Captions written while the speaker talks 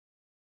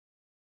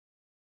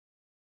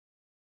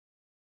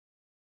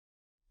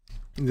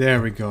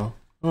There we go.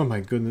 Oh my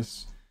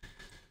goodness.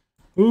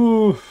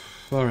 Ooh,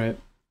 alright.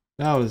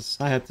 That was...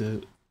 I had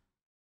to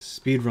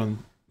speedrun.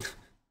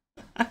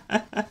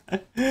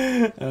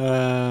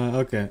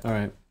 Okay,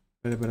 alright.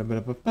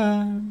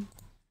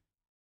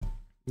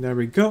 There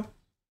we go.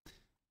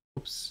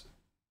 Oops.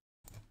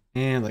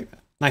 And like that.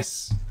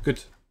 Nice.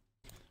 Good.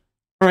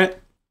 Alright.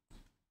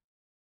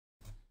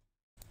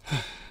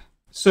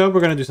 So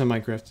we're gonna do some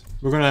Minecraft.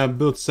 We're gonna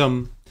build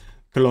some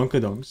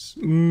kalonkadonks.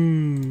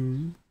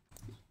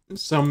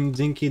 Some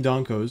dinky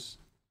donkos.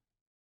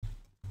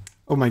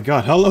 Oh my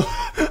god, hello!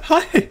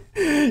 Hi!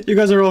 You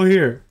guys are all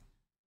here.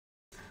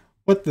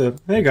 What the?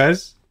 Hey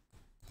guys.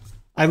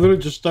 I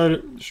literally just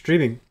started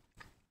streaming.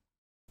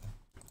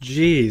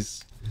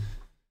 Jeez.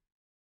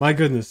 My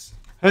goodness.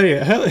 Hey,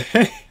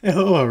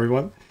 hello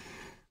everyone.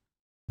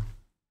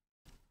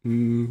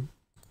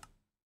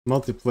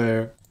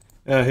 Multiplayer.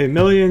 Hey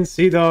Million,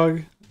 Sea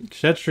Dog,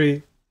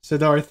 Shetri,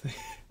 Siddharth.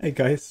 Hey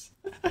guys.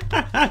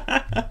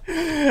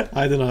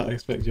 I did not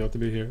expect you all to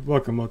be here.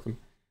 Welcome, welcome.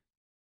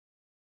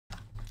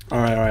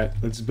 Alright.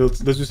 Let's do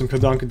some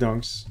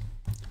kadonkadonks.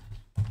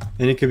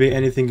 And it could be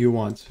anything you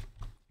want.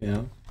 You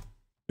know?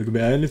 It could be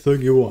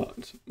anything you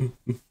want.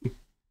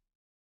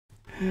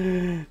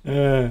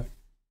 Yeah,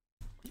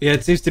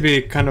 it seems to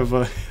be kind of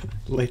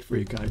late for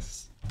you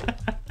guys.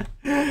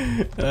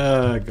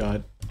 Oh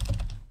god.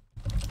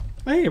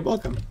 Hey,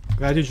 welcome.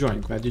 Glad you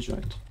joined.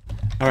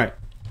 Alright,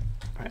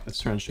 let's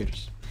turn on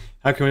shaders.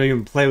 How can we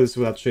even play this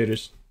without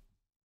shaders?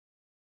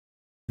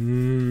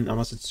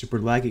 Unless it's super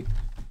laggy.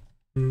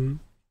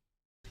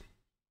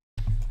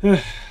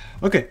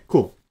 Okay,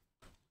 cool.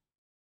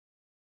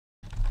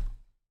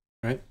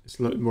 Alright, it's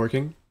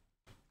working.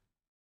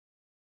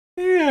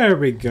 There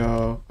we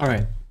go.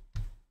 Alright.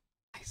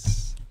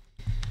 Nice.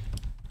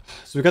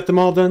 So we got them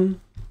all done.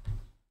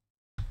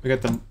 We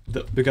got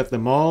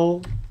them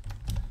all.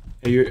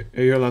 Are you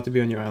allowed to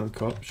be on your island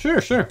co-op?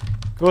 Sure.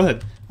 Go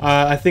ahead.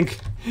 I think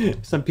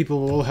some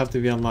people will have to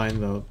be online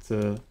though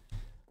to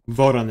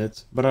vote on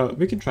it, but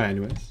we can try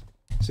anyways.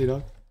 See,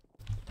 dog?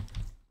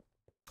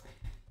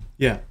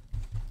 Yeah.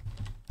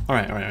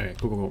 Alright.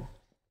 Cool.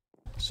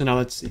 So now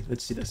let's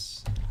see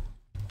this.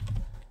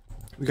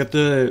 We got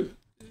the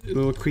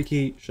little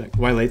creaky shack.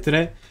 Why late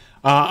today?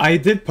 I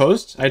did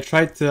post. I'm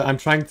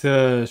trying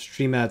to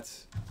stream at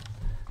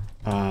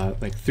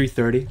like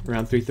 3:30,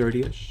 around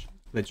 3:30ish.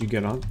 Let you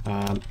get on.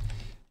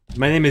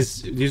 My username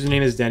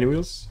is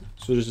DannyWheels.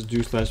 So just do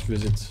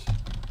 /visit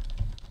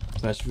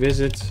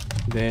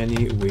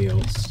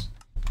DannyWheels.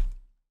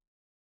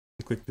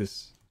 Click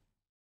this.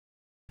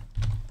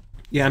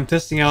 Yeah, I'm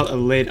testing out a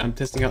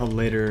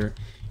later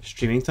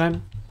streaming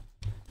time,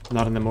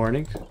 not in the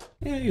morning.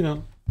 Yeah, you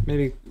know,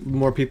 maybe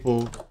more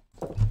people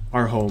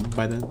are home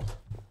by then.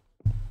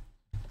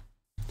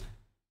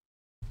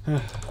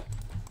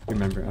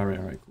 Remember, all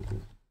right,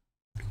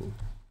 cool.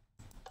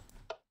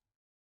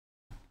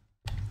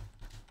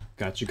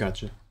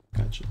 Gotcha.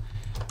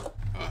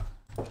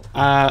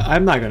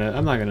 I'm not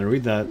gonna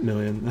read that,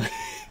 Million.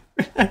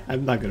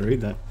 I'm not gonna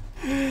read that.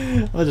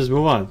 Let's just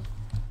move on.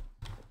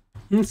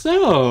 And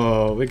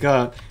so we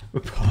got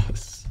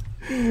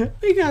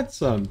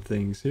some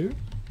things here.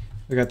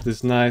 We got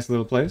this nice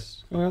little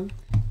place going on.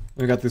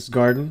 We got this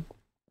garden.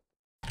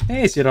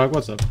 Hey, Sea Dog,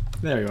 what's up?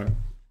 There you are.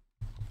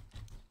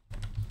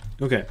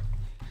 Okay.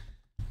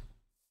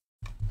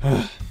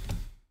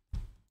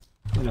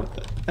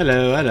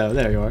 Hello,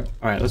 there you are.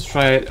 Alright, let's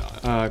try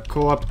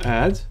co-op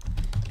add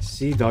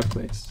Sea Dog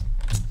Place.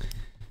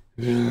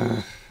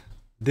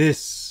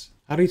 This.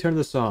 How do you turn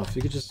this off?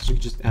 You could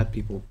just add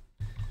people.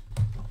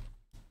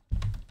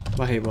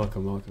 Well, hey,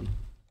 welcome.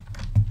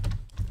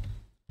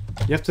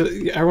 You have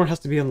to. Everyone has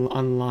to be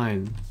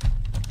online.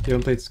 You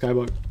haven't played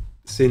Skyblock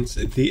since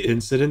the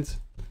incident.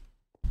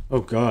 Oh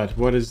god,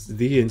 what is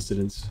the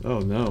incident? Oh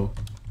no.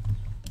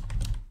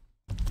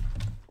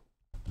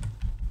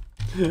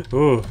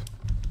 Oh.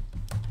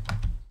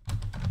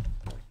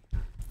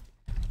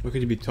 What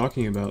could you be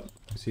talking about,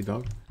 Sea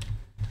Dog?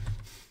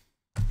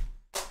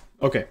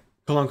 Okay,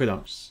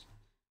 kalonkadonks.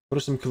 What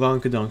are some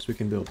kalonkadonks we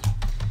can build?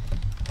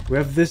 We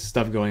have this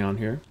stuff going on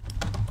here.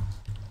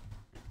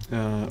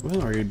 Well, I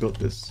already built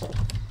this.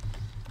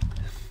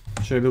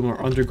 Should I build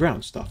more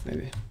underground stuff,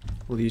 maybe?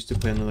 Well, you used to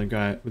play with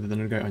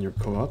another guy on your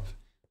co-op.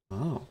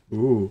 Oh,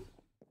 ooh.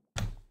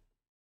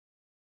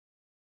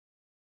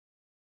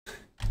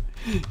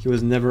 He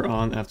was never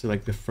on after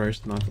like the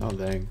first month. Oh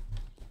dang.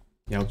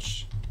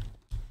 Ouch.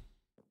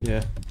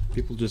 Yeah,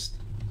 people just...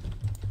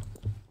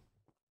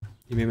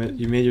 You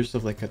made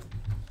yourself like a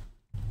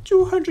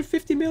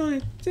 250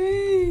 million.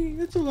 Dang,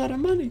 that's a lot of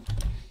money.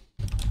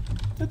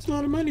 That's a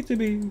lot of money to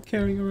be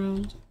carrying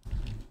around.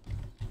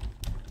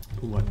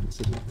 What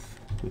incident?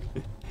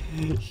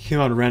 He came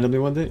out randomly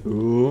one day.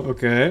 Ooh,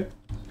 okay.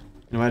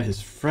 And what,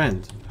 his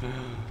friend?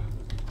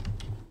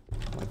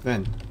 What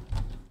then?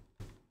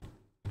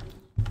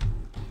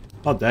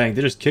 Oh dang,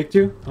 they just kicked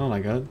you? Oh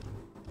my god.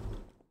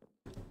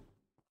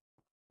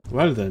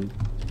 Well then.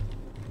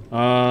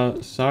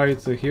 Sorry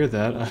to hear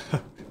that.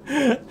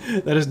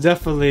 That is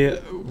definitely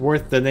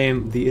worth the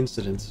name The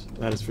Incident.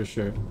 That is for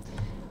sure.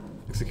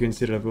 Looks like you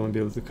instead of won't be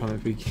able to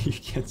comment, but you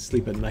can't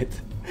sleep at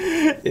night.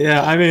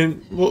 Yeah, I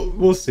mean,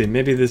 we'll see.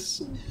 Maybe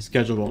this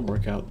schedule won't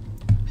work out.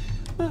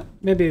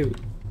 Maybe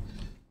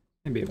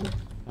it will.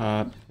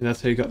 And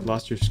that's how you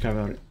lost your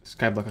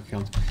Skyblock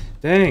account.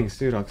 Dang,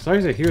 Studok.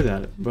 Sorry to hear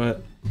that,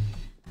 but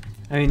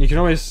I mean, you can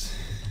always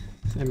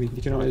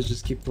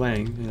just keep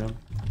playing, you know,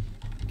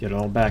 get it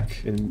all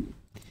back and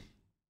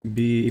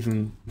be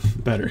even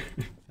better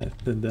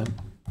than them.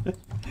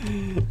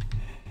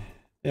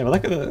 Yeah, but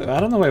like, I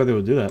don't know why they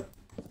would do that.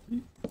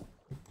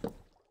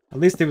 At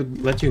least they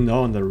would let you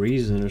know on the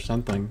reason or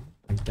something.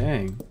 Like,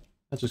 dang,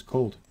 that's just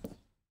cold.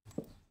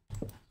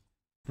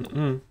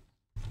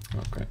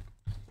 Okay.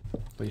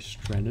 Play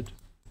Stranded.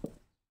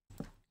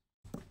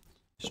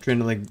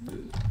 Stranded, like,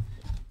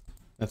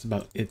 that's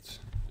about it.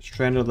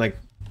 Stranded, like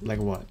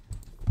what?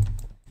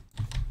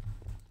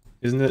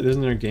 Isn't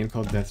there a game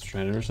called Death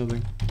Stranded or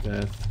something?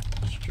 Death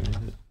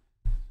Stranded.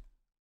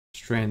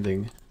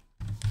 Stranding.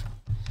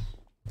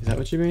 Is that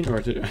what you mean? Or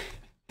are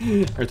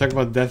you talking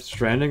about Death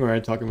Stranding, or are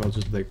you talking about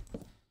just like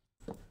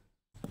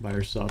by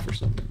yourself or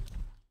something?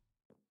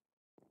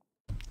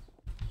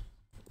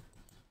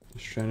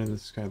 Stranded in the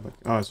Skyblock.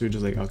 Oh, so you're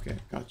just like, okay,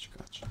 gotcha.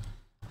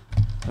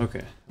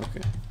 Okay.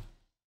 Okay.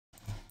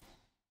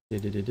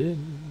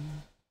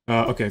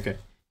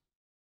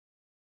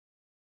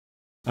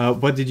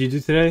 What did you do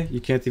today?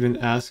 You can't even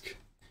ask.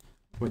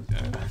 What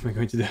am I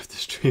going to do after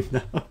stream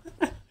now?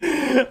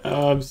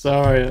 Oh, I'm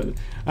sorry.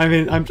 I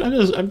mean, I'm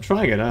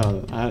trying it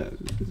out.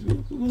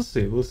 We'll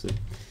see.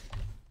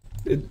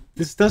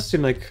 This does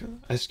seem like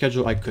a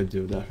schedule I could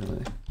do,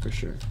 definitely, for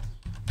sure.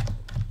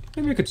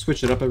 Maybe I could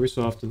switch it up every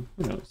so often.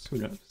 Who knows?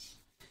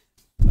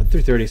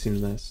 3:30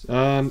 seems nice.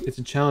 It's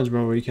a challenge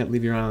mode where you can't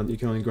leave your island. You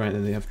can only grind,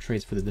 and they have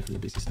traits for the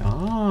different NPCs.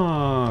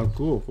 Ah,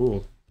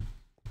 cool.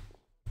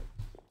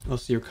 I'll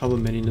see your color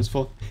minion is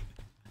full.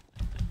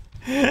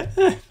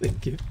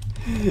 Thank you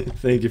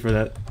for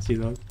that, Sea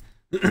Dog.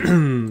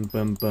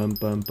 Bum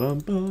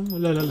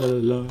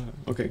la.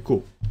 Okay,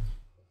 cool.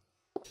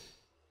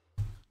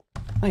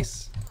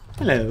 Nice.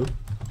 Hello.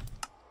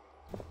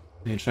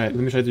 Let me try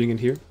doing it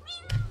here.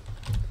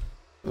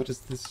 What is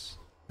this?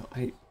 No,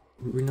 I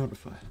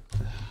re-notify.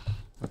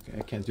 Okay,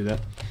 I can't do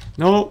that.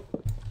 No.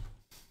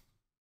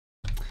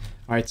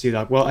 Alright, Sea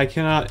Dog. Well, I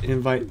cannot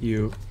invite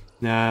you.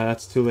 Nah,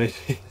 that's too late.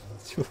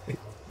 Too late.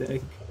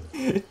 Dang.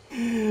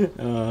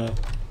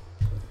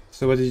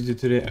 So what did you do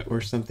today,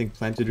 or something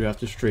planned to do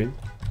after stream?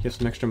 You have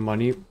some extra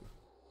money.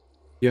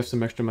 You have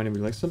some extra money. Would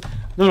you like some?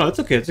 No, it's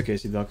okay. It's okay,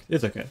 Sea Dog.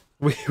 It's okay.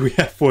 We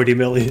have 40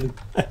 million.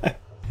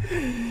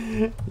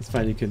 It's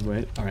fine. You can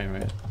wait. All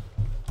right.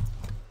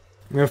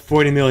 We have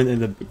 40 million in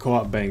the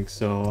co-op bank,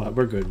 so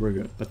we're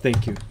good. But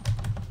thank you.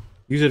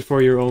 Use it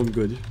for your own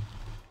good.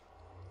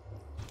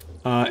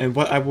 And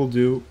what I want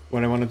to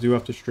do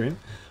after stream,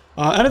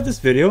 edit this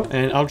video,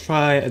 and I'll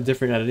try a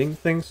different editing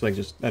thing. So like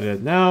just edit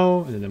it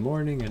now and in the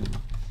morning, and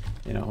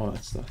you know, all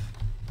that stuff.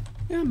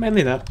 Yeah,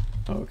 mainly that.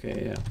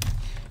 Okay,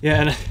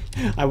 yeah, and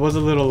I was a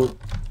little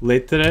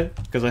late today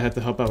because I had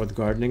to help out with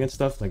gardening and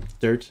stuff, like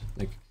dirt.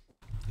 Like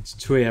it's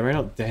 2 AM right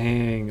now.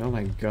 Dang! Oh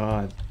my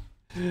god.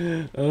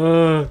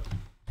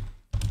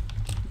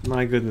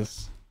 My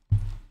goodness.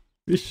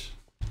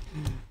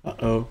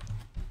 Uh-oh.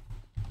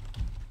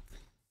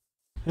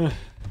 Oh,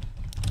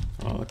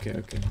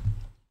 okay.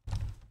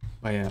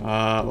 Oh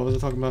yeah, what was I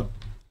talking about?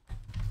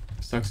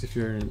 Sucks if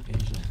you're in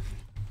Asia.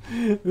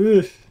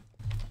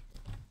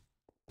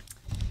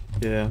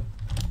 Yeah.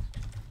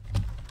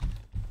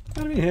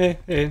 I mean,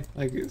 hey,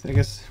 I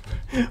guess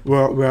we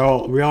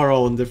are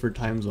all in different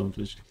time zones.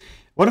 Which,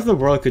 what if the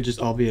world could just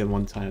all be at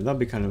one time? That'd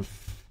be kind of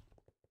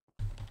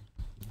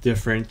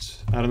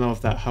different. I don't know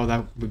if how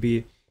that would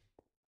be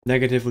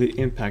negatively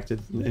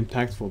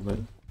impactful, but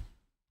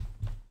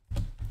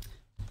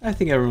I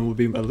think everyone will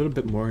be a little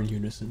bit more in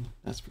unison.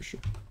 That's for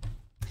sure.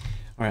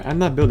 All right, I'm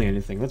not building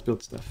anything. Let's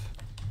build stuff.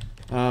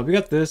 We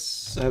got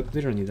this.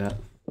 We don't need that.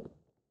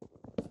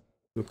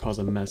 It would cause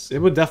a mess. It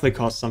would definitely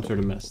cause some sort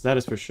of mess. That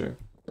is for sure.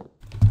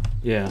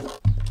 Yeah.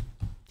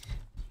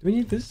 Do we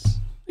need this?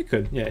 We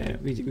could. Yeah.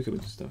 We could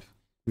do stuff.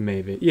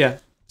 Maybe. Yeah.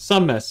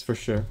 Some mess for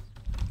sure.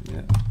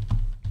 Yeah.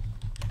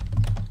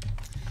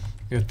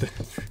 We got the.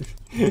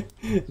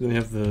 Then we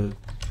have the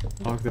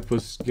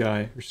octopus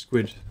guy or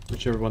squid,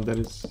 whichever one that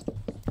is.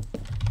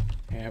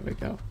 There we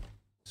go.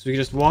 So we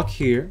can just walk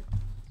here.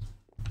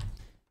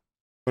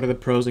 What are the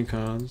pros and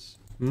cons?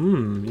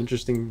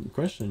 Interesting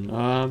question.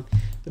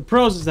 The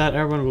pros is that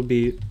everyone will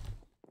be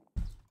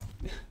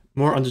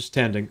more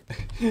understanding,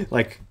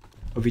 like,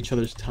 of each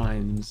other's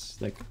times.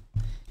 Like,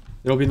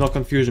 there will be no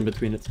confusion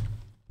between it.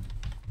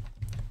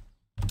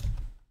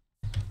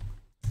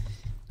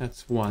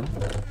 That's one.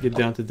 Get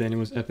down to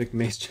DannyWheels epic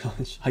maze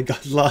challenge. I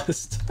got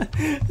lost.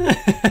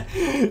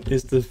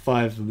 It's the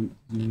 5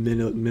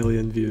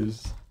 million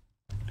views.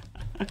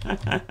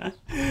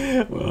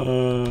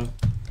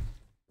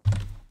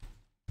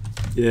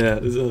 Yeah,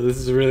 this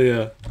is really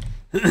a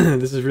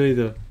this is really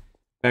the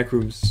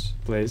Backrooms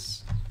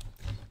place.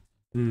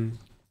 Hmm.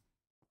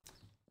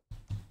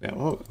 Yeah,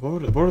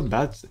 what are the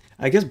bad...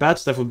 I guess bad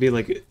stuff would be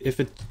like, if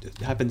it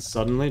happens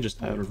suddenly,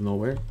 just out of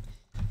nowhere.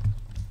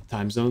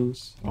 Time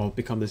zones all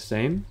become the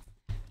same.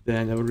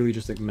 Then that would really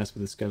just like mess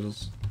with the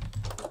schedules.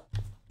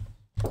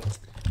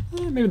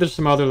 Maybe there's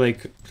some other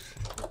like...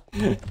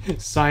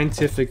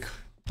 scientifical...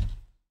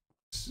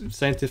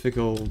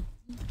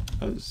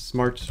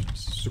 smart,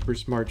 super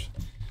smart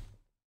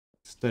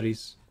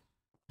studies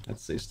that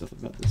say stuff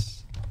about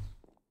this.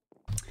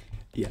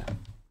 Yeah.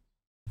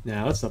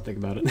 Now let's not think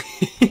about it.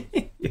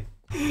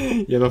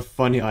 You have a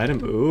funny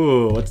item?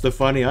 Ooh, what's the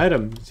funny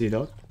item,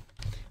 Sea-Dog?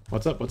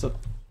 What's up, what's up?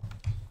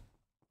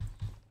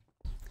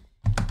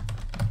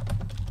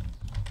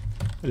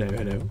 Hello,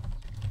 hello.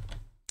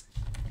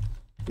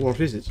 What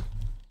is it?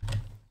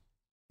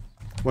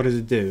 What does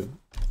it do?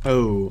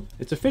 Oh,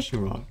 it's a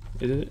fishing rod,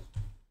 isn't it?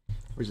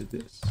 Or is it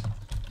this?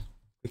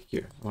 Click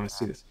here, I want to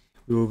see this.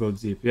 We will go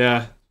deep,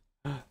 yeah.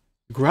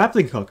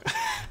 Grappling hook.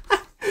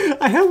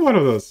 I have one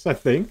of those, I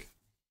think.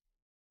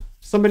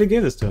 Somebody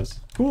gave this to us.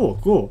 Cool,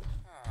 cool.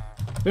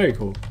 Very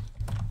cool.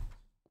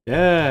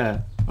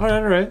 Yeah.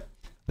 Alright, alright.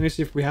 Let me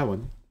see if we have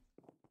one.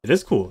 It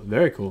is cool.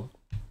 Very cool.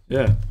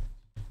 Yeah.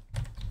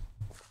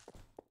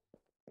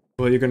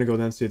 Well, you're gonna go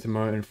down and see it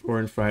tomorrow or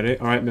on Friday.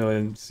 Alright,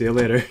 Million. See you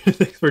later.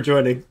 Thanks for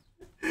joining.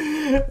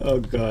 Oh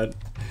god.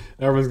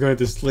 Everyone's going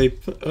to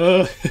sleep.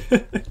 Do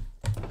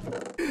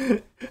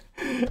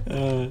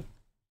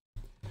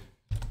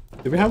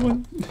we have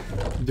one?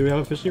 Do we have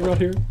a fishing rod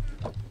here?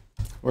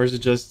 Or is it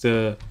just,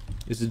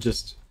 it's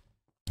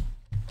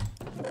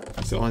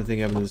the only thing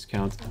I have in this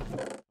count.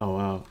 Oh,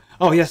 wow.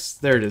 Oh, yes,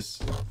 there it is.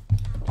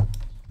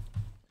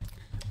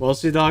 Well,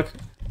 Sea-Dog,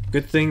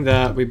 good thing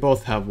that we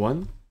both have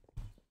one.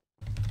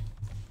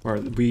 Or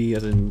we,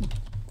 as in...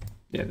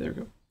 Yeah, there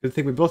we go. Good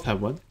thing we both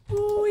have one.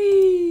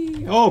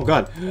 Whee! Oh,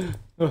 God.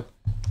 Oh.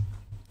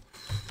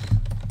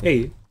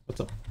 Hey,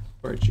 what's up?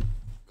 Where'd you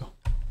go?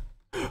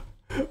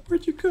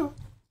 Where'd you go?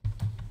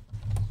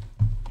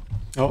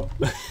 Oh.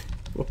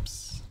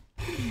 Whoops.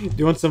 Do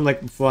you want some,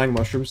 like, flying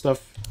mushroom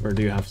stuff? Or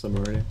do you have some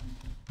already?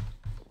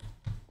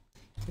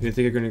 You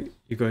think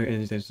you're going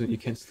anytime soon? You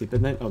can't sleep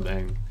at night? Oh,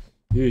 dang.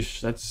 Yeesh,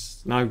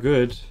 that's not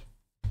good.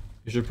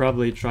 You should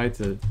probably try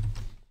to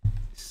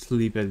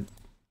sleep and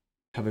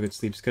have a good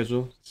sleep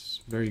schedule.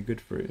 It's very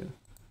good for you.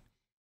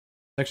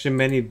 Actually,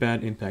 many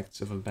bad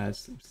impacts of a bad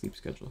sleep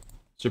schedule.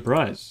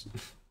 Surprise!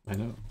 I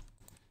know.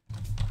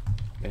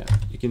 Yeah,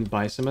 you can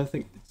buy some, I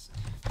think.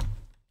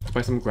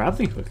 Buy some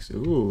grappling hooks.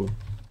 Ooh.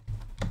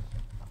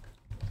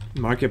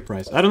 Market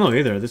price. I don't know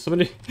either. There's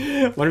somebody...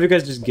 One of you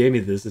guys just gave me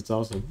this. It's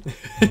awesome.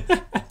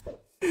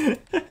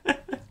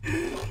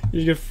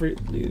 You get free...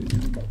 You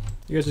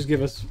guys just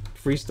give us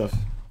free stuff.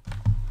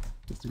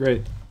 It's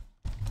great.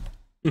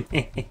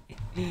 The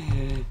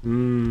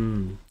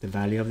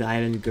value of the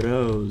island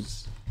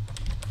grows.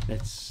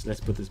 Let's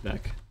put this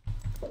back.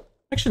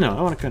 Actually, no.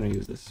 I want to kind of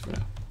use this for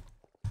now.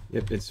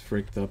 Yep, it's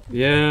freaked up.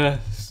 Yeah,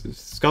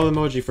 skull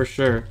emoji for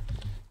sure.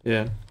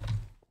 Yeah.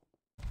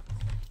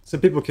 Some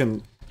people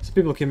can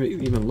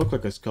even look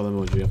like a skull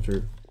emoji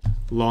after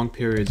long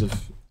periods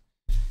of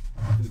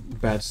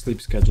bad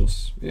sleep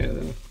schedules. Yeah.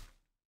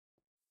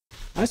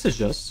 I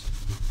suggest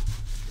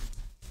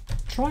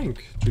trying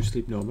to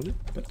sleep normally,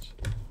 but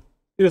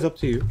it is up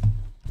to you.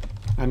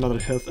 I'm not a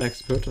health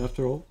expert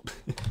after all.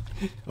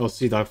 Oh,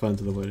 Sea-Dog fell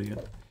into the wood again.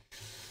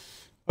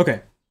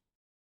 Okay.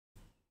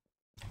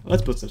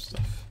 Let's put some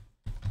stuff.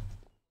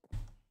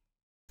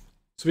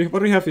 So what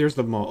do we have? Here's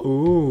the mall.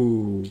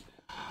 Ooh.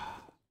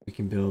 We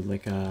can build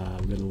like a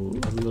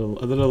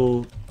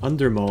little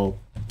under mall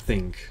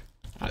thing.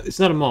 It's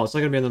not a mall. It's not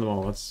gonna be another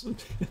mall. That's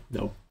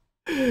no,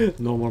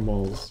 no more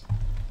malls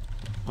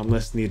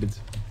unless needed.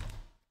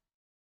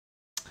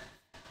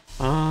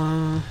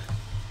 I'm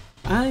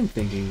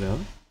thinking though,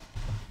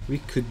 we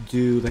could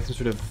do like some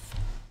sort of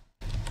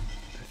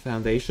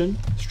foundation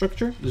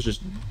structure. Let's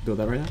just build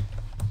that right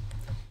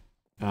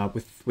now.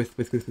 With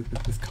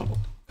cobble.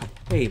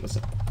 Hey, what's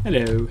up?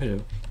 Hello,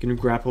 hello. Can you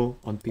grapple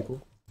on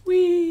people?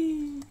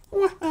 Whee!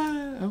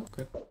 Oh,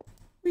 okay.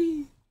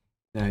 Whee!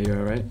 Now you're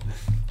alright.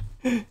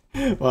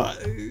 Well,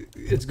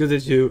 it's good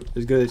that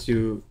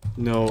you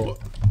know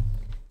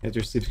that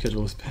your sleep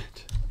schedule is bad.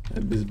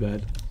 That is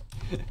bad.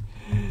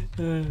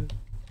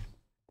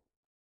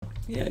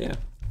 Yeah.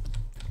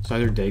 So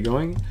how's your day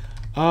going?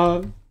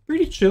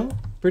 Pretty chill.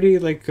 Pretty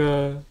like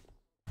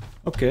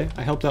okay.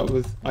 I helped out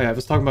with. Oh yeah, I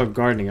was talking about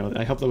gardening.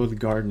 I helped out with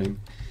gardening.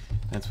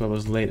 That's why I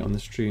was late on the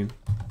stream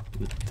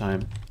at the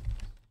time.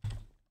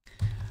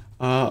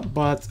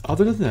 But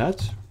other than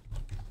that,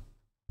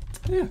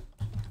 yeah,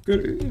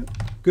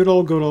 good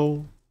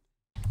old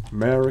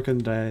American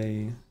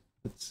day.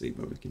 Let's see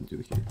what we can do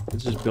here.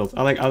 Let's just build.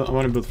 I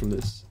want to build from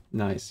this.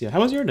 Nice. Yeah. How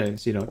was your day,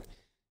 Sea-Dog?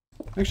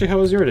 Actually, how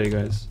was your day,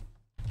 guys?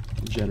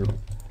 In general.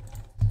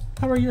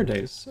 How are your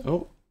days?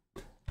 Oh.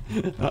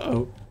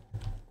 Uh-oh.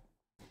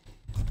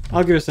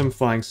 I'll give you some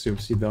flying soup,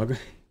 Sea-Dog.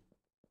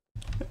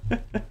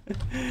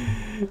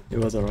 It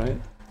was alright.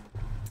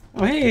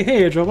 Oh,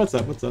 hey, Joe, what's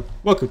up?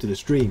 Welcome to the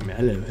stream.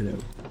 Hello.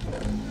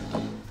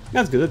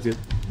 That's good,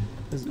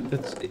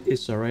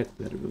 It's alright.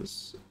 That it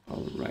was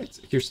alright.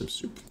 Here's some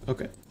soup.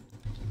 Okay.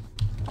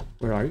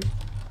 Where are you?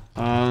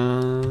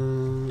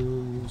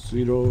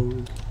 Sweet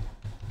dog.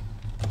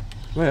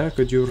 Where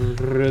could you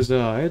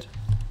reside?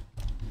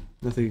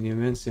 Nothing new,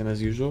 man. Same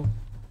as usual.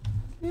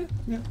 Yeah,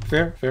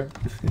 fair.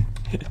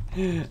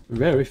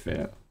 Very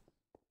fair.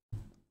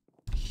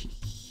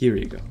 Here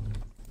you go.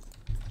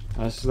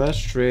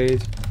 Slash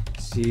trade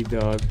sea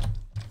dog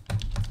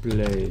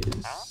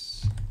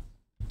plays.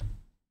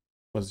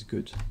 Was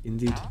good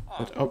indeed.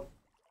 But oh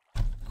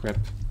crap.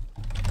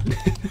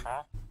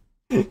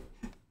 There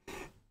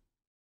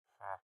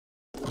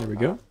we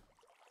go.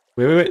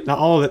 Wait, not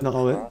all of it,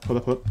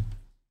 Hold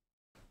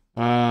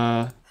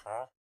up.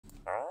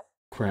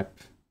 Crap.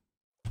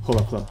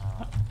 Hold up.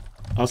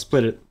 I'll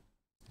split it.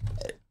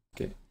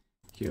 Okay.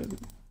 Here.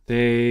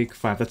 Take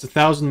 5. That's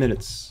 1,000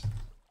 minutes.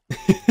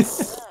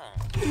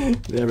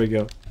 There we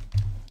go.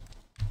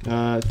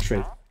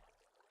 Trade.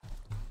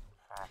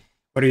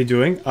 What are you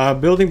doing?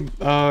 Building,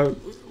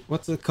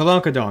 what's the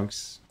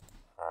kalonkadonks?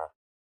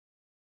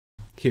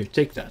 Here,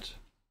 take that.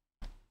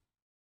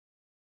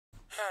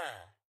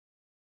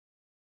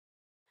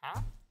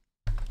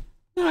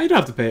 No, you don't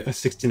have to pay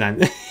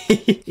 69.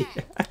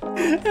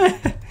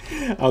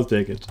 I'll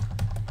take it.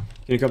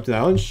 Can you come to the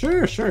island?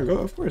 Sure, go,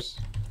 of course.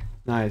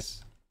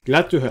 Nice.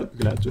 Glad to help.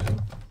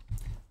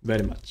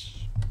 Very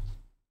much.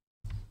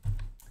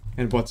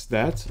 And what's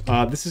that?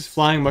 This is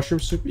flying mushroom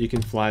soup. You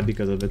can fly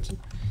because of it.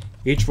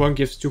 Each one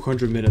gives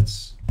 200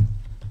 minutes.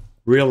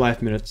 Real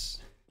life minutes.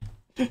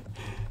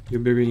 You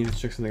maybe need to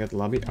check something at the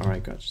lobby.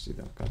 Alright, gotcha. See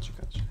that? Gotcha.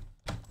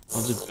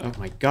 I'll just... Oh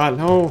my god,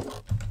 no!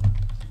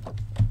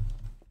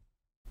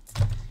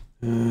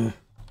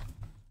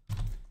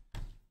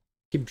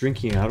 Keep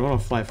drinking. I don't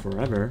want to fly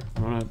forever.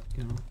 I want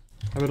to,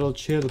 have a little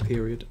chill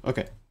period.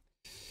 Okay.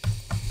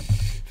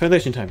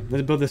 Foundation time.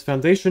 Let's build this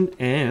foundation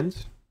and...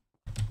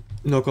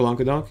 No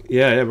kalonkadonk?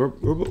 Yeah, we're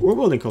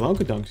building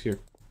kalonkadonks here.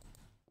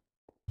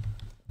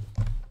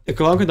 A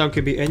kalonkadonk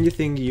can be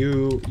anything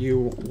you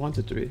want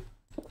it to be.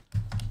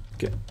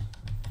 Okay.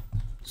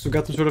 So we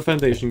got some sort of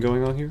foundation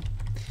going on here.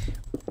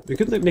 We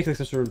could make like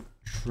some sort of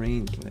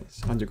train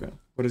place underground.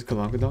 What is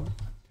kalonkadonk?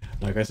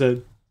 Like I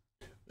said,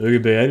 it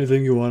could be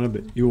anything you want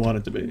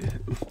it to be.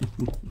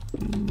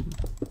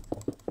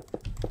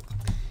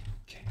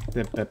 Okay.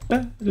 La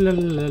la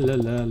la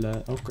la la.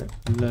 Okay.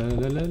 La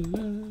la la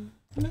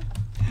la.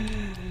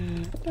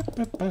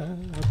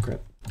 Oh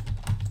crap.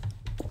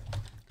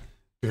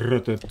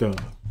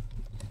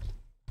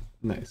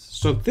 Nice.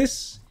 So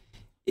this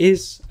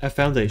is a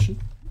foundation.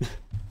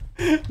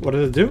 What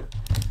does it do?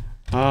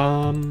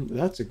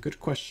 That's a good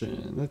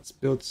question. Let's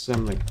build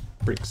some like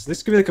bricks.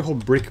 This could be like a whole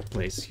brick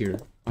place here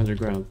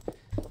underground.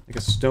 Like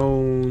a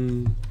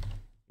stone,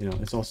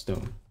 it's all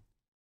stone.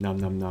 Nom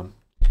nom nom.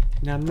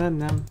 Nom nom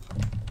nom.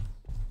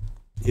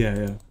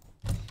 Yeah.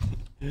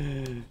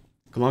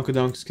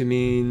 Kalonkadonks can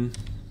mean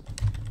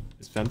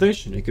it's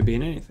foundation. It could be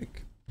in anything.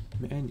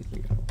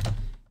 Anything.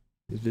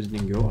 Is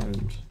visiting your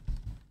island.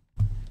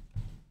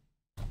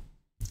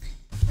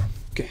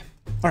 Okay.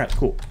 Alright,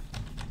 cool.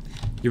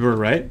 You were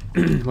right.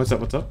 What's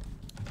up?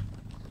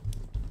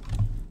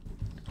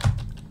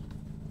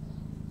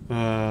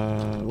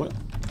 What?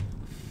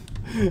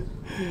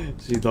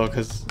 See, dog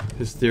has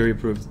his theory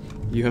proved.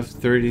 You have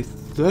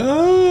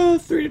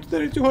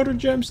 3,200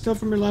 gems still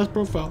from your last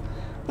profile.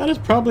 That is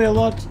probably a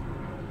lot.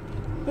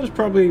 That is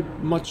probably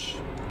much.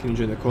 Can you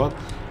join the co-op?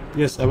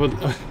 Yes, I would.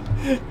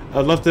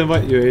 I'd love to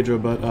invite you, Adro,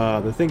 but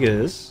the thing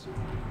is,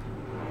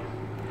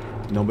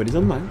 nobody's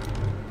online.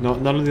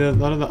 None of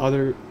the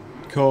other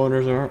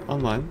co-owners are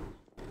online,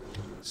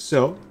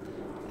 so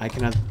I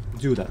cannot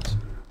do that.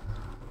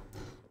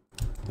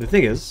 The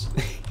thing is,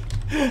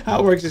 how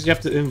it works is you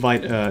have to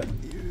invite.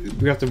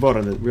 We have to vote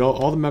on it.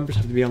 All the members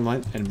have to be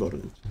online and vote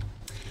on it.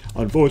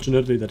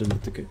 Unfortunately, that is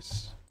not the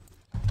case.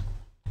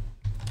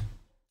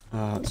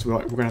 So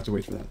we're gonna have to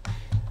wait for that.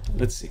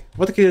 Let's see.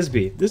 What the case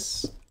be?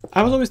 This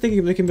I was always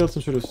thinking they can build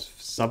some sort of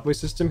subway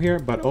system here,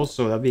 but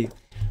also that'd be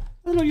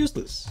a little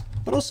useless.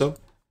 But also,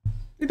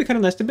 it'd be kind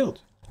of nice to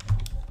build.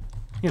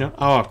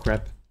 Oh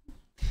crap.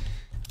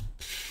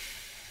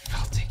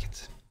 I'll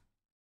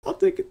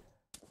take it.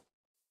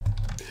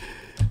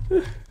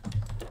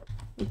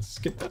 Let's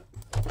skip that.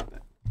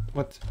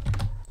 What?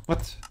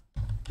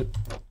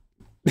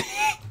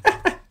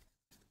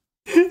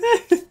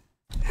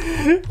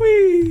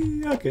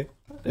 Whee! Okay.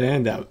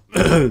 And down.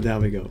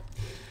 Down we go.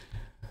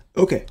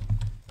 Okay.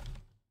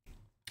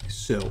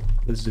 So,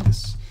 let's do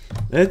this.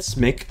 Let's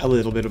make a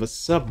little bit of a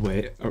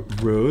subway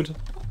road.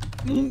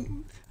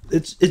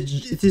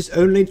 It is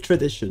only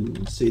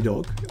tradition, Sea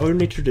Dog.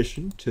 Only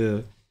tradition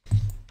to...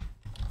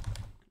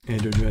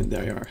 Adro joined.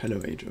 There you are. Hello,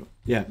 Adro.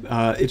 Yeah,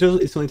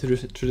 it's only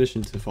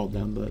tradition to fall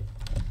down the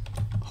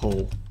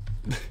hole.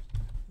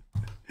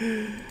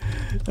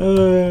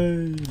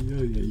 Oh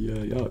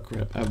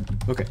crap.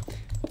 Okay.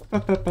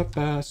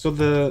 So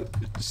the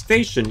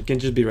station can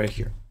just be right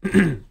here.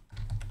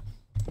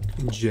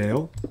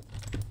 Jail.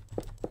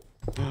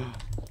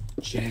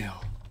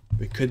 Jail.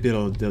 We could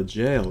build a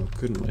jail,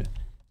 couldn't we?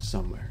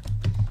 Somewhere.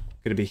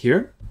 Gonna be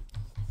here.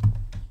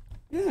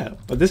 Yeah,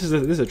 but this is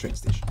a train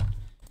station.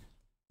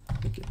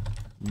 Okay.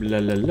 La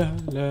la la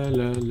la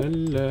la la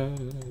la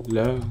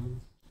la.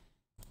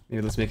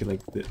 Maybe let's make it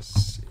like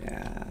this.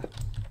 Yeah.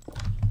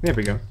 There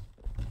we go.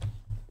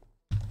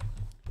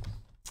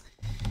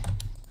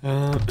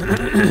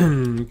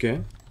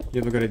 Okay.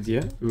 You have a good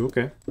idea? Ooh,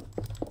 okay.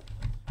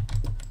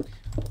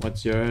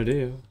 What's your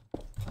idea?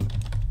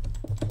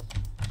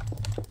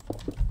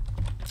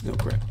 No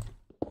crap.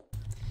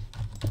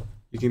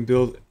 You can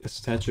build a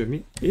statue of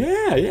me?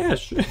 Yeah, yeah,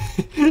 sure.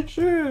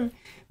 Sure.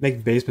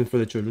 Make basement for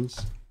the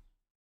children's.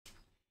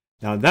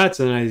 Now that's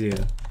an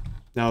idea.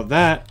 Now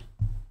that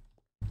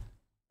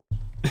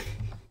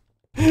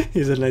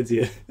is an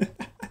idea.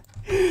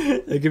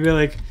 It could be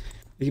like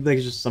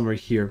just somewhere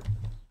here.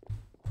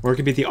 Or it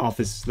could be the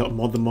office, the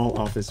mall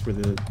office where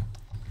the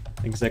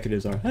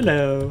executives are.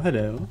 Hello,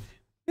 hello.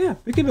 Yeah,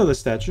 we can build a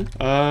statue.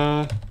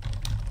 Oh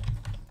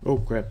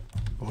crap.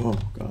 Oh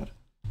god.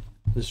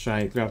 Let's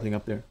try grappling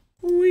up there.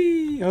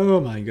 Whee! Oh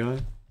my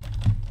god.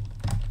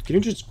 Can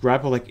you just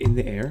grapple like in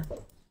the air?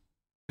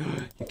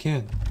 You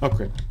can. Oh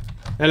crap.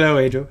 Hello,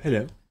 Adro.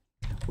 Hello.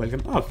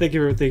 Welcome. Oh, thank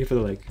you for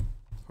the like.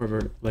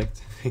 Whoever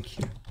liked. Thank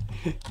you.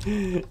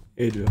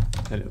 Adro.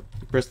 Hello.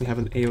 You personally have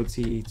an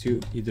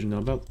AOTE2 you didn't know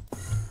about?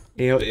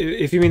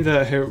 If you mean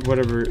the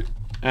whatever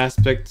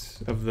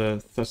aspect of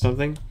the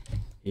something,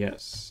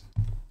 yes.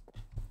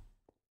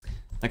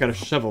 I got a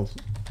shovel.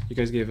 You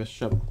guys gave a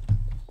shovel.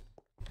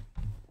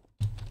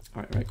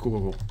 Alright,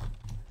 cool.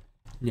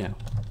 Now.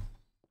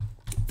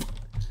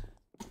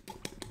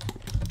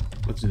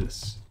 Let's do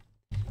this.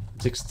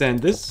 Let's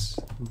extend this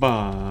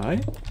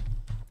by...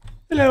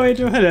 Hello,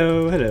 Adro,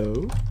 hello.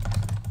 Hello.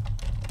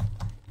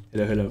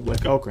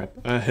 Like, oh crap.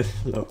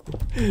 Hello.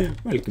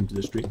 Welcome to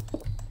the stream.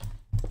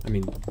 I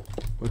mean,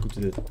 welcome to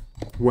the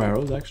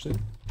world, actually.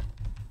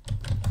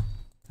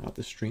 Not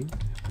the stream.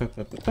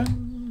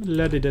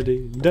 La da da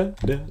da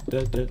da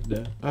da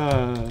da.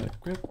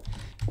 Crap.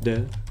 Da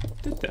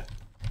da da.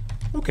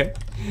 Okay.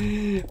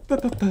 La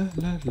la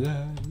la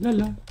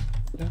la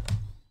la.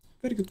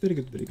 Very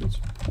good.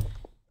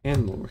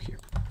 And more here.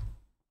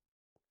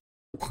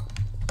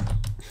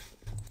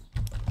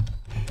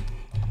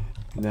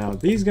 Now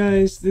these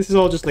guys, this is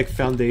all just like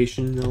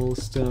foundational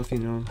stuff, you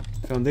know.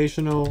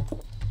 Foundational,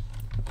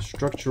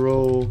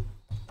 structural,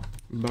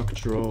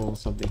 buctural,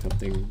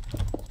 something,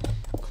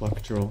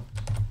 cluctural.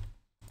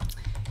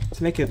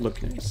 To make it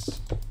look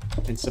nice.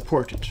 And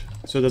support it,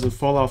 so it doesn't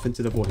fall off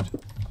into the void.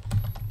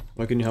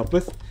 What can you help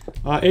with?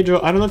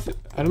 Adro, I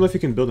don't know if you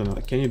can build or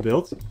not. Can you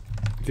build?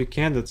 If you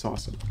can, that's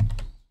awesome.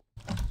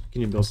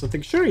 Can you build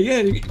something? Sure, yeah,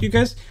 you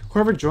guys,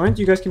 whoever joined,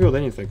 you guys can build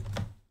anything.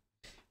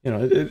 You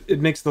know,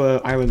 it makes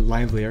the island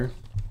livelier.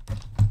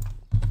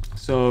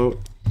 So,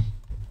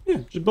 yeah,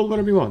 just build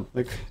whatever you want.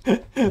 Like,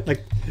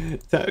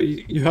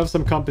 you have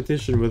some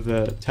competition with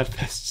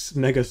Tetfest's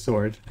Mega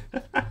Sword.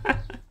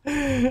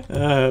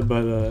 Yeah,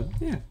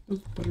 build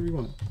whatever you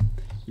want.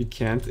 You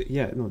can't?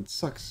 Yeah, no, it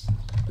sucks.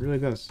 It really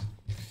does.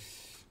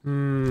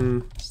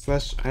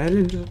 Slash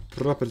island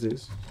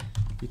properties.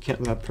 You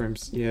can't lab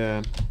perms.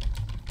 Yeah.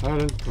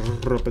 Island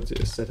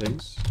properties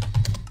settings.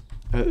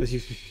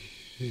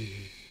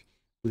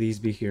 Please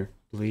be here.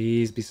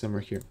 Please be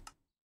somewhere here.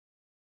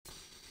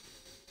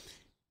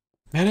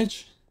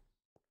 Manage.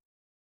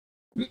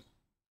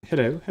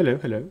 Hello.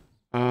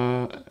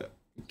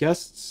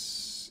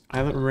 Guests.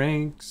 Island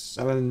ranks.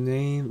 Island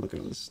name. Look at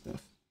all this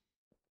stuff.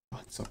 Oh,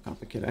 it's so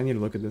complicated. I need to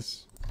look at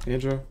this.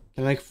 Andrew,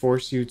 can I like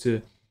force you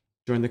to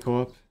join the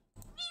co-op?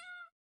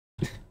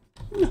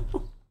 No,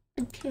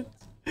 I can't.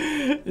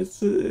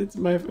 It's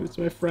my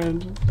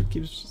friend. It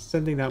keeps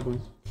sending that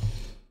one.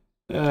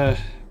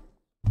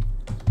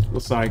 Well,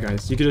 sorry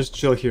guys. You can just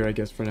chill here, I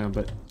guess, for now.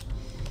 But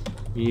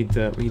we need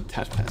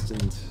Tatfest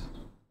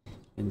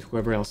and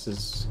whoever else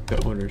is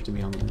the owner to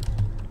be online.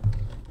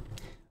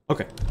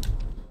 Okay.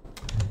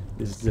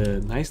 This is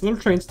a nice little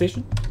train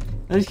station,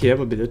 and here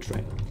will be the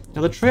train.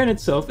 Now the train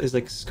itself is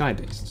like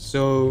sky-based,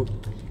 so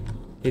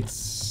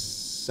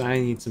I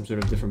need some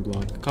sort of different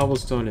block.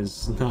 Cobblestone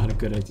is not a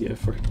good idea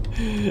for.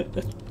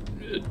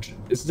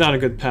 It's not a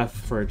good path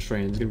for a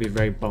train. It's gonna be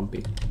very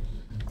bumpy.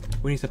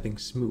 We need something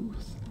smooth,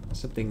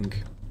 something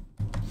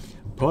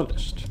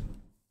polished.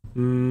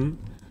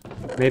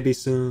 Maybe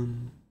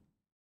some.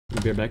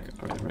 We'll be back.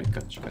 All right,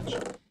 gotcha.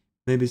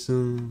 Maybe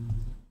some.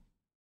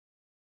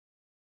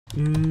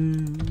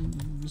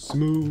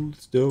 Smooth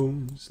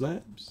stone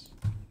slabs.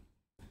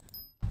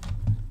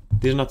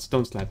 These are not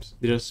stone slabs.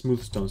 These are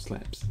smooth stone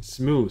slabs.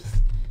 Smooth.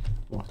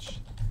 Watch.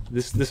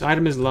 This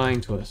item is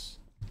lying to us.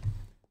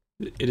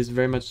 It is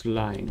very much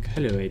lying.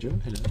 Hello, Adro.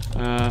 Hello.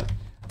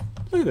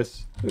 Look at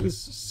this. Look at this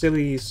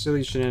silly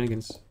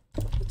shenanigans.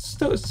 It's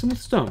smooth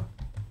stone.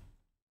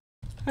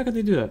 How could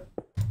they do that?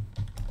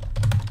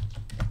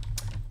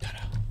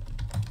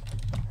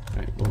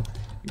 Alright, well.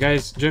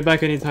 Guys, join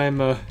back anytime,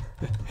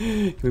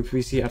 can we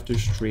please see after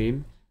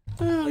stream?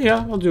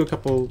 Yeah, I'll do a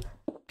couple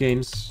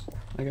games,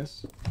 I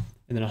guess.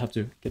 And then I'll have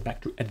to get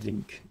back to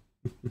editing.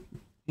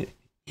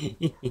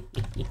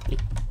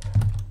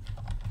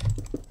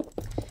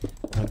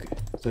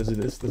 So let's do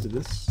this. Let's do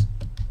this.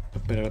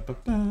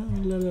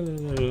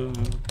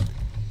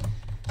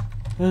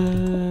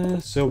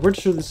 So where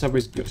should the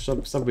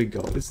subway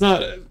go? It's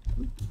not.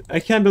 I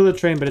can't build a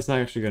train, but it's not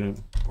actually gonna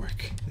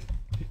work.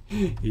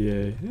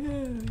 Yeah.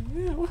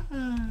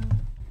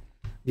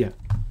 Yeah.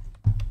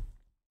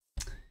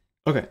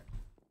 Okay.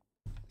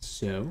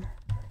 So.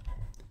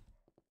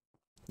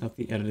 Not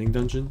the editing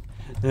dungeon.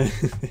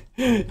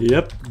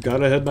 Yep,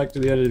 gotta head back to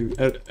the editing,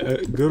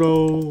 good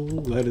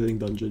old editing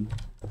dungeon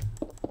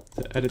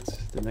to edit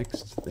the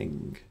next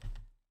thing.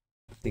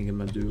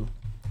 Thingamadoo.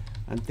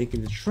 I'm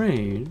thinking the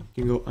train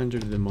can go under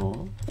the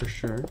mall for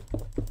sure.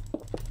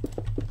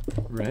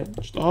 Right,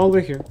 just all the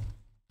way here.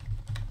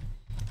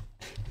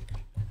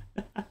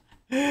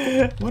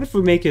 What if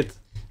we make it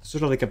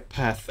sort of like a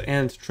path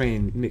and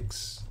train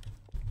mix?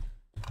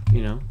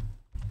 You know?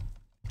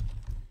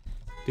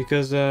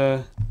 Because,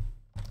 yeah,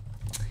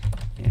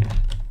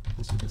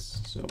 let's do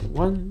this. So,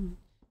 one,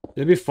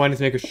 it'd be funny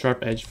to make a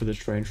sharp edge for the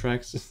train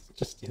tracks,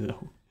 just, you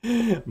know.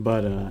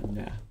 But,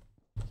 nah.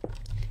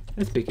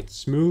 Let's make it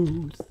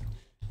smooth.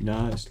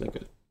 Nice, like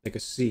a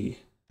C.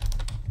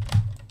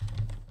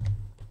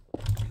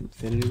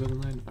 Infinity with a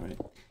line? Alright.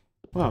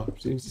 Wow,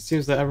 it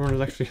seems that everyone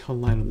is actually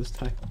online on this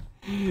time.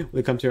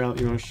 We come to your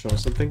outlet, you want to show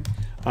us something?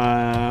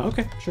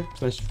 Okay, sure.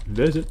 So let's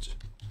visit.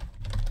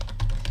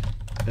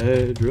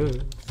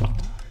 Adra 5.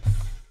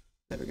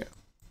 There we go.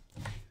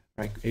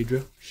 Right,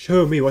 Adra,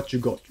 show me what you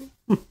got.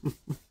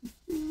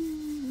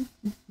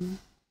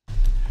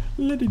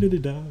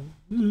 La-di-da-di-da,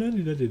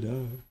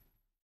 la-di-da-di-da.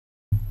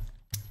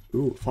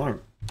 Ooh,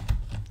 farm.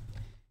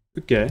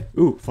 Okay.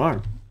 Ooh,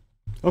 farm.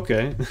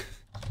 Okay.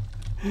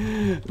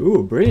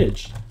 Ooh,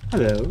 bridge.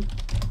 Hello.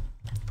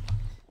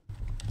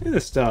 Look at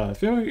this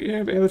stuff. You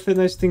have a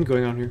nice thing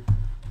going on here.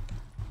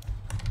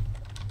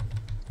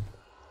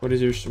 What are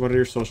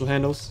your social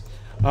handles?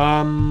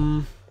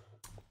 Other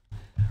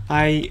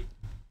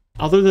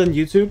than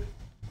YouTube,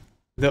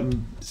 the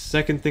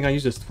second thing I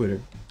use is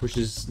Twitter, which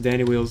is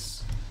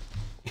DannyWheels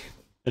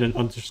and an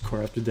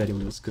underscore after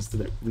DannyWheels because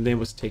the name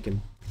was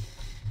taken.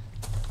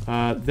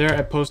 There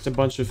I post a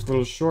bunch of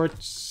little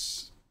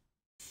shorts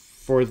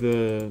for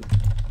the...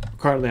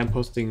 Currently I'm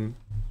posting...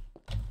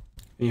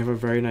 And you have a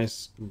very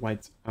nice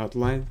white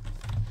outline.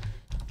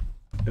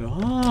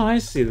 Oh, I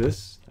see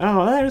this.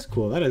 Oh, that is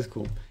cool. That is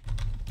cool.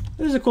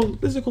 This is a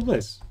cool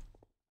place.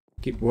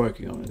 Keep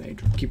working on it,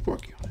 Adrian. Keep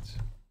working on it.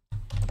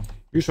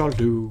 You shall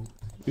do.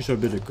 You shall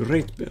build a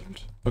great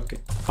build. Okay,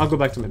 I'll go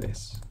back to my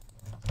base.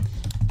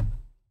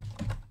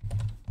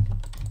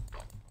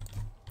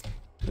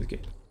 Okay.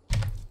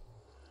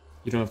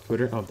 You don't have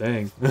Twitter? Oh,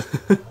 dang.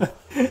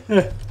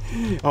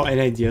 Oh,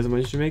 any ideas on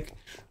what you should make?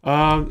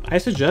 I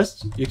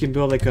suggest you can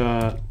build like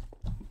a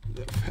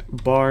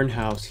barn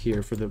house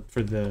here for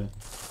the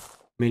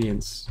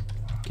minions.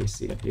 Okay,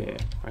 see it. Yeah.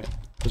 All right.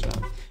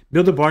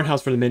 Build a barn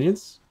house for the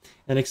minions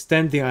and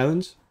extend the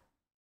island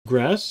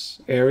grass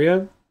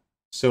area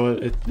so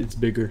it's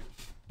bigger.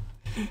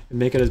 And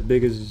make it as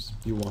big as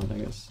you want, I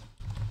guess.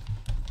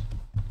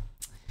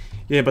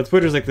 Yeah, but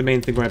Twitter's like the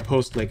main thing where I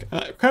post like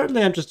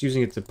currently I'm just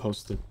using it to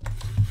post the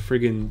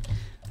friggin'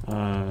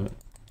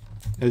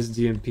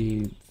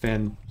 SDMP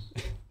fan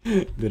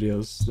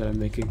videos that I'm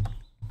making.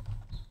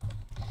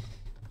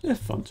 They're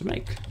fun to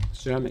make.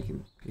 So I'm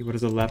making. What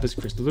is a lapis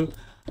crystal?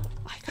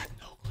 I got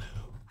no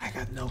clue. I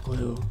got no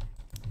clue.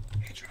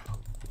 Pedro.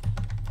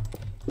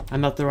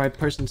 I'm not the right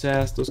person to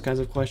ask those kinds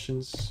of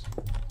questions.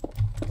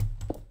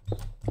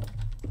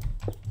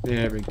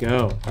 There we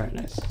go. Alright,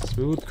 nice.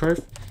 Smooth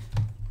curve.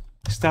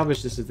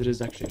 Establish this that it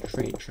is actually a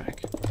train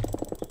track.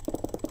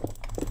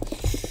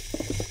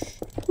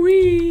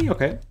 Whee!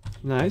 Okay,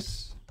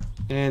 nice.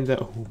 And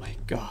oh my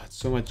god,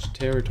 so much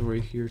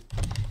territory here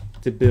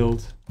to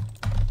build.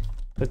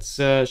 Let's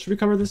should we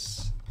cover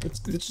this? Let's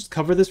just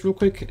cover this real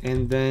quick,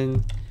 and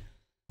then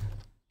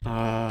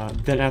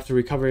after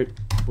we cover it,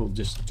 we'll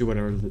just do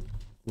whatever the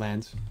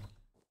land.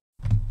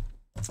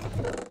 Let's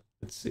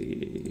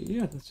see.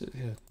 Yeah, that's it.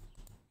 Yeah.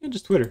 Yeah,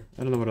 just Twitter.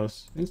 I don't know what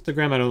else.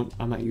 Instagram,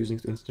 I'm not using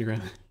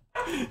Instagram.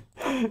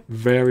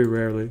 Very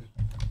rarely.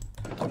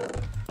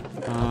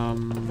 I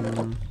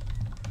know.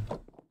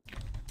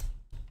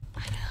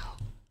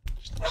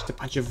 Just a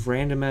bunch of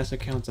random ass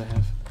accounts I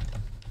have.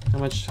 How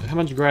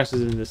much grass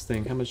is in this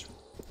thing? How much?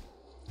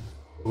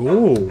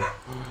 Oh,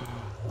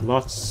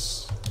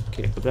 lots.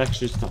 Okay, but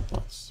actually it's not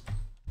lots.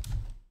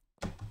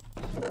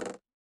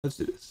 Let's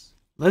do this.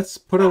 Let's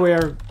put away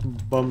our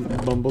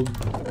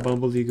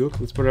bumbledegook.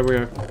 Let's put away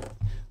our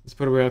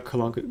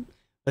kalonka.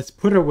 Let's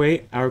put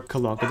away our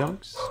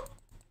kalonkadonks.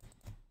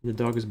 The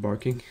dog is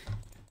barking.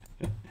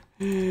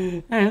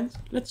 And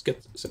let's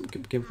get some.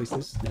 Can we place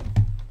this? No.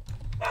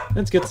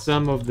 Let's get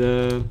some of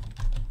the.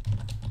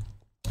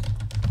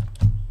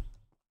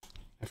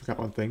 I forgot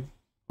one thing.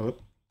 Oh.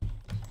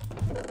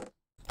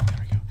 There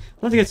we go.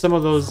 Let's get some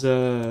of those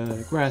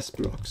grass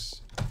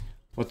blocks.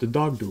 What the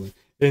dog doing?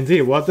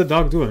 Indeed, what the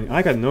dog doing?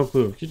 I got no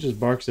clue. He just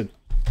barks at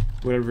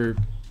whatever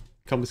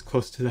comes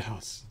close to the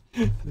house.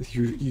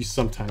 you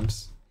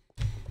sometimes.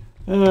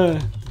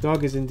 The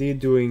dog is indeed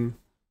doing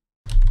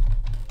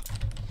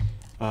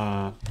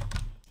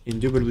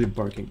indubitably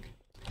barking.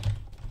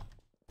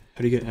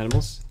 How do you get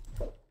animals?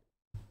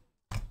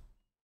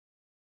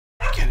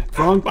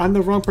 Wrong. I'm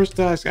the wrong person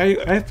to ask.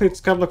 I've played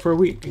Skyblock for a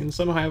week and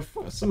somehow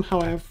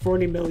I have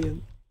 40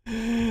 million.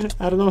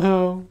 I don't know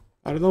how.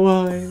 I don't know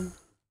why.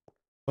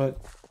 But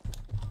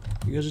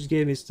you guys just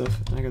gave me stuff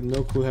and I got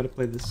no clue how to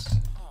play this.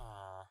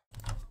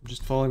 I'm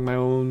just following my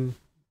own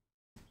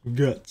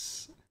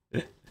guts.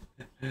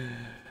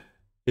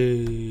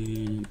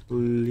 Hey,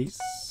 please.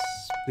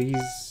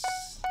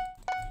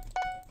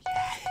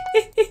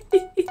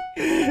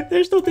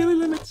 There's no daily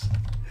limits.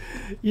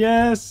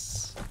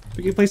 Yes.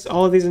 We can place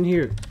all of these in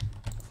here.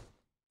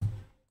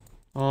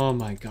 Oh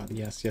my god,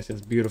 yes.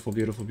 Beautiful.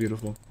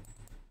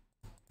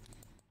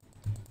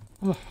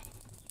 Oh,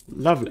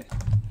 lovely.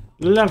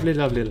 Lovely.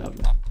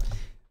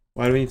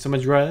 Why do we need so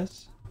much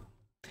grass?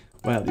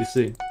 Well, you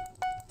see.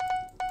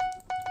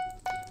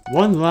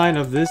 One line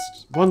of the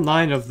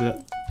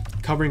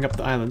covering up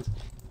the island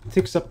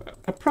takes up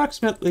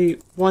approximately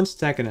 1.5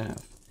 stacks.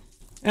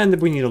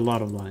 And we need a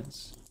lot of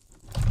lines.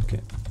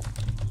 Okay.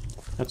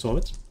 That's all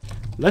it.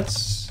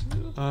 Let's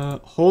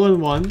hole in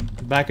one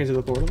back into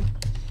the portal.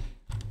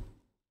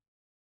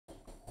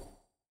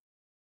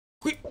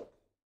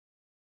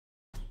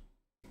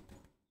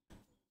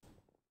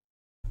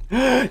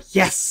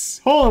 Yes!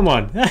 Hole in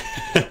one!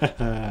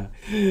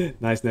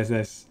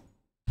 Nice.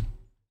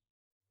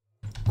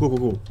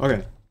 Cool.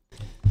 Okay.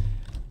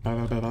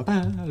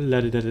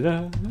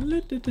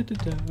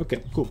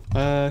 Okay, cool.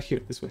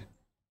 Here, this way.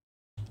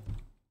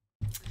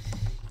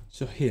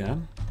 So here,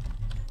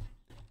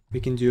 we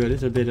can do a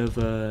little bit of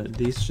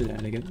these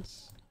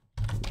shenanigans.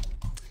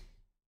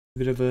 A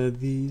bit of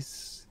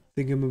these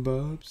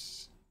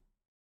thingamabobs.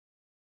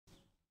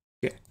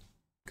 Okay,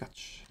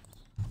 gotcha.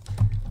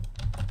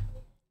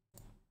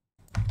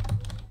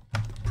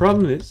 The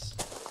problem is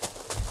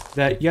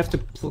that you have to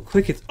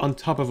click it on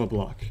top of a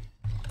block.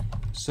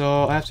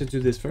 So I have to do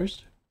this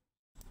first.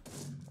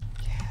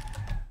 Yeah.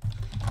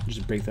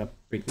 Just break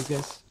these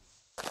guys.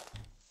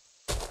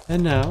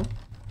 And now,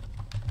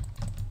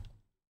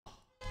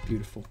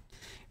 beautiful.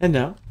 And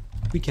now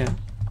we can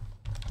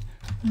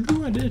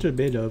do a little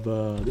bit of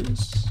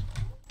this.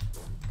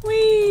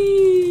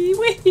 Whee!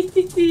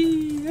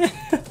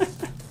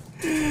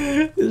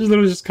 This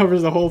literally just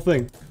covers the whole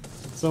thing.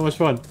 So much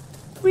fun.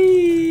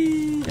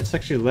 Whee! It's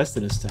actually less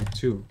than a stack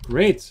too.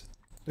 Great!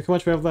 Look how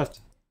much we have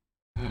left.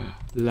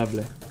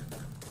 Lovely.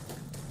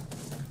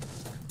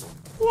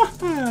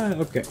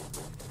 Okay.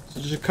 So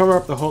just cover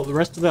up the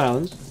rest of the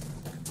island.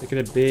 Make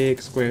it a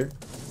big square.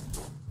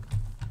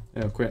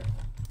 Oh crap.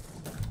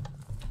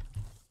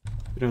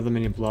 You don't have that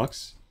many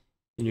blocks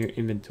in your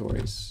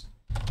inventories.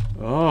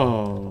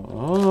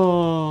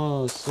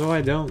 Oh, so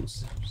I don't.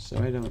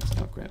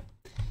 Oh crap.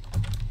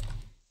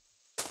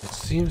 It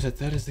seems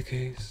that is the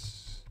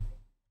case.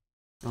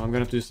 Oh, I'm gonna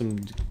have to do some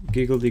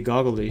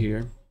giggledy-goggly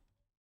here.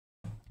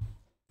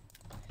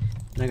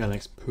 That guy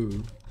likes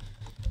poo.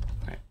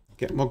 Alright,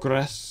 get more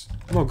grass.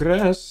 More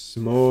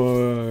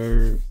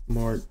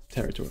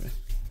territory.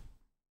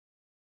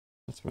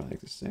 That's what I like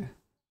to say.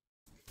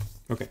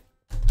 Okay.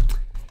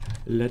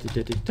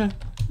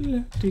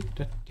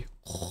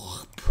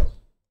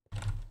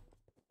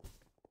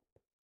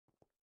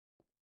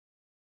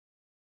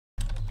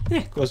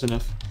 Close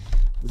enough.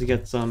 Let's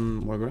get some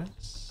more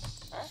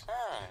grass.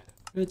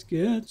 Let's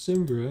get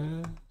some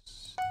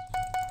grass.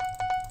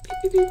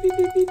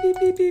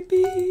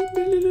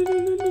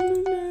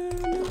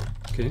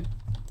 Okay.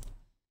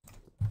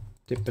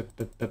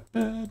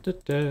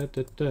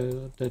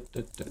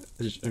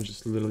 I'm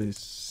just literally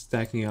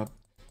stacking up.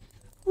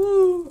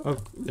 Woo! Oh,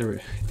 there we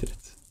did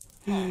it.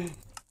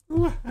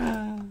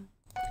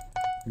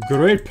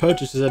 Great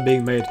purchases are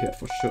being made here,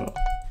 for sure.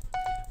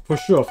 For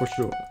sure.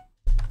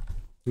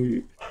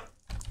 Okay.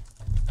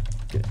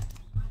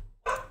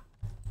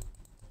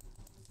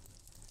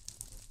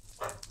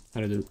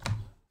 How to do it?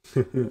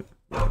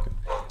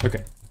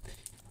 Okay.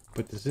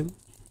 Put this in.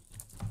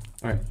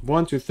 Alright.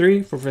 1, 2,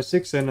 3, 4, 5,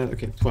 6, and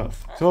okay,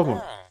 12. 12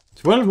 more.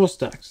 12 more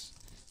stacks.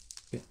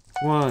 Okay.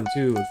 1,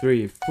 2,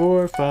 3,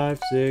 4, 5,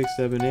 6,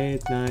 7,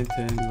 8, 9,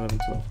 10, 11,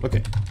 12.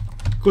 Okay.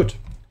 Good.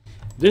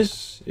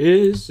 This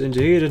is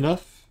indeed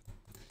enough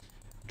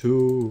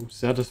to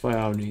satisfy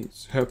our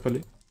needs.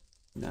 Hopefully.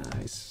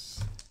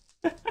 Nice.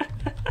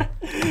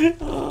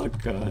 Oh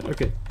god.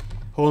 Okay.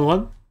 Hole in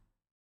one.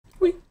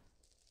 Wait.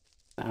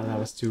 Ah, that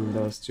was too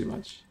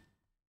much.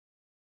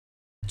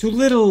 Too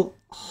little.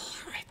 Oh,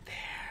 right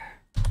there.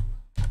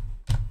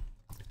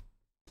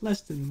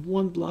 Less than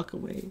 1 block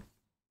away.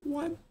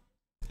 Juan,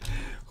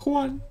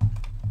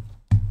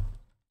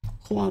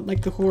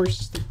 like the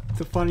horse,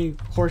 the funny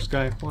horse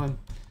guy, Juan.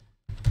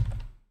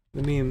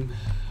 The meme.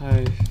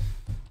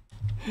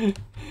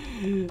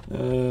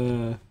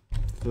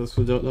 For those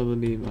who don't know the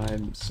meme,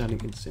 I'm sounding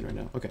insane right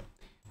now. Okay,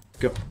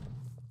 go.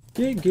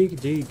 Gig.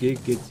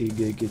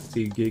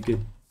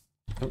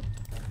 Oh.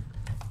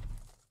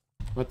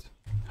 What?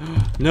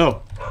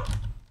 No!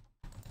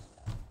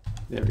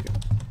 There we go.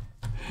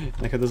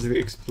 Like how there's an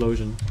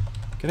explosion.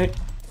 Can I?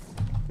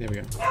 There we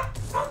go.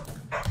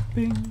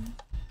 Bing.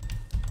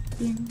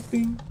 Bing,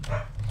 bing.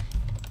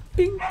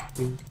 Bing,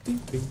 bing, bing,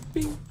 bing,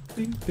 bing,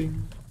 bing,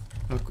 bing.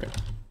 Oh, great.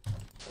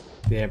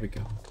 There we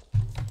go.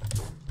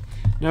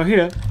 Now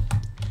here,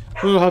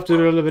 we'll have to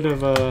do a little bit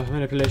of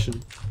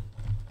manipulation.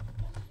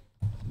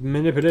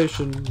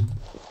 Manipulation.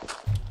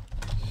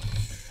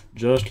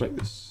 Just like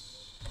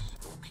this.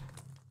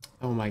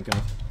 Oh my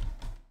god.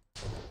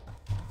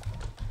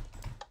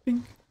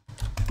 Bing,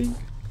 bing.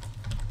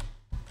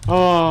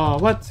 Oh,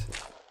 what?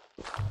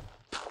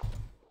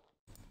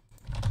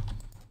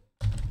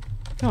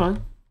 Come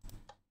on.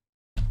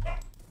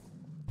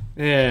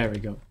 There we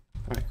go.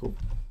 Alright, cool.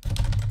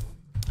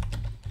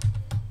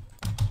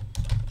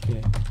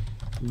 Okay.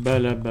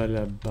 Bala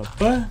bala ba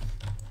ba.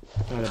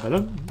 Bala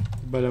bala.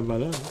 Bala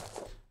bala.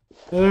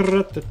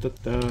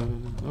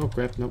 Oh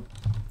crap, nope.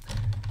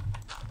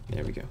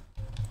 There we go.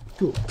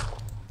 Cool.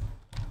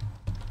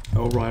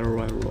 Alright,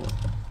 alright, alright.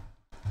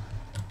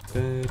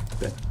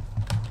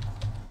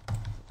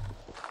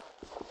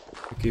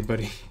 Okay,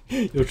 buddy.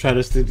 You'll try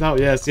to sleep now.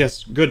 Yes,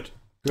 yes. Good.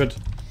 Good.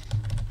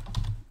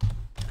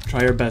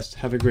 Try your best.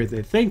 Have a great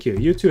day. Thank you.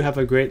 You too have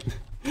a great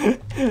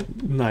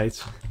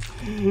night.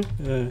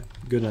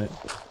 Good night.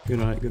 Good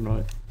night. Good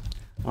night.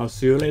 I'll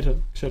see you later,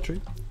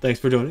 Shetri. Thanks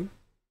for joining.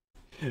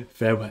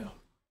 Farewell.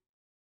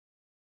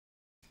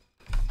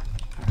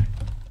 Alright.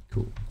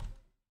 Cool.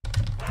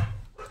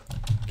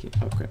 Okay.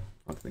 Oh crap.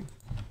 Wrong thing.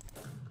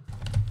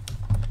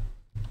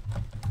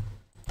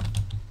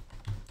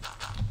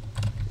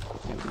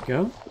 There we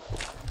go.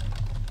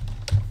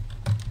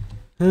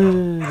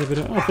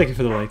 Oh, thank you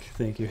for the like.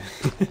 Thank you.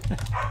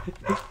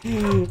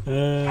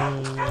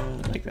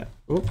 Like that.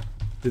 Oh,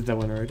 did that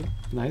one already.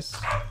 Nice.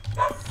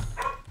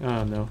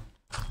 Oh no.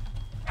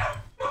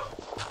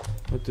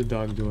 What the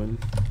dog doing?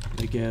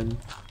 Again.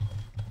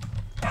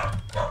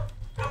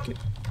 Okay.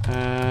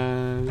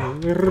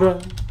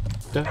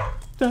 Da,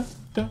 da,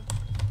 da,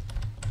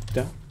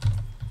 da.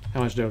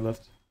 How much do I have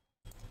left?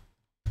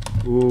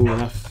 Ooh,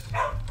 enough.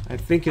 I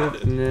think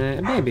it.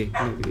 Maybe.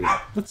 Maybe.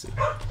 Let's see.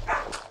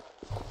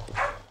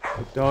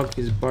 The dog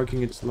is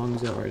barking its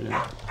lungs out right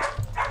now.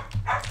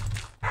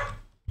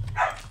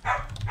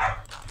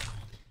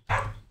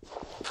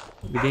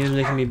 The game is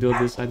making me build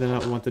this. I do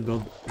not want to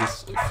build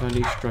this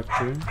funny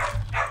structure.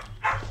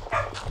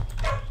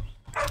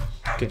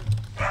 Okay.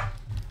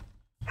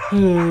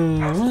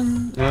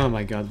 Oh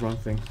my god, wrong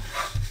thing.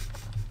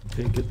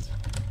 Take it.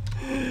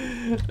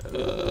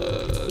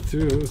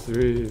 2,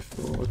 3,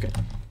 4. Okay.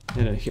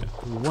 And then here.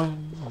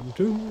 1,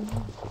 2,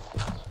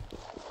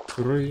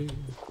 3,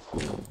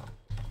 4.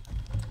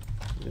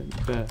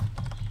 Da,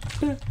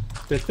 da,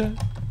 da, da.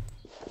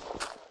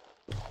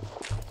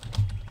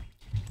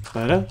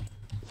 Ba-da.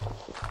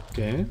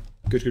 Okay.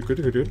 Good, good, good,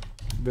 good, good.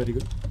 Very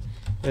good.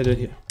 And then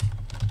here.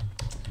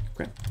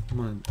 Crap. Come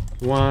on.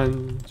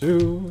 1,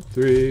 2,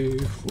 3,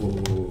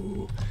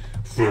 4.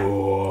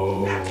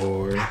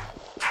 4.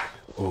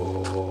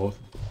 Oh.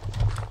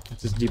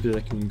 That's as deep as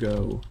I can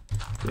go.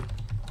 Okay.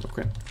 Oh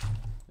crap.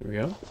 There we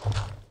go.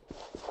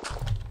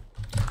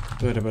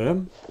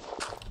 Ba-da-ba-dum.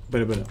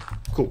 Ba-da-ba-dum.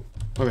 Cool.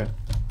 Okay.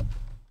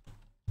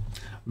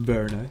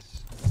 Very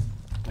nice.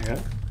 I got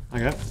it. I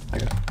got it. I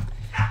got it.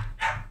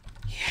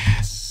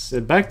 Yes!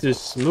 Back to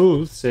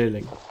smooth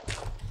sailing.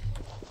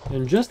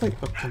 And just like...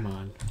 Oh, come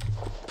on.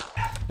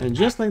 And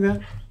just like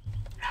that...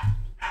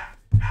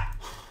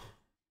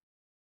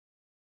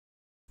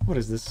 What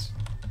is this?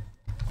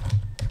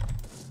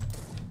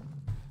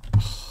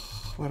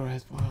 Why do I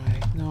have...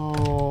 Why?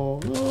 No.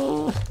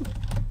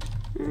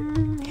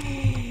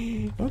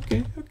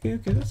 Okay, okay,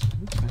 okay, that's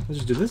fine. Let's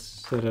just do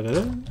this.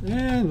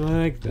 And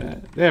like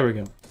that. There we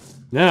go.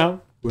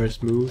 Now, we're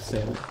smooth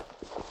sailing.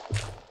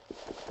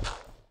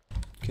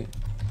 Okay.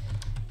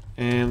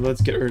 And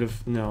let's get rid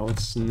of... No,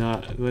 let's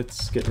not...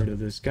 Let's get rid of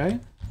this guy.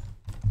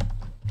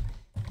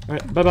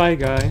 Alright, bye-bye,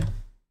 guy.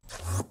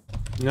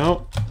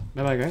 No.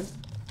 Bye-bye, guy.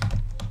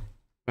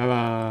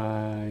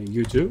 Bye-bye,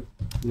 you too.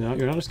 No,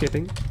 you're not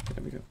escaping.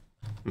 There we go.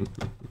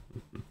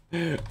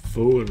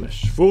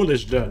 Foolish,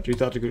 foolish dirt. You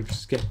thought you could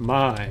escape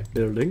my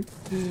building.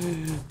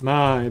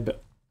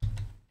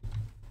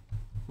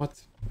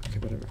 What? Okay,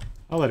 whatever.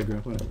 I'll let it grow,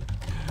 whatever.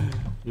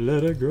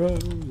 Let it grow,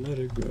 let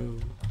it grow.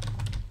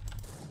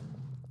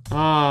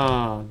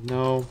 Ah,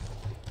 no.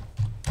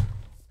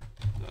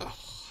 Ugh,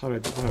 how do I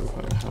do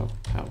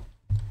how?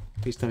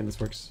 Please tell me this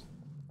works.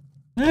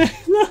 No!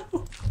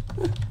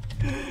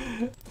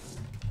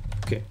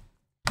 Okay.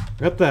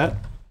 Got that.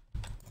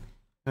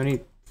 I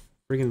need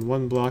freaking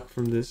 1 block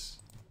from this.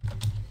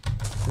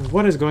 And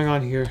what is going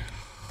on here?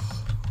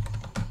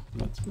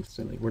 Not smooth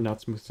sailing. We're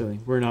not smooth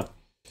sailing. We're not.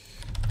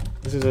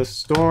 This is a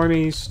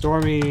stormy,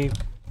 stormy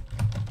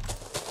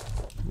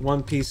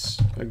One Piece,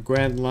 a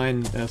Grand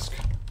Line-esque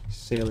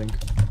sailing.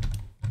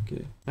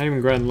 Okay. Not even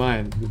Grand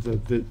Line.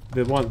 The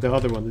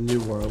other one, the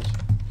New World.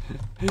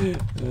 I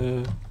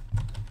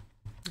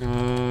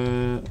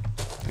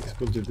guess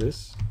we'll do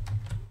this.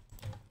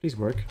 Please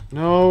work.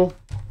 No.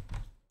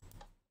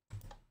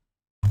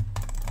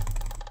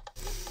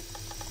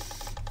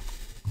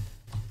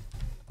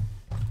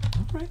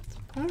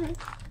 Alright.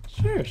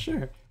 Sure,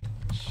 sure.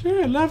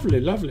 Sure, lovely,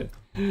 lovely.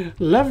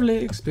 Lovely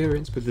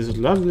experience with this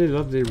lovely,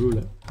 lovely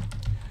ruler.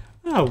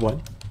 Ah,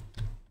 1.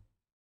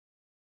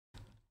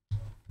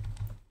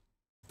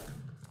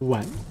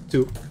 1,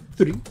 2,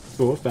 3,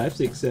 4, 5,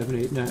 6, 7,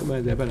 8,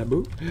 9.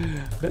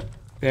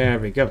 There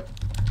we go.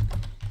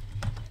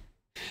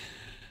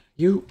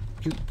 You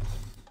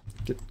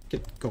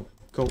go,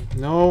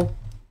 no,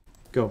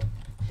 go.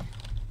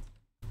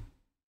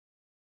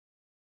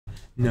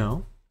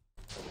 No.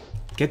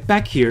 Get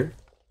back here.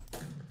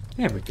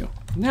 There we go.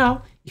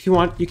 Now, if you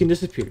want, you can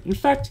disappear. In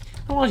fact,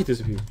 I want you to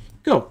disappear.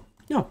 Go.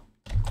 No.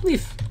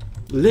 Leave.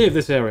 Leave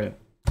this area.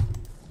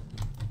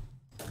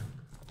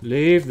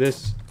 Leave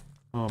this.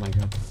 Oh my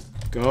god.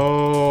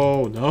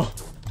 Go. No.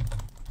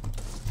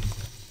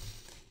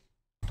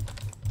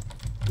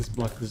 This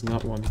block does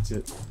not want me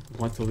to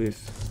leave.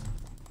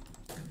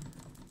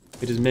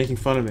 It is making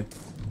fun of me.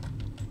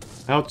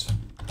 Out.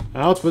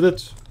 Out with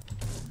it.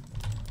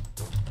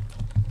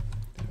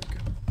 There we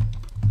go.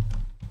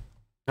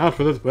 Out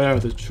with it. Where are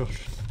the children?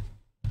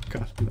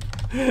 God, no.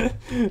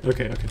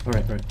 Okay, okay.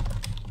 Alright, alright.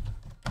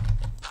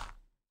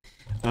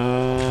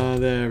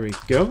 There we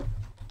go.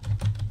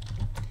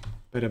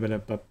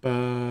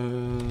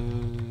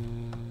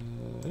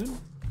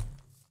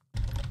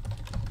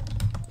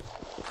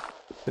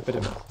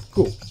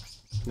 Cool.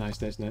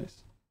 Nice, nice,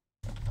 nice.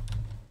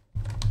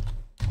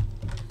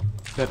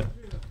 Better.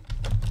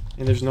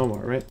 And there's no more,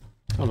 right?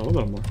 Oh no, a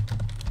little more.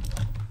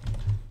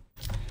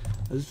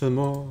 A little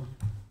more.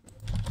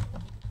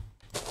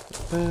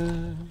 La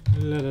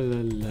la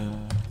la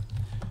la.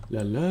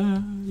 La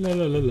la la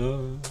la la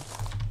la.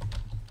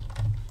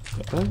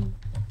 Ba ba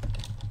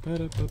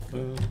ba ba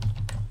ba.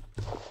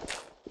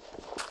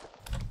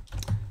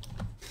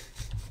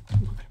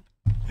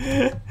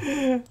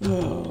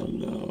 Oh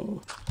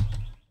no.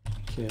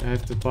 Okay, I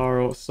have to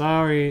borrow.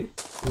 Sorry,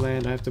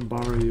 land, I have to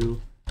borrow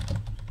you.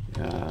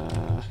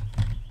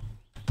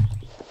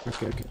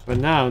 Okay, okay. But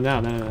now.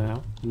 No, not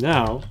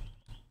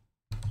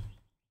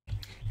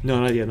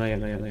yet, not yet,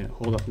 not yet, not yet.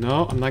 Hold up.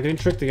 No, I'm not getting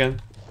tricked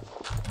again.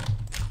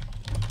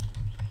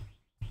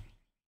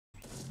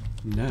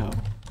 Now.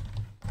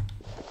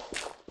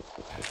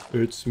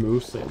 It's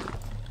smooth sailing.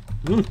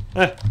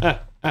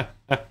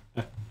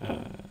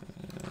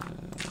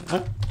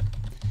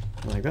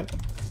 Like that.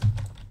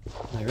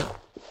 Like that.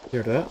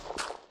 Here to that.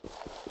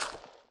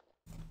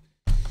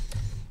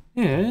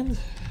 And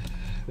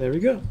there we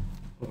go.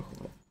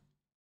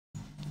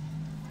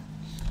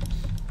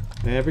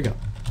 There we go.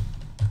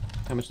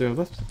 How much do we have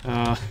left?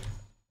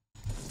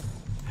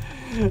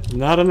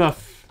 Not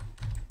enough.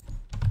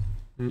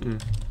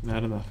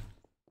 Not enough.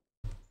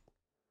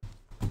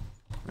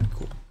 Alright,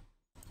 cool.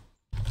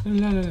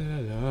 La la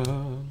la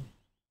la.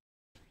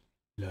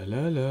 La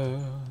la la.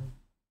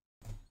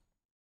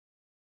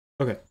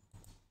 Okay.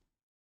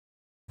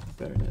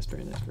 Very nice,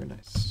 very nice, very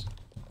nice.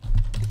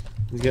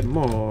 Let's get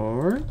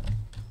more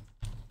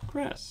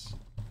grass.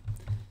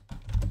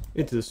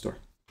 Into the store.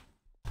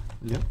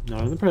 Yep,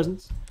 not in the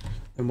presents.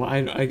 And why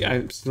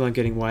I'm still not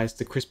getting why it's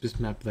the Christmas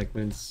map like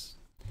when it's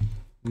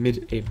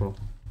mid-April.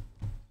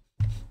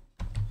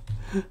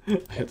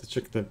 I had to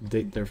check the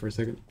date there for a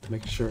second to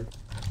make sure.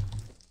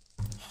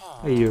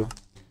 Hey you.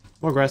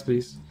 More grass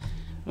please.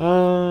 I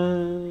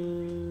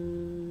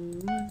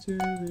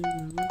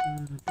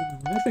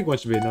think one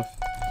should be enough.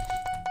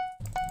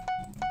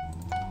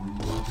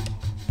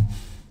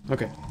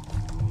 Okay.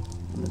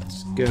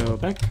 Let's go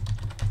back.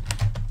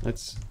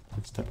 Let's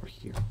start right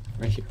here.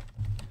 Right here.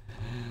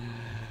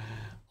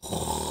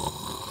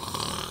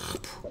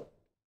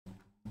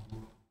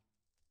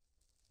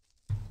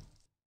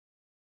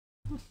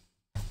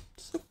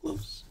 So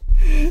close.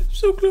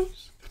 So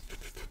close.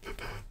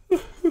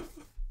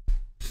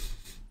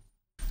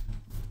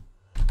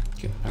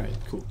 Okay, alright,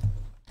 cool.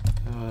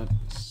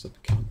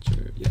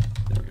 Subcounter. Yeah,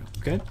 there we go.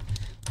 Okay.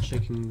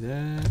 Checking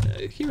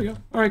that. Here we go.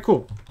 Alright,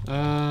 cool.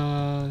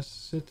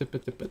 Set up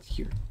at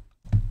here.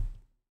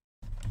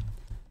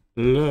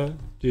 La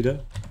di da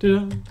di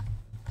da.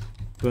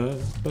 Ba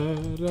ba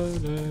da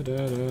da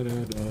da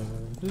da da.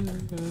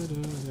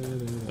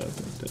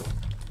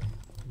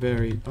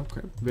 Very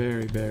okay.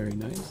 Very, very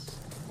nice.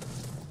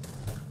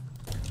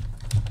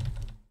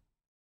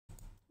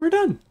 We're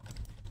done.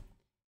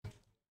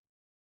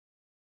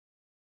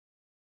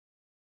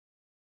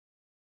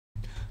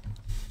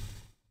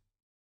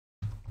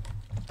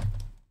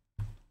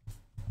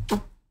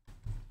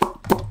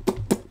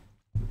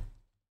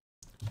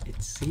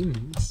 It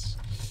seems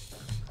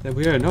that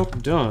we are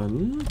not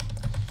done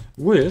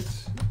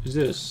with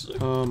this.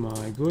 Oh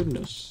my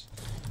goodness.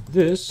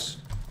 This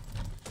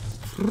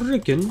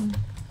freaking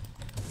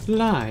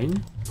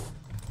line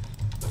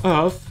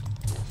of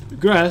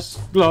grass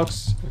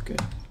blocks. Okay.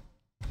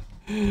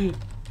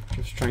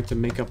 Just trying to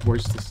make up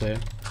words to say.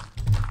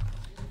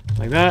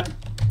 Like that.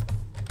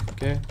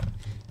 Okay.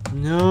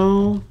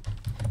 No.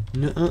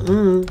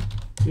 No.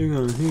 You're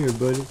going here,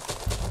 buddy.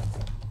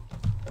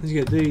 Let's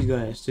get these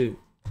guys too.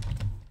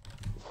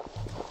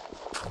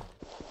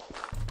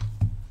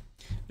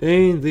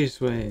 And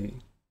this way.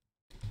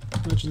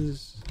 How much is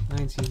this?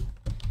 19.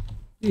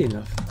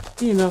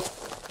 Enough. Enough.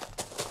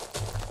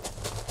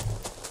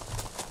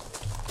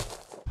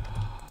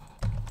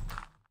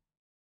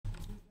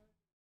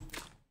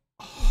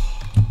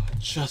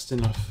 Just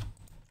enough.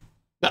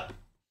 Ah.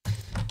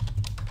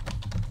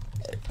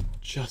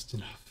 Just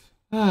enough.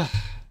 Ah.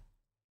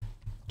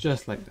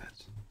 Just like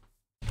that.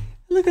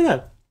 Look at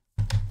that.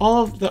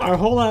 All of our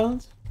whole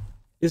island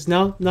is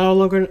now no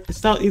longer.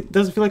 It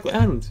doesn't feel like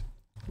island.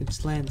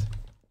 It's land.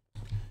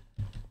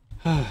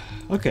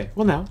 Okay.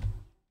 Well now,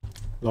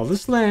 with all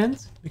this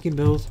land, we can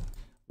build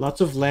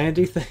lots of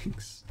landy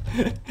things.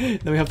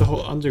 Then we have the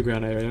whole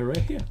underground area right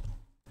here.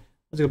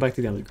 Let's go back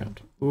to the underground.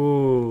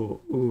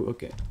 Ooh. Ooh.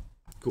 Okay.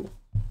 Cool.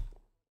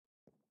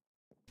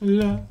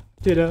 La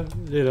da da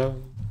da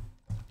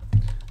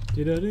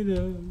da da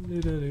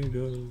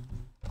da.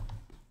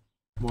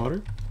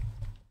 Water?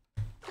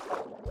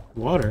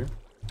 Water?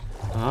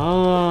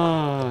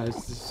 Ah,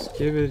 it's the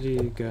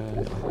skibbity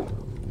guy.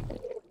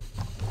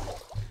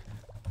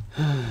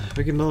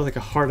 We can build like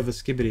a heart of a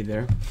skibbity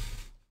there.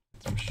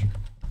 That's for sure.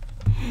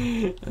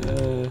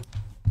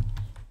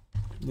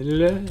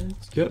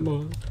 Let's get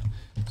more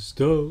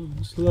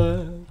stone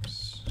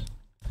slabs.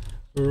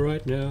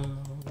 Right now.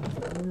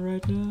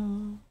 Right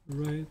now.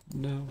 Right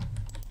now.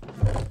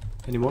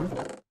 Any more?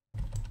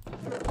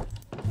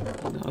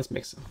 No, let's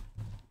make some.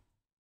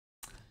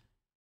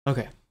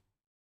 Okay.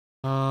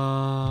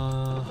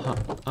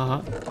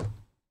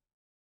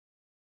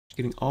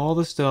 Getting all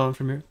the stone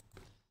from here.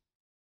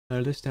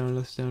 The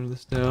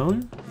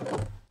stone.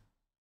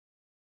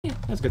 Yeah,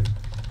 that's good.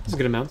 That's a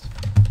good amount.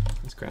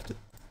 Let's craft it.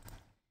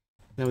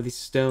 Now with these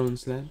stone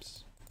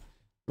slabs,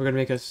 we're gonna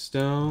make a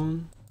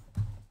stone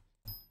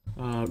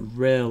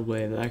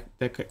railway that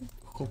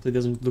hopefully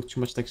doesn't look too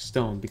much like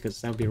stone, because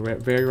that would be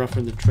very rough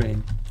on the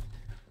train.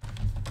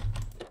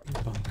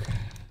 Bunk.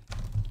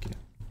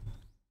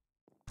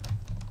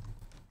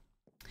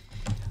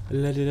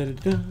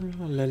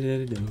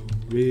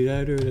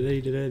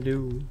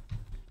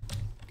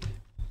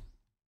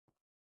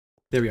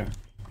 There we are.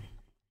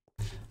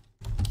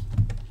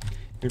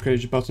 Your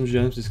credit bought some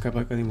gems, this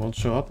Skyblock I think won't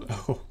show up.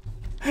 Oh.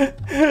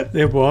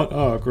 They won't?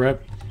 Oh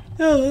crap.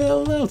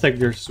 They'll take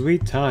their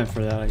sweet time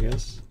for that, I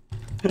guess.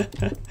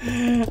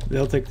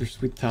 They'll take their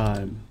sweet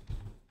time.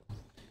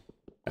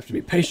 Have to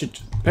be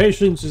patient.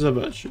 Patience is a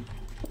virtue.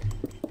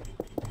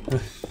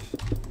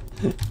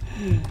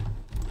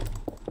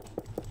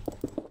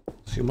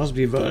 She must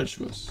be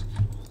virtuous.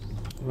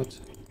 What?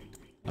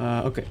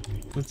 Okay.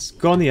 Let's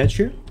go on the edge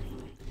here.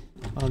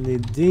 On the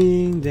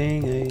ding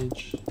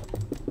edge.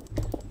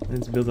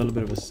 Let's build a little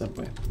bit of a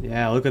subway.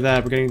 Yeah, look at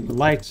that. We're getting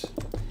light.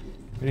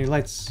 We're getting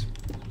lights.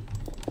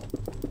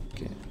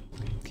 Okay.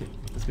 Okay.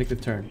 Let's make the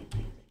turn.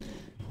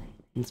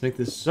 Let's make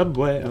this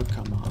subway. Oh,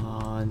 come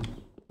on.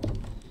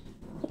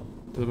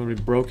 Doesn't want to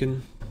be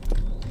broken.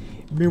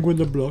 Me when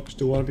the blocks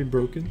don't want to be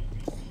broken.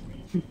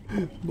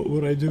 What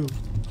would I do?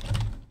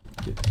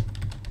 Okay.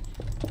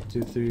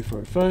 2, 3,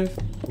 4, 5.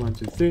 1,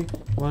 2, 3.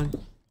 1,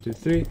 2,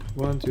 3.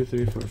 1, 2,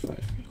 3, 4, 5.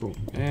 Cool.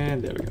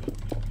 And there we go.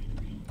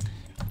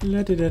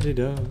 La da da da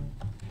da.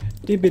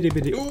 Dibby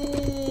dibby dibby.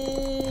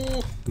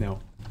 Ooh! No.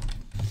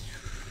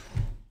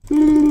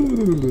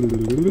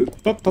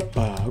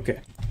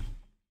 Okay.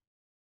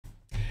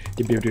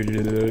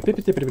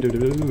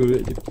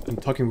 I'm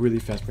talking really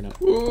fast right now.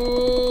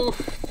 Ooh!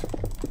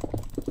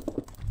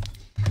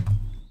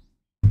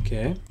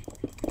 Okay.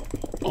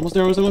 Almost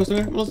there, almost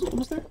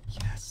there.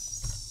 Yes.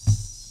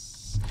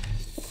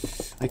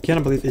 I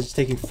cannot believe it's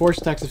taking 4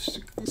 stacks of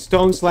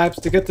stone slabs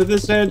to get to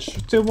this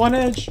edge. To one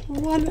edge.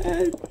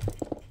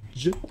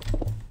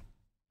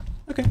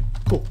 Okay,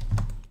 cool.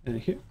 And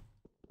here.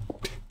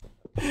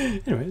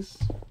 Anyways.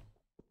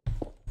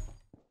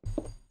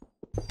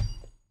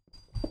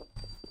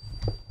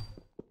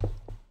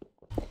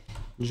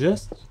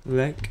 Just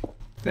like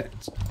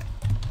that.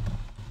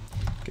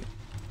 Okay.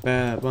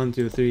 1,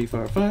 2, 3,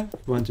 4, 5.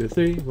 1, 2,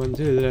 3. 1,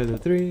 2,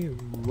 3.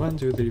 1,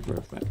 2, 3,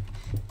 4, 5.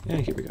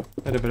 And here we go.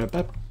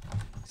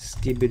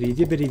 Skibbity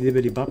dibbity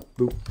dibbity bop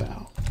boop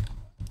bow.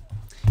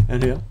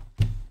 And here.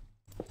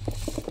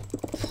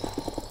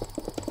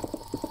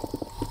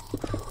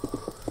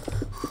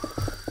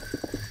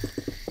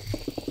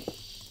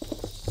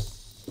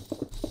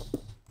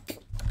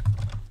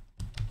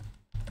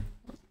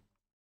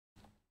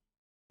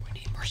 We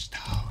need more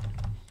stone.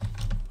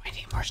 We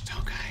need more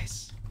stone,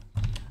 guys.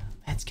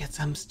 Let's get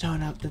some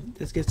stone up.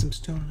 Let's get some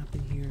stone up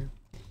in here.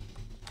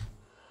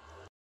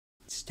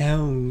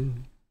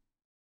 Stone.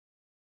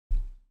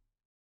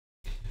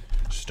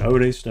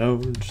 Stony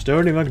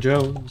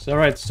McJones.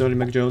 Alright, Stony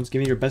McJones, give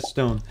me your best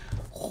stone.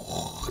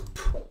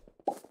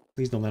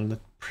 Please don't land on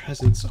the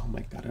presents. Oh my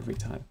god, every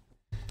time.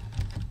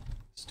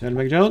 Stony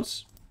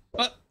McJones.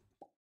 What?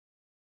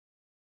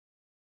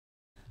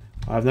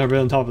 I've never been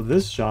on top of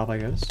this shop, I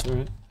guess.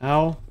 Alright.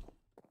 Ow.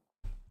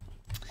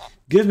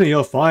 Give me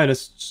your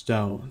finest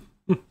stone.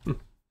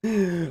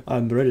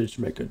 I'm ready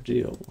to make a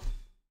deal.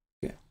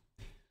 Okay.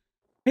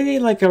 Maybe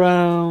like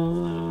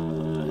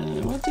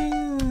around... what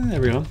the... There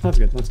we go. That's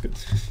good. That's good.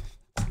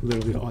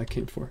 Literally all I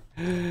came for.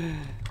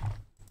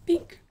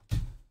 Peek.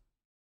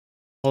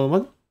 Hole in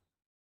one.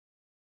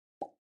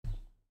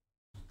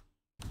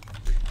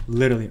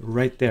 Literally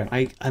right there.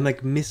 I'm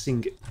like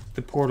missing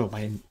the portal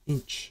by an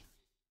inch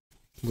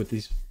with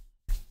these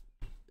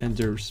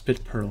ender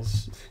spit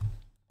pearls.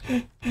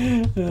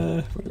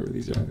 Whatever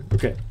these are.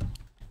 Okay.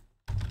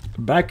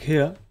 Back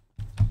here.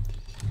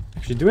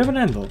 Actually, do we have an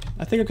anvil?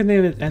 I think I can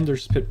name it Ender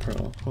Spit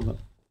Pearl. Hold on.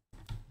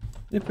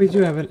 If we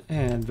do have an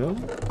anvil.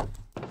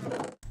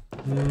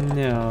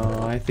 No,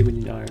 I think we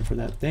need iron for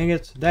that. Dang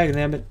it. Dang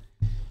it.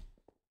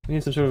 We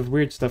need some sort of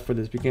weird stuff for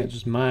this. We can't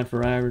just mine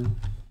for iron.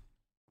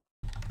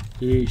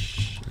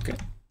 Yeesh. Okay.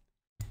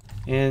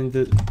 And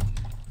the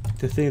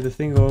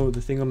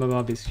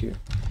thingamabob is here.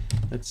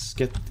 Let's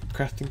get the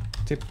crafting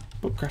table.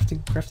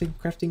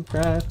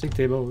 Crafting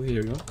table.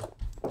 Here we go.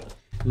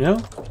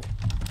 No?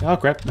 Oh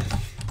crap.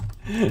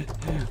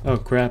 Oh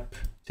crap.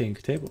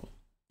 Think table.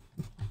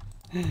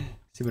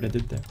 See what I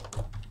did there?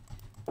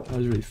 That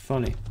was really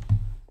funny.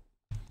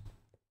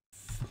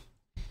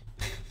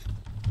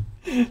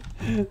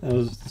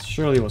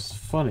 Surely was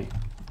funny.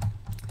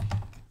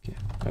 Okay.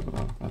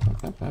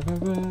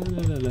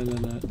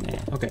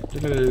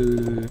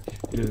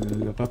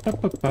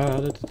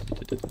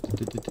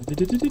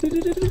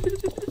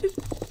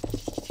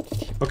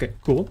 Okay,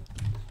 cool.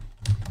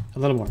 A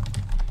little more.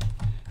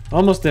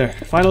 Almost there.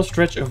 Final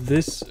stretch of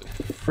this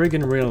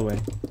friggin'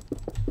 railway.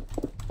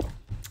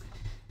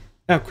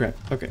 Oh crap.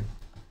 Okay.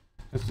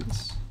 Let's do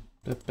this.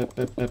 Okay.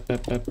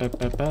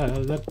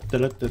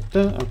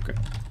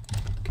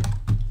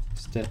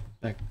 Step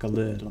back a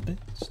little bit.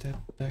 Step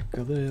back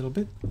a little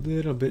bit.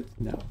 Little bit.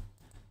 No.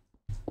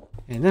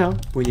 And now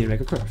we need to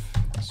make a curve.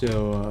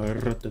 So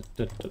this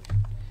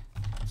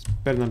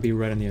better not be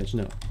right on the edge.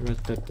 No.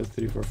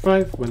 3, 4,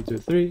 5. 1, 2,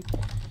 3.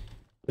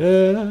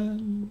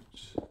 And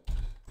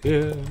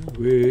here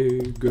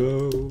we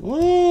go.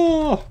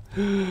 Oh!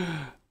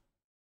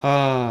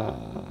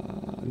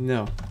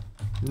 No.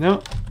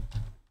 No.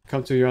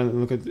 Come to your island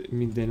and look at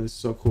me, Dan. This is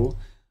so cool.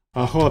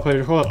 Hold up,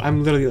 hold up.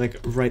 I'm literally like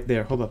right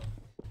there. Hold up.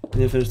 I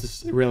need to finish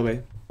this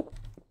railway.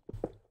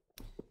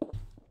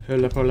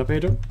 Hold up,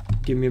 Pedro.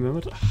 Give me a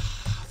moment.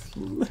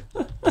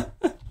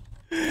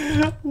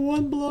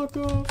 1 block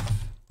off.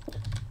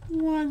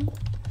 1.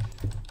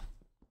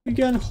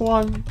 Again,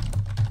 Juan.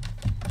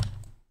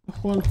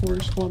 Juan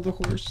the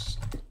horse.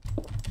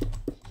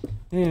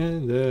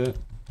 And,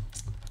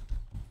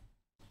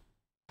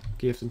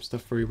 give some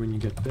stuff for you when you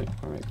get there.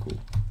 Alright, cool.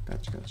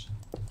 Gotcha.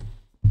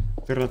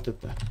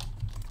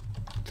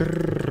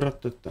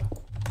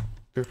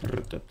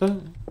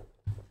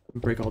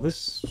 Break all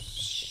this.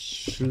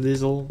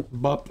 Schlizzle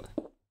bop.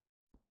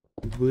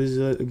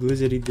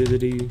 Glizzity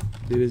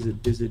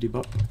dizzity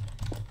bop.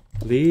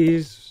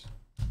 Please.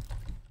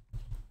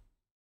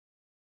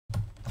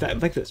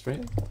 That, like this,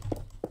 right?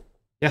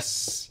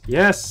 Yes!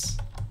 Yes!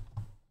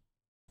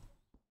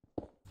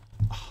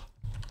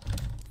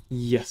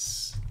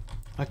 Yes.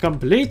 I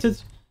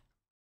completed.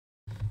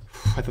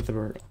 I thought they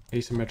were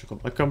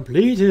asymmetrical. A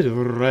completed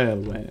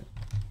railway.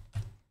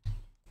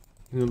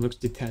 It looks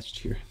detached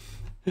here.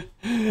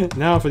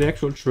 Now for the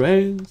actual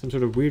train. Some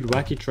sort of weird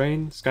wacky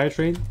train. Sky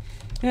train.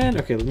 And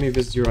okay, let me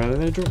visit your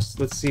island address.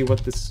 Let's see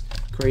what this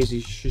crazy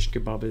shish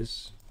kebab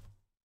is.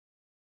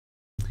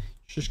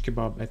 Shish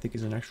kebab, I think,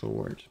 is an actual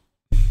word.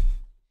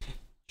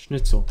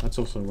 Schnitzel, that's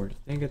also a word.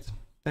 Dang it.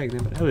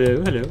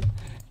 Hello.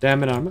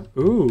 Diamond armor.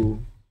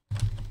 Ooh.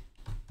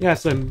 Yeah,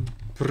 some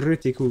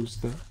pretty cool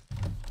stuff.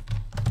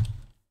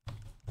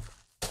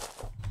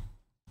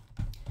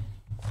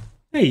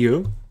 Hey,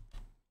 you.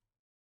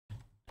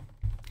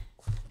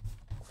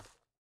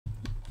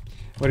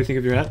 What do you think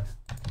of your hat?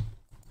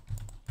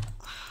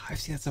 I've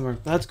seen that somewhere.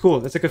 That's cool.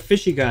 That's like a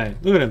fishy guy.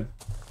 Look at him.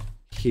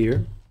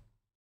 Here.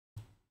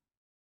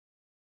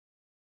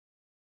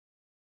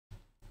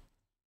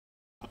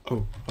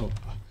 Oh,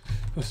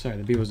 sorry.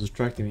 The bee was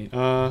distracting me.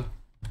 I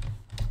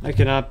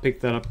cannot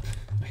pick that up.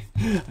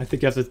 I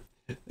think you have to...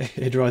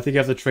 Hey, Drew, I think you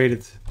have to trade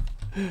it.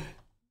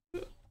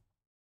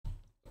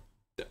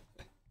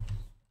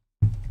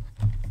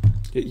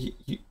 There we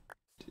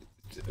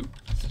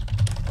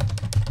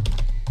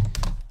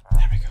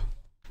go.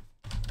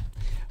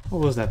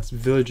 What was that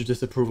villager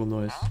disapproval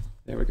noise?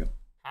 There we go.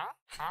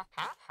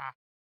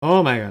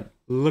 Oh my god.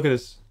 Look at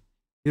this.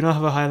 You don't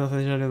have a high enough...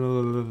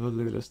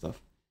 Look at this stuff.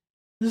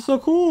 This is so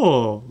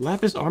cool!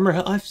 Lapis armor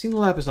hell. I've seen the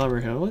lapis armor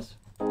helmet.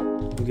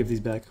 I'll give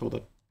these back. Hold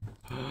up.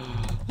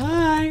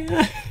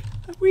 Hi!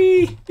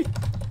 Wee!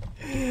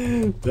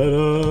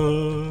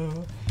 Ta-da!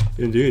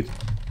 Indeed.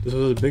 This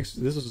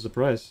was a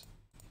surprise.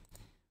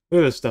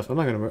 Look at this stuff. I'm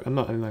not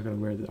gonna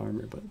wear the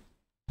armor, but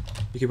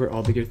you can wear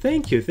all the gear.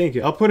 Thank you.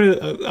 I'll put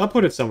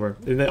it somewhere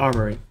in the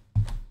armory.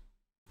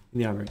 In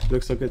the armory. It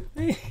looks so good.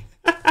 Hey.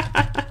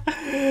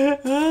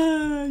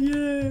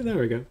 Yeah, there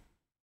we go.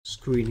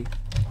 Screeny.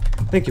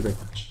 Thank you very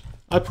much.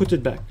 I'll put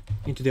it back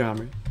into the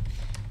armory.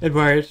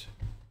 Admire it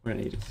when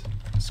I need it.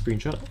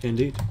 Screenshot,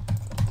 indeed.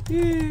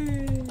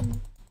 Yay!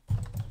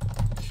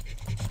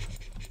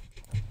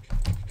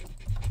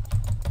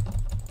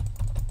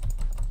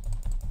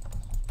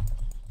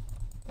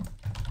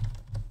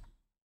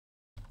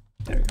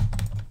 There we go.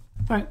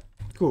 Alright,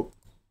 cool.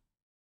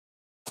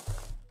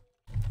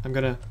 I'm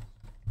gonna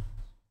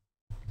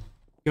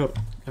go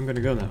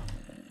now.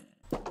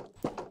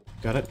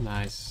 Got it?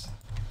 Nice.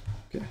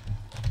 Okay.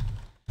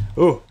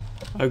 Oh,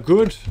 a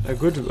good,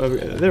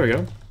 there we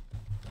go.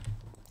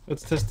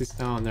 Let's test this.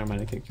 Oh, never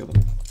mind, I can't kill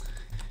them.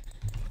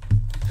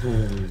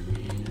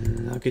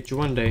 I'll get you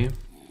one day.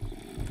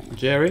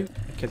 Jerry,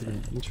 I can't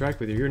even interact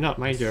with you. You're not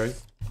my Jerry.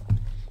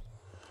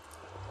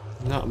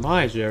 Not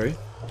my Jerry.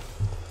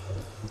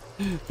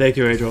 Thank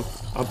you, Angel.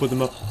 I'll put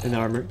them up in the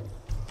armor.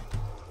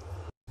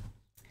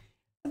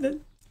 And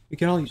then we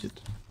can all use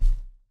it.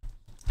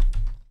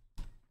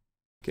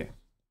 Okay.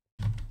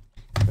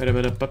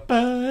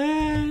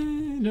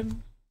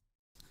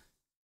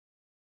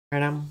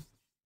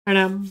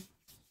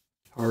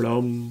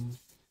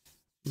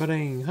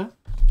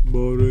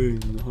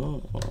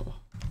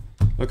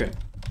 Okay.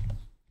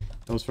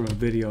 That was from a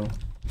video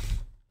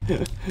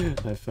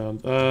I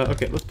found.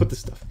 Okay, let's put this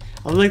stuff.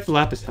 I like the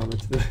lapis helmet.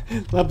 The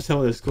lapis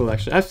helmet is cool,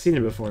 actually. I've seen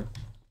it before.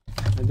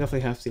 I definitely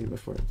have seen it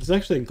before. Does it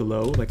actually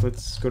glow? Like,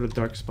 let's go to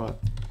dark spot.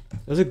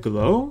 Does it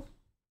glow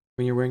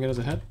when you're wearing it as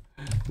a head?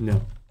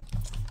 No.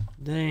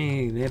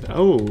 Dang, they have...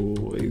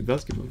 Oh, it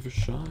does give it a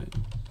shine.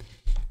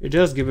 It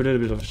does give it a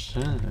little bit of a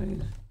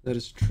shine. That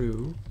is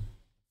true.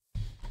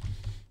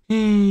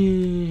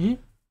 Okay,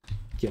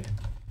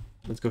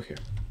 let's go here.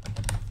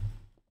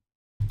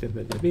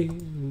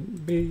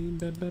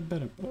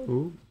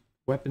 Oh,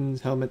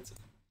 weapons, helmet.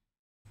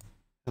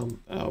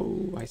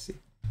 Oh, I see.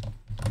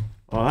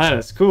 Oh, that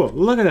is cool.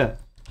 Look at that.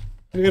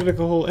 We got like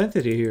a whole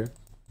entity here.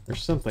 Or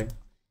something.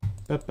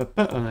 Oh,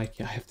 I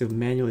have to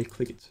manually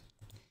click it.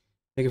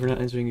 Thank you for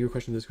not answering your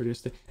question in Discord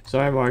yesterday.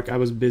 Sorry, Mark. I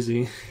was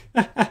busy.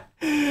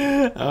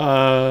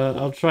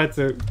 I'll try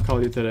to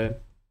call you today.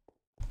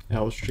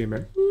 Owl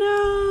streamer.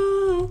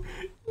 No!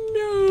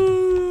 No!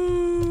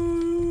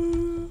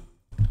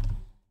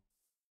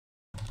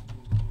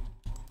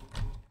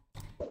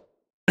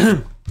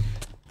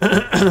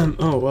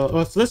 Oh, well,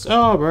 what's this?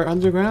 Oh, we're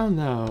underground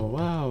now.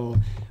 Wow.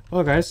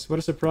 Well, guys, what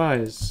a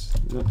surprise.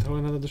 Not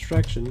totally another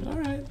distraction.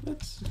 Alright,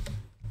 let's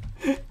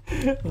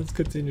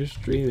continue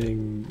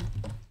streaming.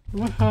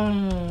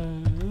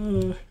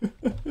 Waha!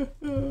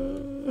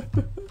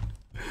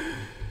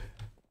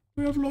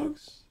 We have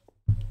logs.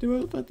 Do we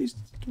have at least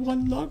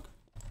one log?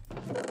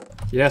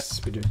 Yes,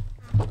 we do.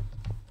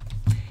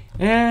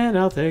 And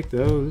I'll take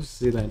those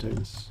sea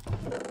lanterns.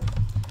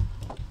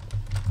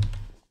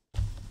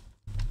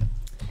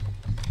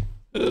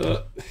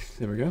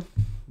 There we go.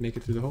 Make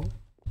it through the hole.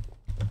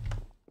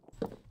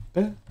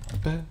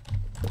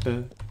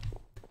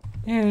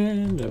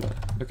 And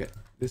okay,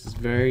 this is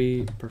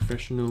very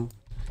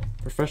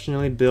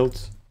professionally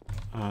built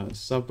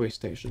subway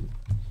station.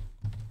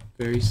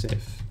 Very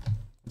safe.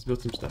 Let's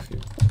build some stuff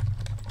here.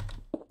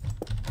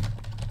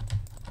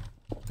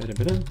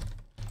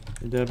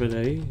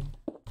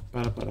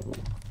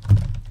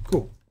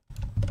 Cool.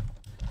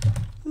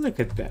 Look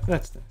at that.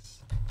 That's nice.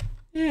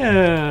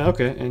 Yeah,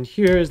 okay, and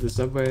here's the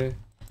subway.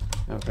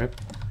 Okay,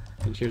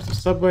 and here's the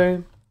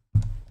subway.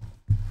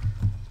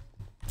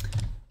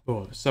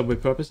 For subway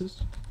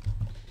purposes.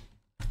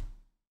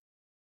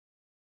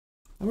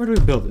 And where do we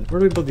build it? Where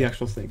do we build the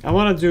actual thing? I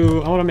want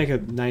to make a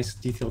nice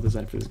detailed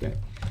design for this guy.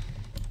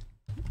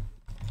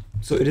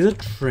 So it is a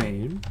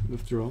train,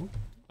 after all.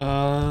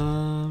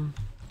 I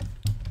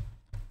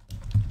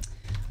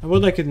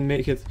would like to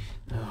make it.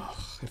 Oh,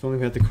 if only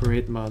we had the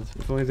create mod.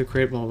 If only the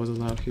create mod was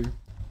allowed here.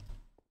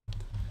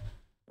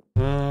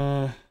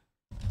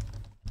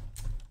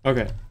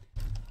 Okay.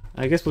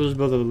 I guess we'll just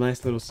build a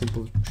nice little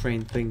simple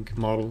train thing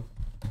model.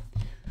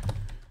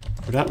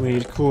 For that we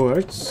need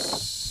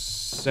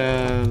quartz.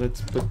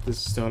 Let's put this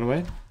stone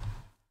away.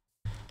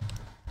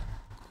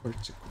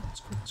 Quartz.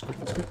 That's what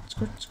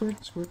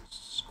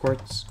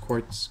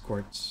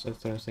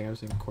I'm saying. I was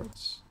saying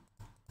quartz.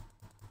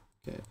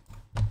 Okay.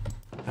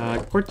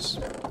 Quartz.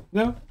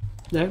 No.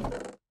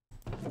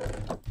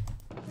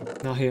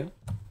 Not here.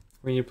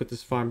 We need to put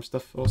this farm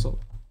stuff also.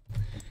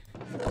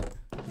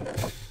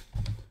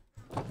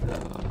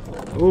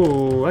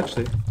 Oh,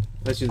 actually,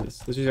 let's use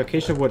this. Let's use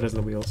acacia wood as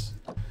the wheels.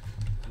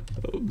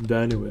 Oh,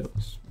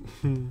 DannyWheels.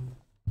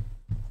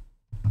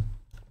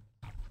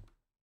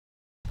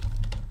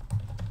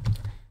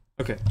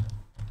 Okay.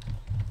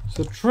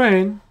 So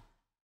train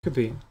could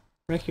be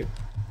right here.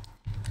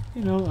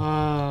 You know,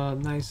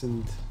 nice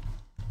and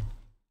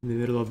in the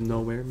middle of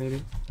nowhere,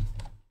 maybe.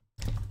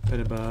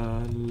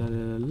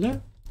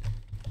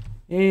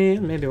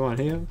 And maybe one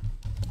here.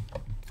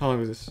 How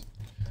long is this?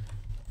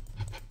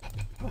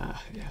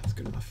 Yeah, that's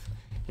good enough.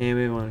 And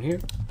maybe one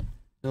here.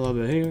 A little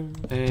bit here.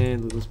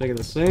 And let's make it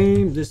the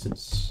same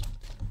distance.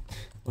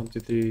 1, 2,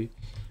 3.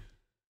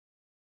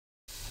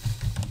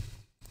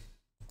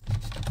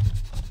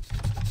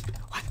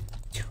 1,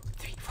 2,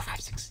 3, 4,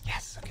 5, 6.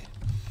 Yes, okay.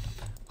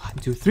 1,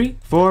 2, 3,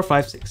 4,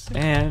 5, 6.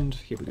 And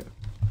here we go.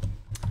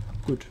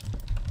 Good.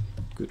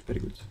 Good, very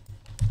good.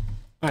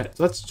 Alright,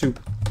 so that's 2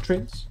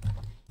 trains.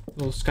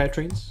 Little sky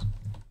trains.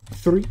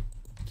 3,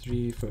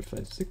 4,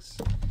 5, 6.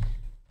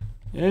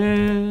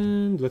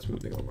 And let's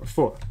move it over.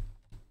 4.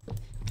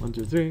 1,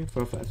 2, 3,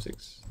 4, 5,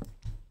 6.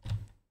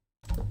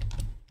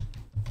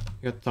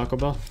 You got Taco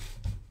Bell?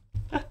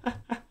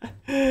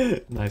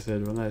 Nice,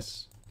 Edwin,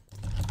 nice.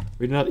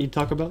 We do not eat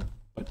Taco Bell,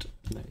 but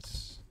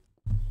nice.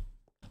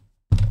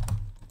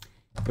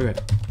 Okay.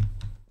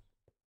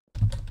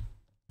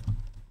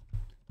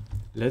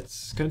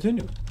 Let's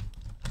continue.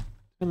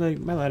 Like,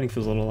 my lighting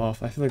feels a little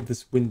off. I feel like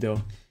this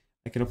window,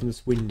 I can open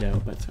this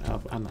window, but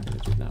I'm not gonna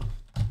do it now.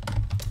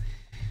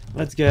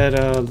 Let's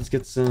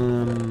get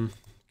some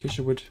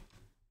acacia wood.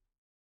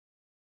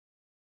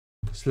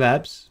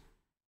 Slabs.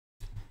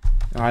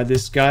 Alright,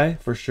 this guy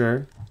for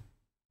sure.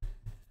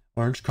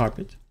 Orange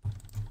carpet.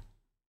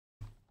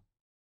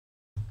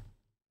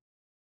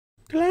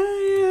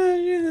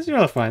 Yeah, they're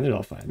all fine. They're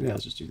all fine. Yeah,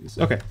 let's just do this.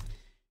 Okay,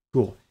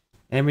 cool.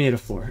 And we need a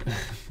floor.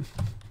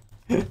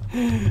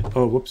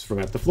 Oh, whoops!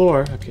 Forgot the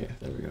floor. Okay,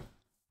 there we go.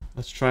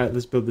 Let's try it.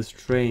 Let's build this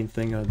train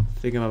thing.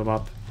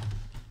 Thingamabob.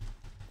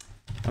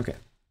 Okay.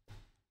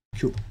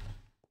 Cool.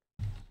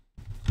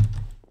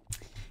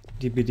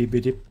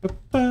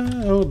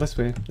 Oh, this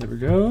way. There we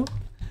go.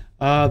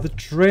 The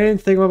train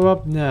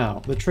thingamabob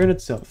now. The train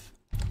itself.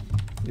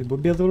 It will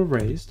be a little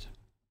raised.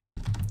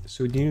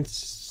 So we need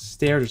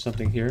stairs or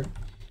something here.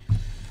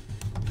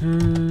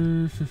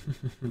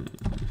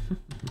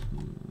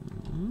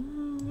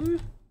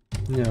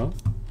 No.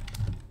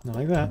 Not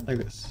like that. Like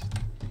this.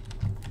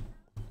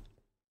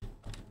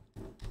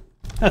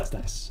 That's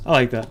nice. I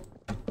like that.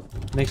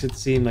 Makes it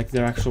seem like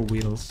they're actual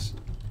wheels.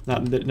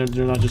 They're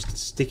not just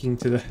sticking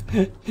to the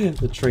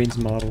the train's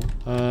model.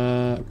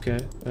 Okay.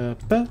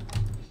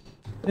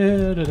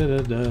 There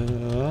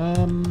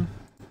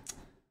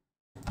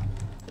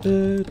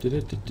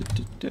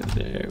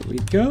we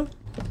go.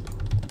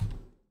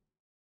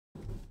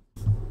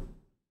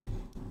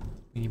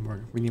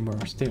 We need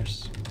more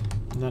stairs.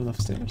 Not enough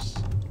stairs.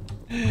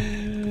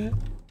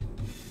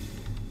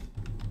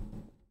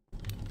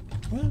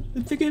 Well,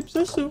 if the game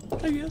says so,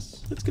 I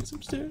guess. Let's get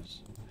some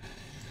stairs.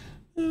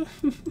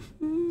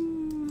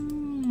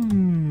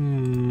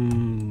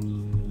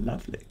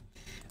 Lovely.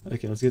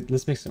 Okay,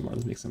 let's make some more.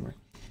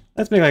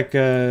 Let's make like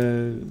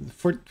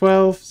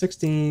 12,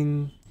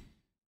 16.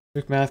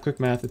 Quick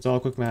math. It's all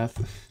quick math.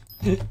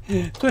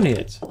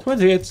 28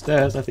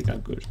 stairs. I think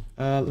I'm good.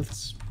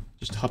 Let's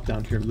just hop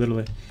down here,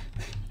 literally.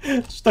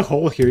 Just a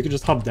hole here. You can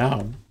just hop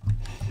down.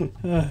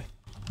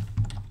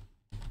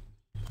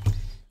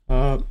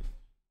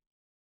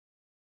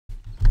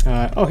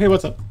 Oh, hey,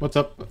 what's up? What's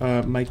up,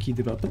 Mikey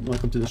Development?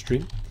 Welcome to the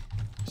stream.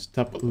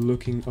 Stop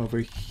looking over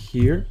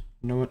here.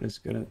 No one is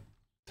gonna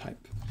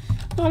type.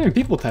 No, I mean,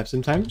 people type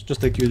sometimes,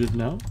 just like you did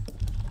now.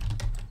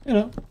 You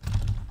know,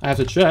 I have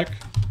to check.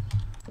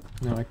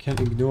 No, I can't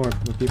ignore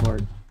when people are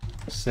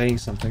saying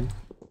something.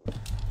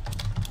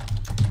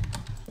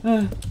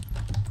 Okay,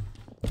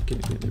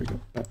 there we go.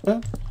 Like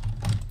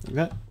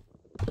that.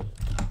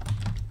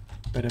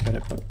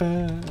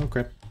 Oh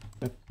crap.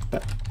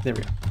 There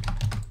we go.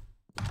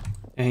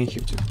 And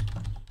here too.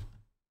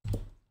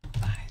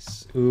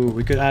 Nice. Ooh,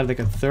 we could add like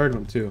a third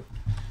one too.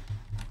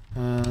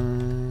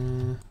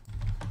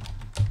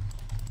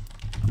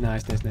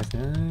 Nice.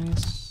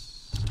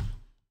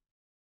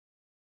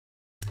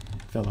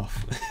 Fell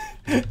off.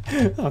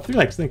 Oh, 3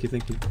 likes. Thank you.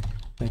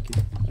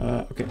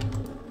 Okay.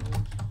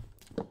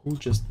 Who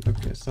just...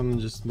 Okay, someone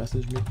just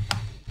messaged me.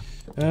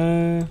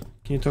 Can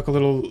you talk a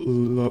little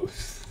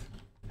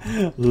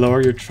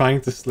lower? You're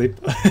trying to sleep.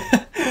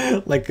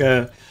 like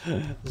a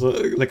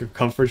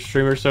comfort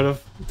streamer sort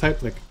of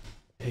type. Like,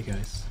 hey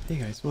guys,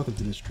 welcome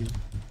to the stream.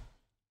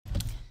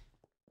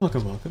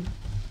 Welcome.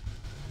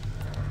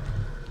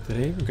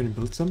 Today we're gonna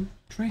build some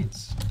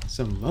trains.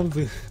 Some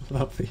lovely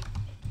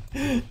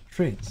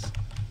trains.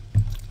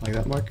 Like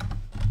that, Mark?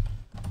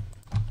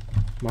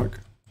 Mark,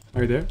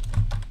 are you there?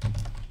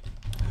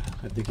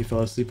 I think he fell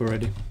asleep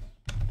already.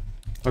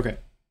 Okay.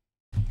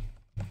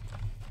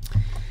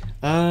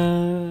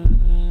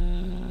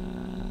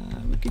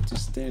 Look at the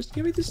stairs.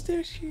 Give me the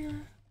stairs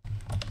here.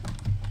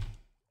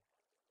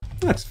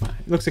 That's fine.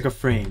 It looks like a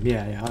frame.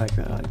 Yeah, I like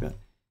that.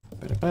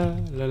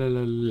 La la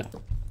la la.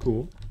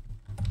 Cool.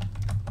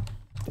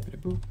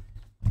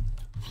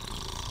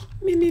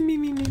 Me.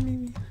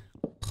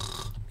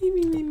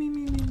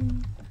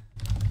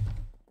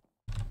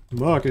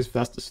 Mark is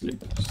fast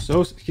asleep.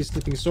 So he's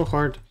sleeping so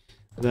hard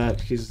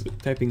that he's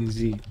typing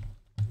Z.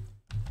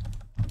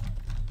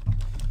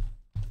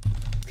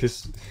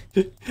 Cause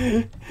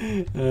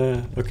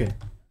okay.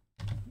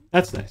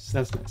 That's nice.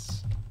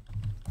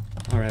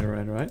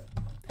 Alright.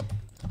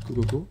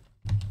 Cool.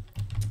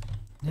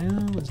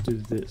 Now let's do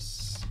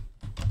this.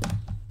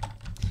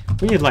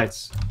 We need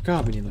lights.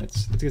 God, we need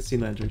lights. Let's get sea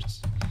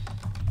lanterns.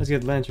 Let's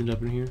get lanterns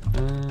up in here.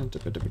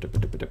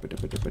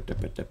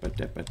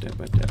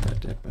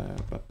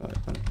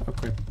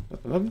 Okay.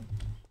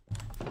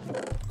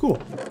 Cool.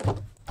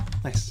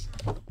 Nice.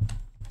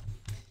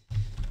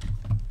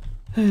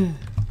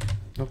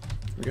 Oh,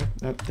 there we go.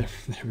 Oh,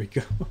 there we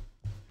go.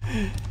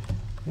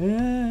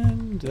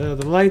 And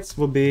the lights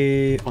will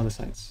be on the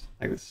sides,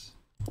 like this.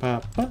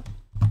 Oh,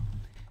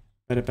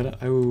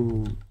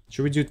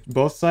 should we do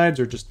both sides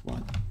or just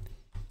one?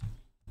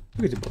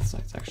 We could do both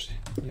sides actually.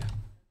 Yeah,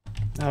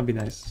 that would be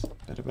nice.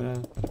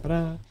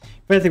 But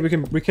I think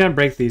we can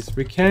break these.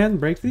 We can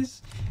break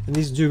these, and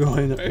these do go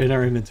in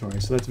our inventory.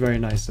 So that's very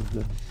nice of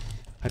the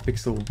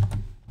Hypixel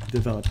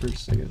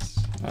developers, I guess.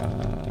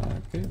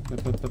 Okay.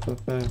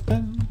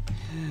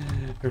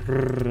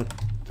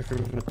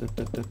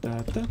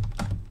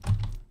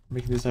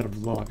 Making this out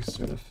of logs,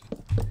 sort of.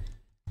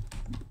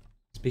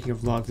 Speaking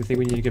of logs, I think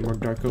we need to get more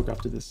dark oak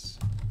after this.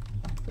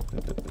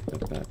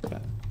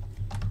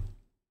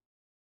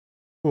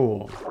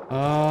 Cool.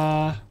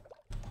 That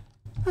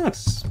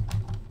looks...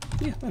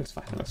 Yeah, that looks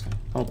fine. That looks fine.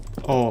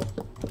 Oh.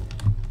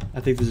 I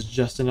think this is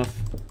just enough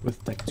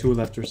with like 2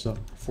 left or so.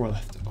 4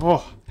 left.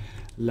 Oh,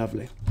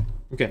 lovely.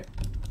 Okay.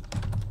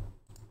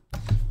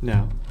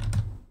 Now,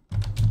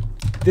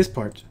 this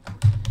part.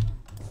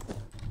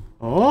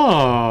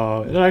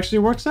 Oh, it actually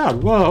works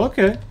out. Whoa,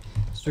 okay.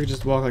 So we can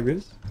just walk like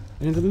this,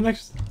 and into the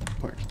next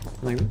part.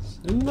 Like this,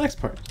 and the next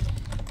part.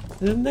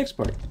 And then the next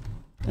part.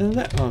 And then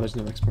that. Oh, there's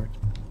no next part.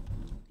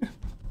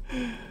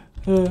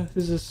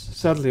 This is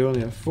sadly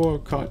only a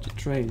 4-cart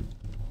train.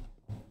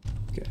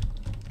 Okay.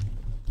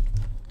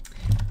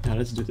 Now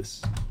let's do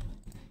this.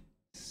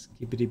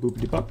 Skibbity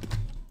boobity bop.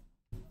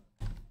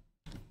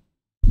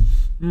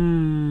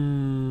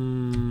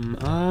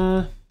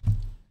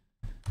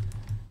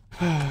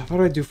 What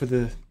do I do for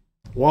the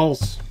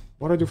walls?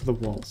 What do I do for the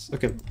walls?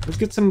 Okay, let's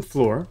get some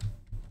floor.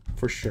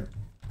 For sure.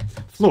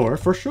 Floor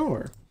for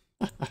sure.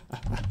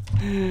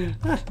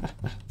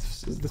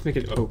 Let's make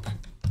it oak.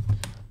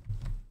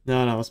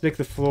 No, let's make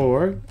the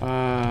floor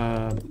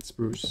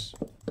spruce.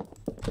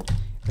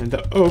 And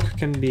the oak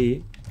can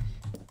be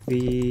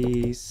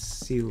the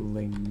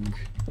ceiling.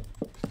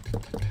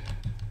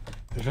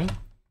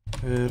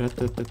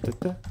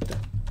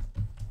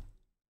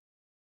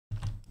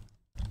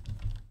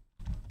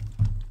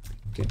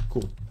 Okay,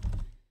 cool.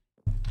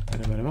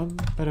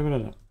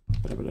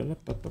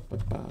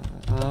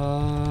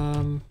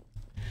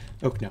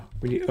 Oak now.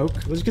 We need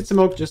oak. Let's get some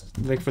oak just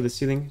like for the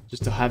ceiling,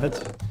 just to have it.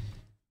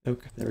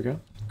 Oak. There we go.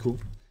 Cool.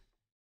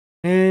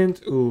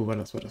 And ooh, what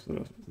else?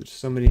 There's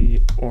so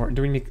many. Or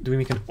do we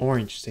make an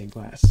orange stained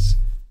glass?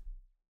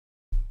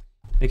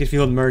 Make it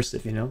feel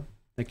immersive, you know,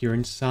 like you're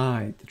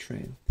inside the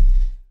train,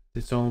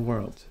 its own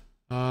world.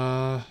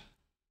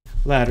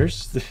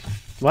 Ladders. The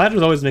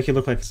ladders always make it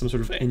look like some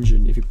sort of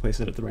engine if you place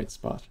it at the right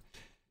spot.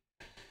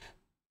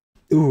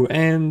 Ooh,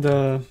 and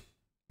hold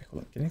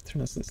on, can I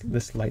turn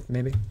this light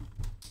maybe?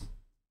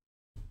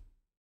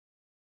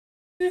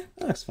 Yeah,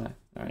 that looks fine.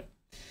 All right.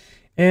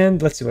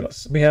 And let's see what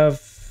else we have.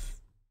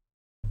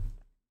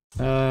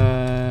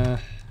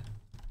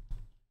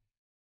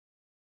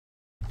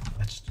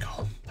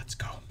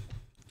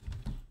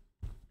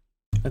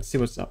 Let's see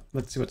what's up.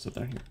 Let's see what's up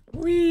down here.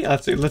 Whee!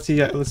 Let's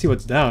see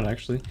what's down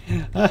actually.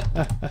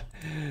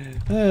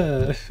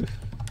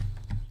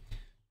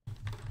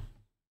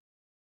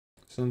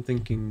 So I'm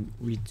thinking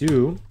we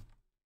do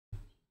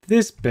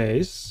this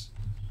base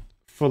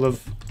full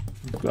of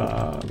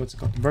what's it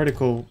called?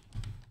 Vertical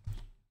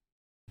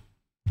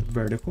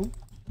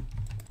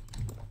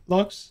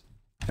logs,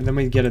 and then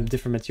we get a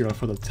different material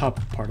for the top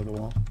part of the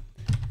wall.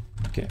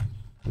 Okay,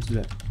 let's do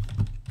that.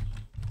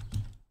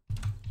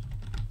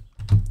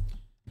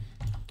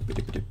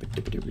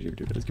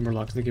 Let's get more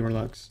logs. Let's get more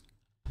logs.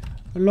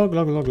 Log.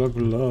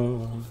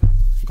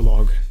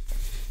 Glog.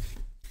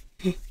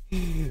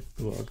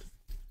 Glog.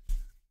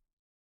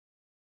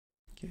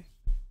 Okay.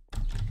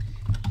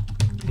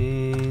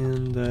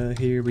 And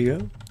here we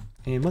go.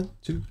 And 1,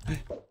 2.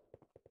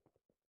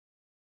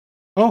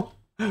 Oh,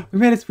 we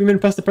made it. We made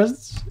it past the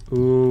presents.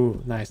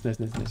 Ooh, nice. Very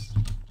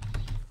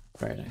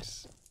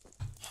nice.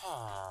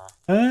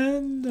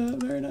 And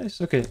very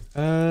nice. Okay.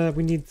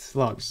 We need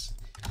logs.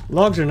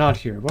 Logs are not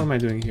here. What am I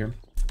doing here?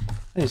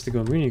 I need to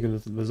go. We need to go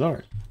to the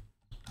bazaar.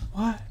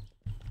 What?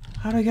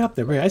 How do I get up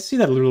there? Wait, I see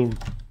that little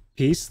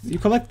piece. You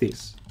collect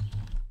these.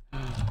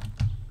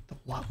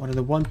 What are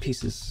the 1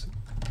 pieces?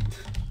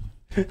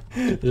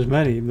 There's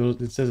many.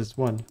 It says it's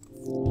 1.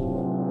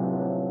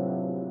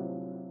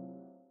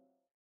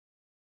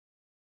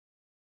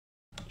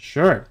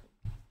 Sure.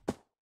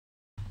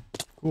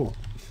 Cool.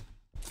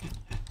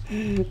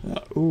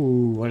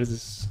 Ooh, what is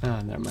this?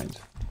 Ah, never mind.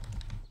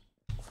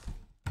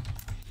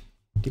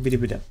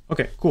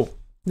 Okay, cool.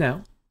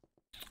 Now,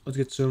 let's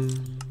get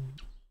some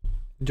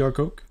dark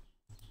oak.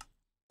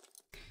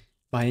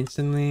 Buy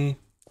instantly.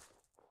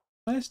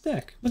 Buy a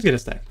stack. Let's get a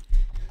stack.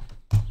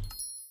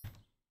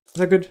 Is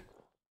that good?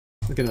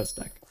 Let's get another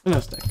stack.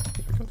 Another stack.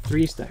 There we go.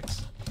 3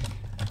 stacks.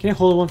 Can I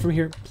hold one from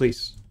here,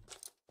 please?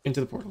 Into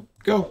the portal.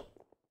 Go.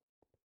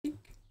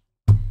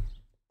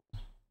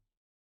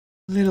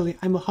 Literally,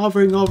 I'm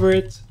hovering over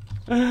it.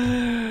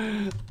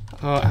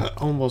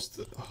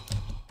 Almost.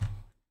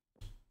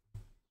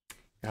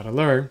 Gotta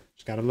learn.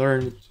 Just gotta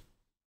learn.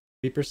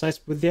 Be precise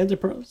with the ender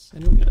pearls,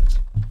 and you'll get it.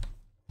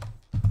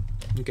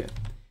 Okay.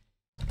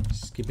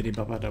 Skibbity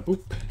bop da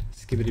boop.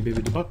 Skibbity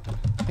bibbity bop.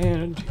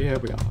 And here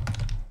we are.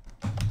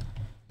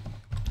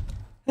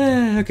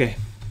 Okay.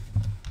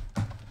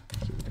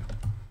 Here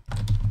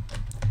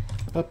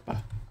we go.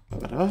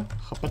 Hara,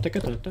 hapa teka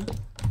tata.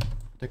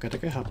 Teka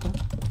teka hapa.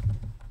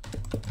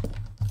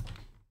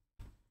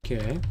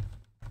 Okay.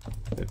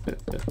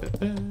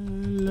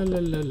 La la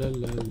la la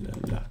la la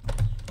la.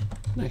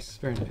 Nice,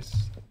 very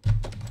nice.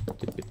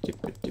 Dippa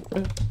dippa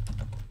dippa.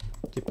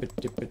 Dippa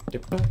dippa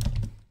dippa.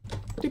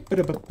 Dippa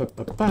dippa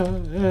dippa.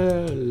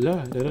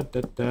 La da da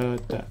da da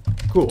da.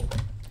 Cool.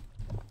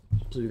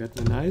 So you got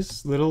the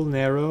nice little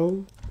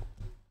narrow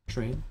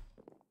train.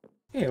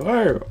 Hey,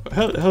 Arir.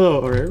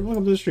 Hello, Arir.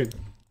 Welcome to the stream.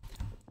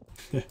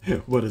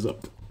 What is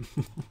up?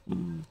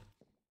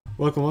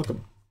 Welcome,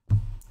 welcome.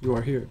 You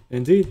are here.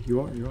 Indeed,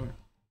 you are. You are.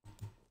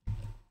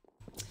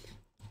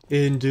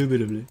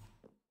 Indubitably.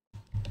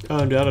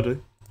 Undoubtedly.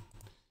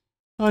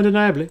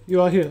 Undeniably, you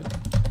are here.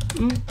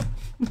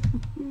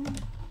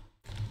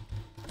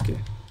 Okay.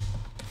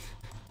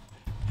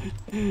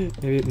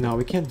 Maybe no,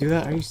 we can't do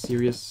that. Are you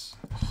serious?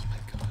 Oh my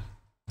god.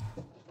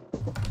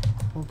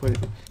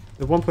 1.8.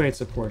 The 1.8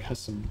 support has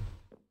some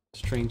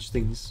strange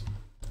things.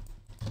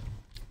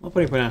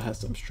 1.8 has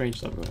some strange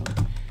stuff going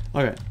on.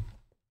 Okay.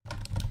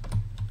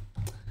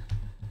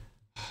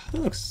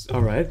 That looks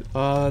alright.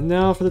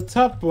 Now for the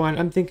top one,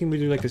 I'm thinking we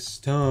do like a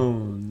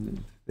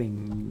stone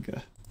thing.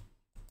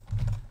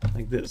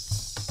 Like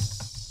this.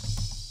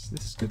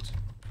 This is good.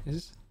 Is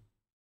this?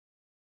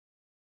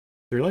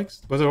 3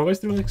 likes? Was it always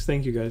 3 likes?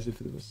 Thank you guys if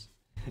it was.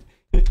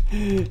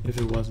 If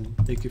it wasn't.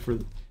 Thank you for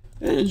the...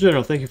 In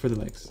general, thank you for the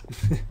likes.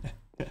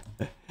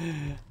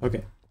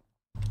 Okay.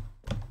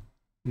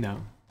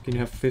 Now, can you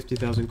have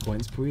 50,000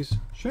 coins, please?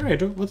 Sure,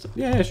 Adro. What's...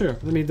 Yeah, sure.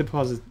 Let me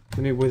deposit.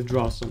 Let me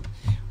withdraw some.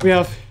 We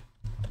have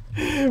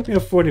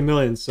 40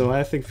 million, so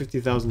I think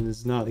 50,000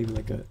 is not even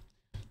like a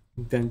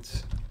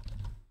dent.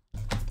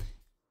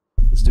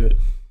 Let's do it.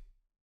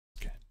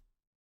 Okay.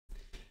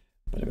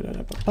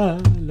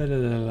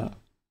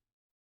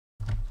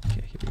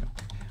 Okay, here we go.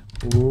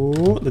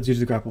 Ooh, let's use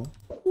the grapple.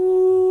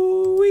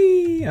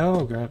 Ooh-wee.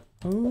 Oh, grab.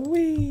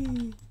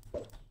 Ooh-wee.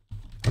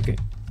 Okay.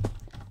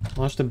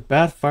 Launch the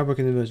bat firework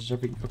in the village.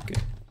 Okay.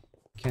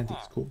 Candy,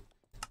 it's cool.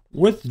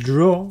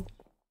 Withdraw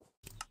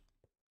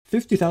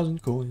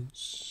 50,000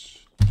 coins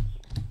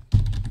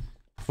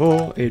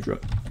for Adra.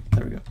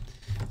 There we go.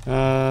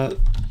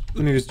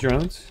 Let me use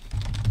drones.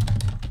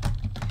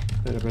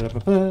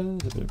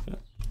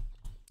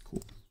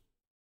 Cool.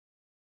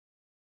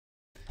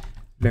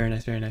 Very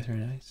nice, very nice, very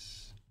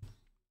nice.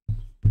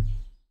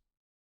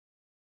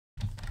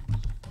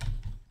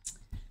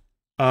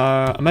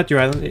 I'm at your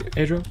island,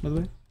 Adro, by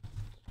the way.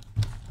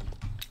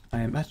 I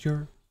am at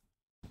your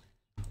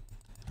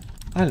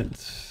island.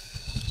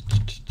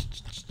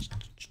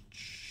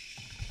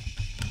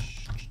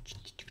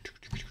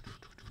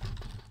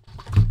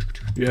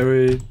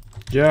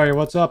 Jerry,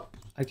 what's up?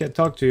 I can't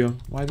talk to you.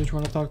 Why don't you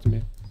want to talk to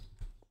me?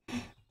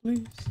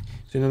 Please.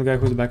 So you know the guy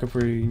who's a backup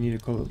for you need to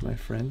call my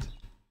friend?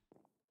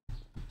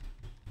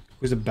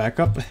 Who's a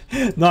backup?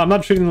 No, I'm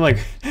not treating him like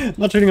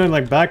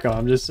backup.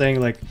 I'm just saying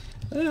like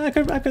I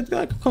could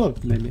call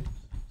up maybe.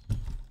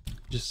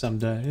 Just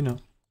someday, you know.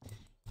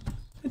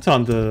 It's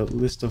on the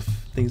list of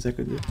things I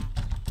could do.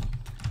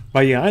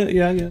 But yeah,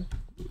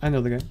 I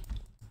know the guy.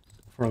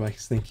 4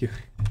 likes, thank you.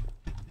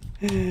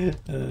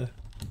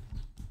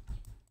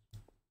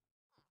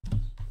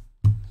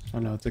 Oh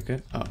no, it's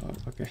okay. Oh,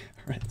 okay,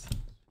 alright.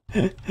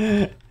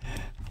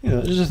 You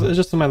know, it's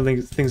just on my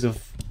list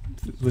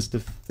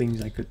of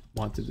things I could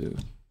want to do.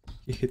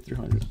 You hit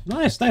 300.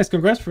 Nice,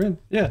 congrats for him.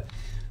 Yeah,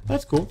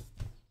 that's cool.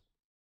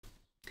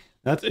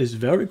 That is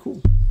very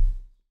cool.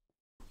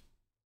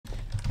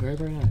 Very,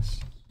 very nice.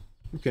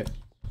 Okay.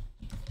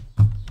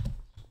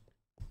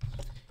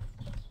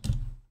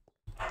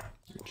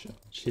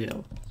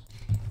 Chill.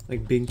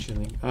 Like being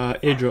chilling.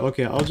 Adro,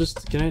 okay,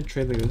 can I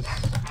trade like this?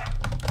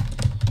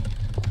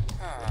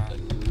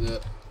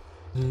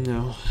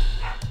 No.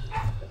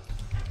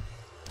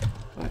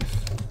 5.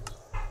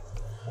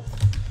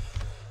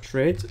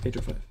 Trade?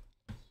 Adro 5.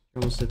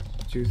 Almost at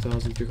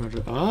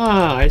 2,300.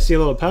 Ah, I see a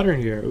little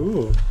pattern here.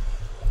 Ooh.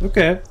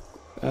 Okay.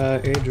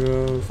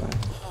 Adro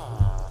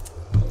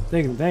 5.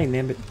 Dang,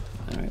 damn it.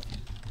 Alright.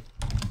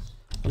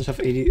 I just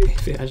have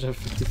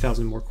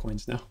 50,000 more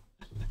coins now.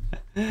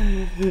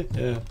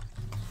 Yeah.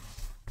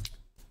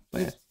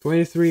 But yeah,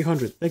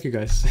 2,300. Thank you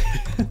guys.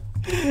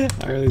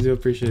 I really do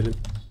appreciate it.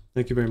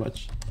 Thank you very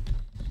much.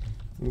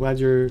 I'm glad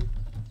you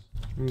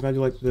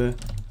like the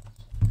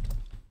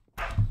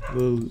I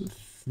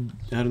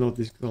don't know what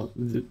these called.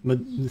 The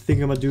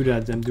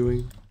thingamadoodads I'm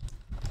doing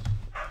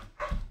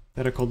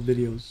that are called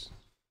videos.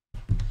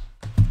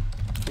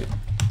 Okay.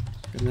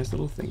 Got a nice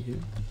little thing here.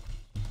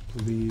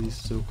 Please,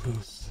 so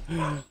close.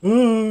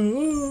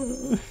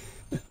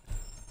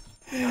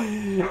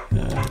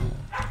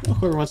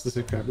 Whoever wants to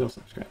subscribe, they'll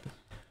subscribe.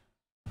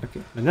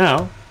 Okay, but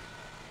now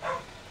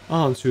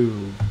on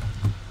to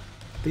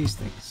these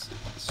things.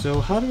 So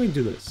how do we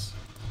do this?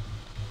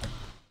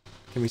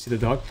 Can we see the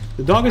dog?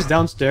 The dog is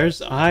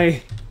downstairs.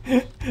 I'm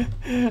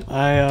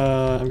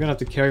gonna have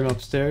to carry him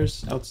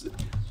upstairs. I'm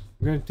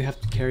going to have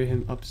to carry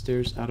him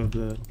upstairs out of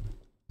the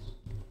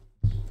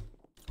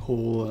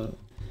whole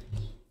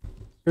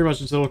Pretty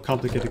much it's a little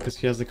complicated because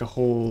he has like a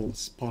whole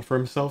spot for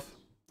himself.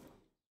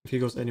 If he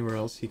goes anywhere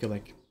else, he could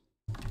like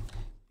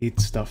eat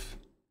stuff.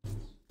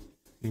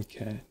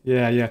 Okay.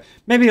 Yeah, yeah.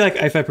 Maybe like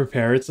if I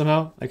prepare it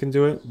somehow, I can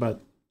do it,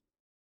 but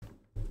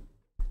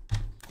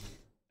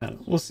I don't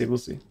know. We'll see. We'll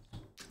see.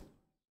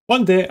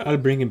 One day I'll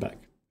bring him back.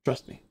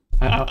 Trust me.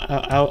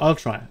 I'll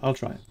try. I'll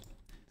try.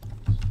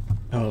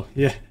 Oh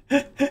yeah.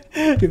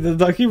 The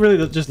dog, he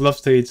really just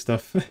loves to eat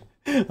stuff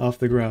off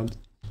the ground.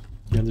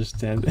 You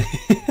understand?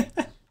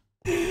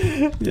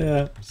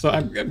 Yeah. So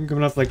I'm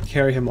gonna have to like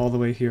carry him all the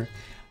way here.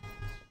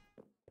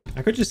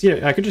 I could just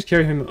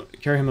carry him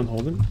and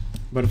hold him.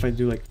 But if I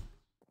do like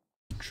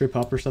trip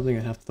up or something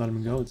and have to let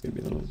him go, it's gonna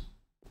be a little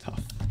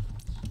tough.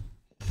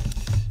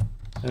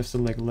 I have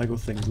some like Lego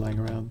things lying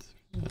around.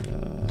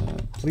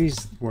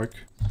 Please work.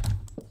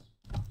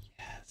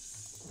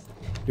 Yes.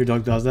 Your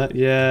dog does that?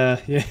 Yeah,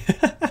 yeah.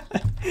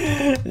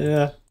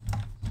 Yeah.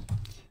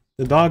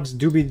 The dogs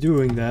do be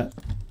doing that.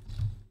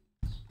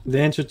 The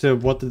answer to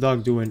what the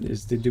dog doing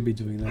is they do be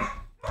doing that.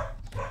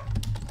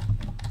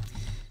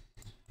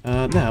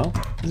 Now,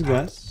 this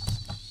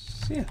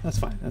glass. Yeah, that's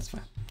fine, that's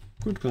fine.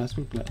 Good glass,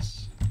 good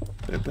glass.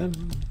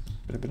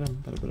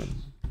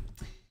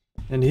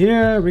 And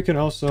here we can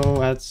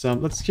also add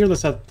some. Let's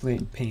add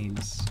plain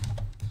panes.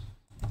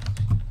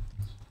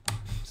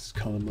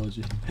 Skull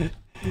emoji.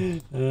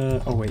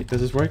 Oh wait,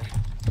 does this work?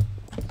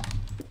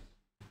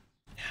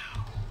 No,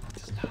 it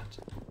does not.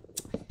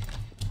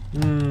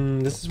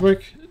 Does this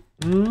work?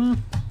 No,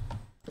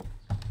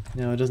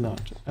 it does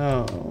not.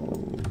 Oh,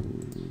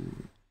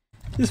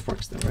 this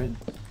works though, right?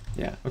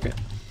 Yeah. Okay.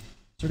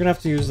 So we're gonna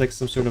have to use like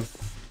some sort of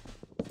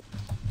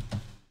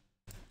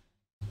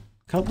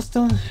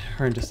cobblestone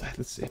or andesite.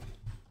 Let's see.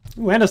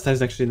 Ooh, andesite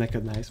is actually like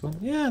a nice one.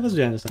 Yeah, let's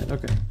do andesite.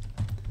 Okay.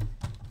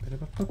 Okay.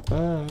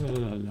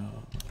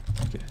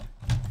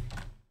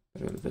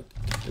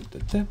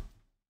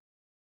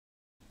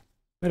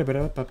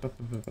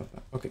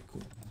 Okay,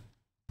 cool.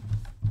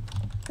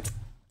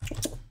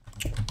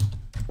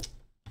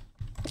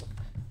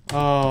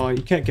 Oh,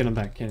 you can't get him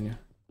back, can you?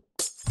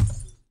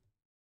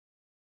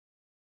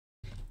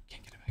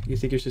 Can't get him back. You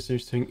think your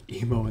sister's doing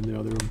emo in the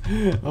other room?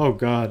 Oh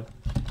god.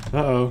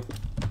 Uh-oh.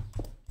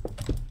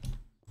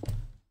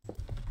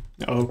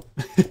 Uh-oh.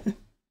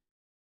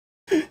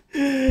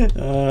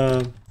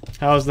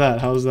 How's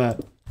that? How's that?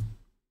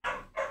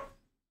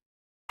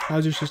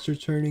 How's your sister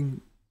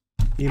turning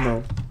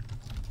emo?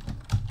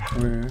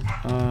 Where?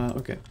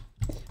 Okay.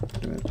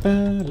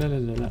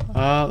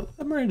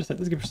 More andesite.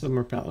 Let's give her some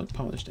more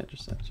polished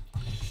andesite.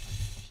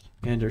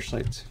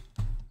 Andesite.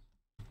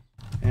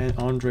 And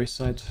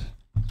andesite.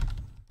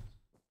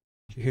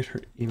 She hit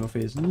her emo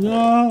phase.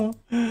 No!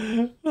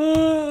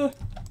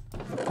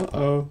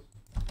 Uh-oh.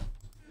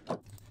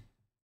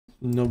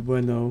 No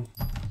bueno.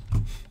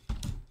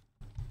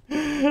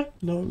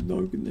 No,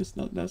 no, goodness,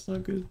 that's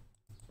not good.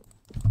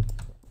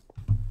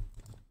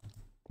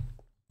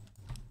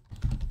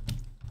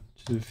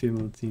 Should a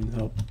female teen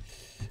help?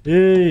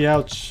 Hey,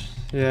 ouch.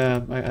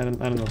 Yeah, I don't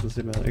know what to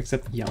say about it,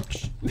 except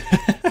youch.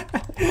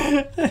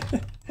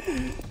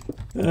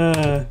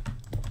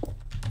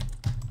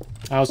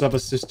 I also have a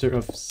sister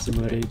of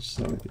similar age,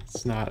 so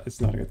it's not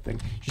a good thing.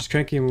 She's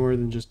cranky more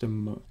than just a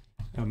moaning.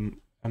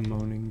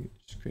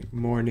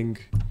 Morning.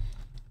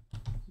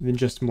 Than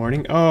just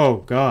morning. Oh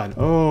god.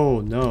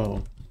 Oh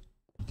no.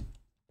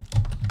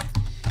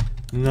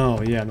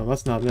 No, yeah, no,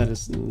 that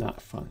is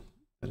not fun.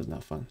 That is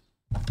not fun.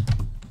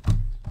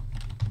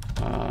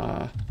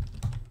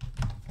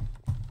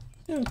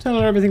 You know, tell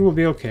her everything will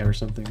be okay or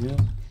something, you know?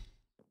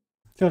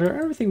 Tell her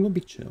everything will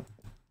be chill.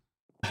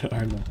 I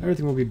don't know.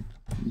 Everything will be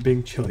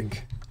being chilling.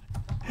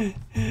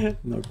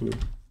 No clue.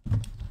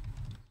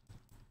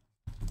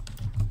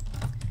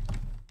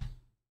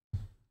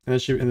 And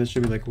then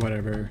she'll be like,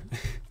 whatever.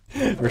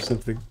 Or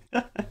something.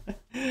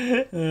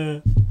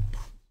 Okay.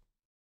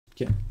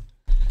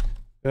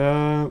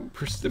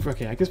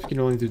 Okay, I guess we can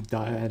only do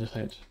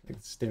andesite, like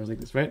stairs like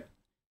this, right?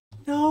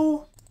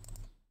 No!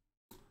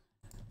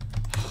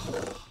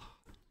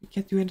 We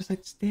can't do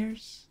andesite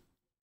stairs?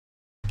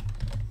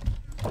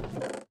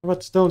 What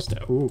about stone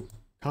stairs? Ooh,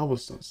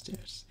 cobblestone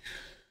stairs.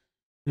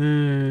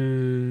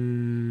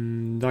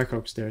 Dark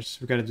oak stairs.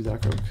 We gotta do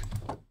dark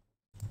oak.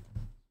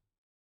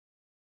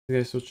 The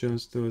guy so chill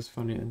and still is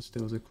funny and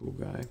still is a cool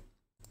guy.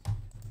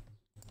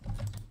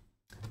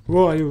 Who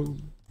are you?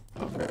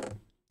 Okay.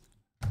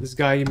 This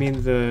guy, you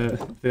mean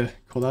the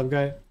collab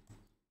guy?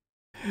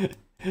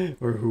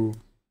 Or who?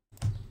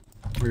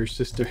 Or your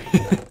sister?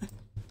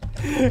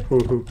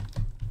 Who?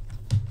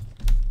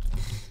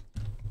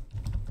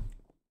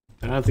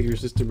 I don't think your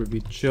sister would be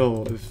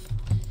chill if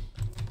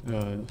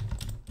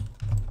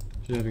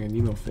she's having an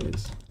emo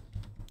phase.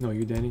 No,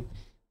 you, Danny?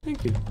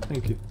 Thank you,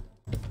 thank you.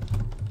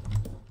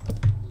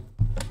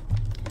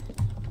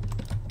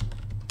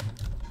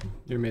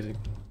 You're amazing.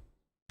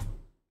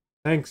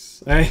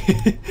 Thanks. I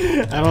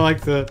don't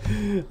like the.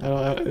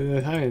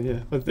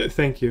 Yeah, but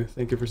thank you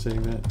for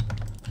saying that.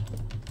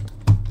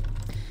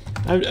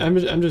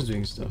 I'm just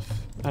doing stuff.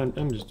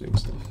 I'm just doing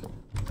stuff.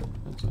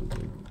 That's what I'm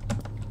doing.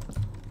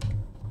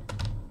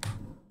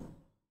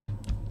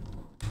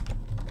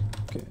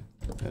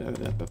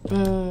 Okay.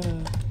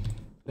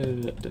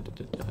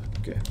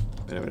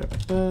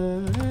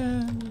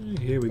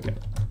 Here we go.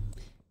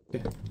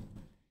 Okay.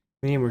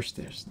 We need more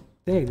stairs.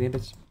 Dang,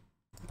 bitch.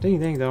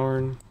 Dang,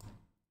 darn.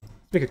 Let's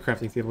make a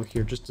crafting table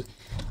here. Just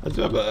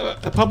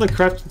a public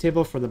crafting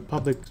table for the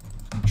public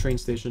train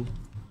station.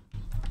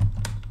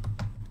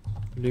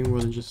 I'm doing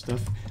more than just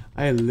stuff.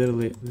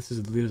 This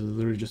is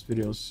literally just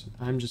videos.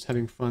 I'm just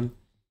having fun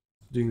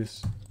doing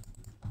this.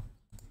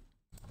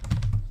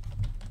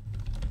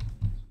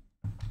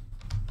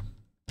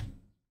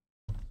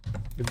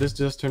 If this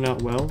does turn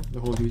out well, the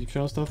whole YouTube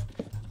channel stuff,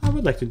 I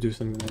would like to do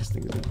some nice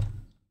things though.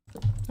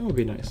 That would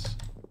be nice.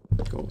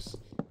 Goals.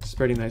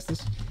 Spreading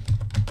niceness.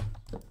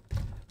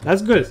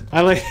 That's good.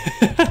 I like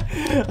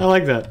I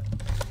like that.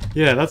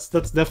 Yeah, that's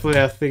definitely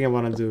a thing I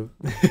want to do.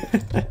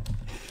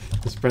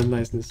 To spread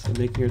niceness and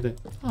making your day.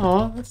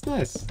 Aw, that's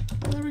nice.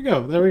 Oh, there we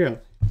go. There we go.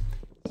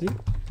 See?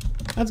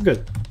 That's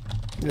good.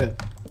 Yeah.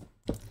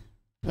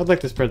 I'd like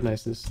to spread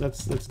niceness.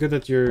 That's good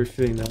that you're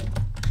feeling that.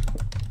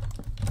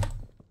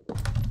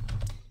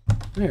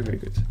 Very, very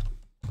good.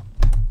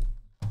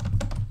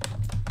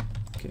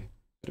 Okay.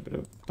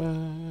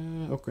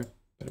 Oh crap.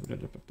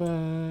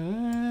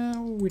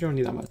 We don't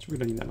need that much. We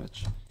don't need that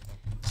much.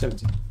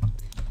 17.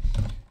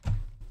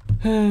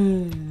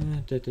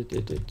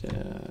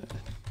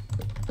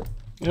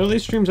 You know,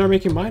 these streams are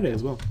making my day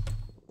as well.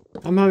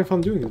 I'm having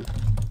fun doing them.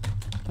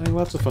 Having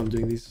lots of fun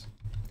doing these.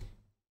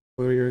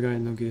 What are your guy?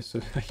 No guess, so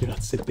you're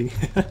not sipping.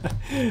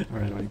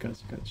 Alright, I got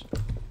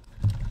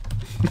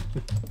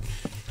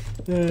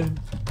you.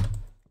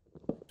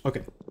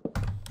 Okay.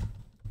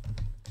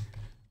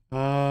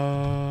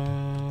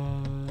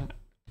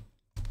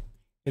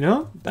 You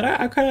know, but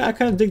I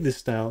kind of dig this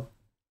style.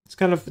 It's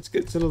a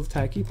little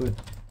tacky, but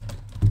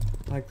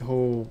I like the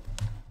whole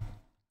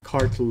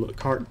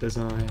cart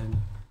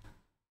design.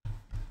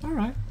 All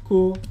right,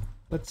 cool.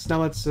 Let's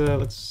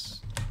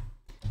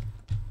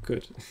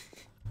good.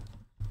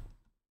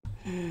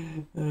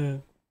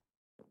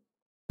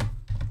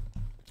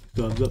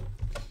 Thumbs up.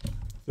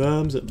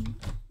 Thumbs up.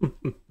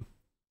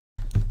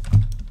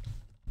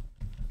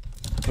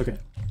 Okay.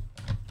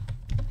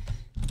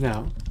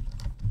 Now.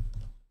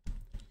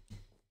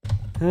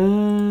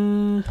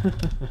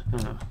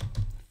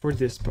 For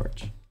this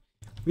part,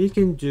 we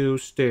can do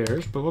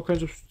stairs, but what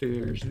kinds of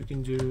stairs? We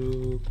can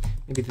do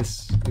maybe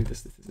this.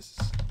 This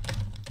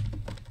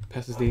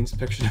passes the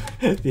inspection.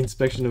 The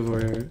inspection of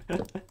our.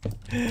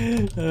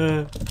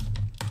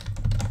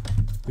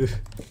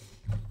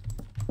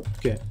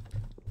 Okay.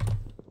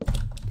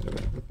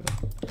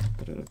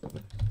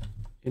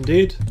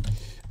 Indeed,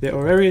 the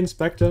honorary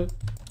inspector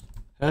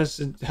has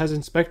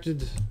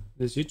inspected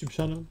this YouTube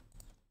channel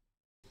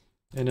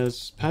and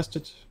has passed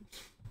it.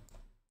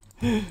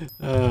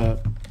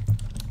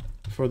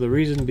 For the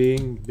reason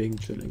being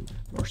chilling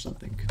or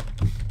something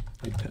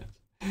like that.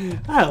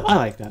 I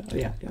like that.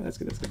 Yeah, that's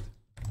good.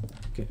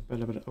 Okay,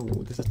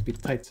 oh, this has to be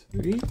tight.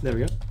 There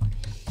we go.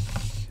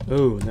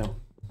 Oh no,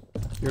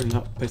 you're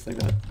not placed like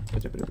that.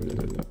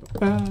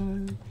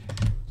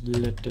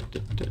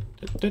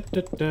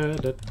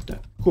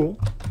 Cool.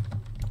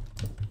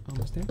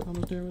 Almost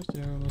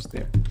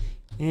there.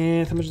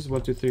 And how much is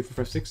 1, 2, 3, 4,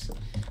 5, 6?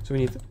 So we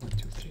need 1,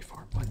 2, 3,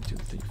 4, 1, 2,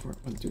 3, 4,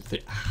 1, 2,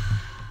 3.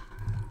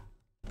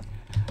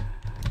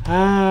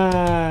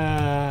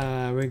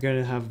 We're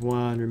gonna have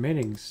one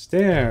remaining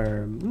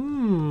stair.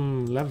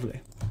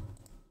 Lovely.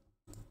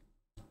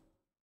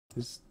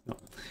 No.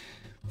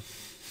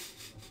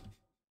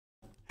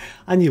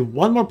 I need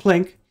one more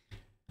plank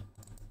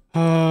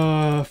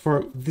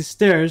for the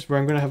stairs where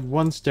I'm gonna have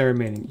one stair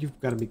remaining. You've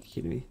gotta be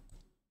kidding me.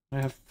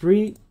 I have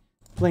 3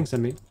 planks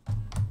on me.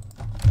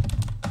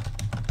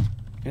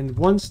 And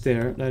one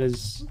stair that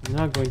is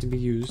not going to be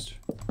used.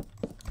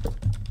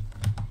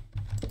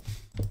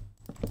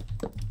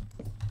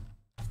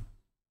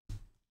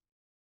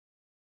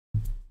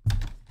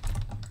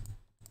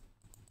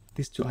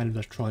 These 2 items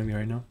are trolling me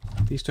right now.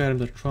 These 2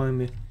 items are trolling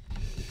me.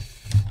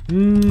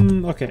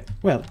 Okay.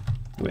 Well.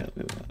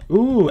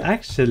 Ooh,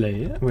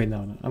 actually. Wait,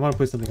 no. I want to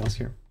put something else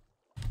here.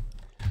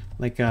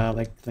 Like, well,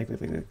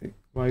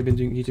 I've been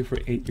doing YouTube for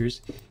 8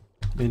 years.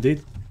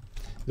 Indeed.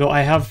 Though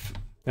I have...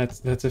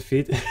 That's a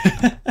feat.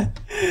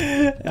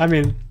 I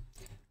mean...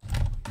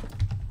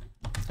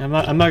 I'm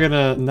not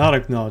gonna not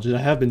acknowledge it. I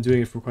have been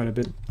doing it for quite a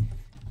bit.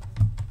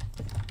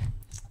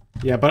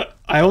 Yeah, but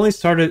I only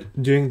started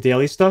doing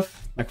daily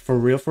stuff, like for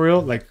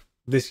real, like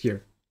this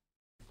year.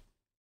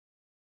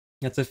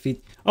 That's a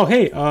feat. Oh,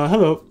 hey,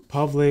 hello,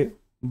 Pavle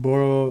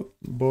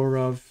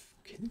Borov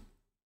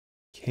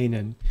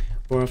Kanan.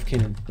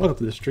 Welcome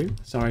to the stream.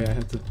 Sorry, I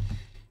had to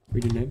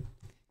read your name.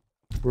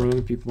 We're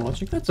only people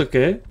watching. That's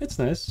okay. It's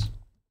nice.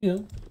 You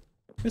know,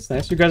 it's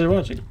nice. You guys are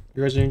watching.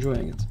 You guys are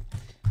enjoying it.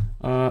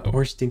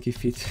 Or stinky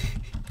feet.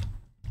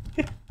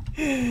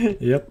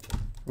 Yep.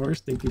 Or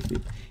stinky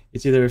feet.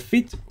 It's either a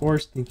feet or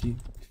stinky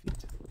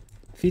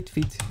feet.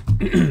 Feet.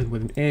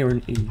 With an A or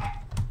an E. Can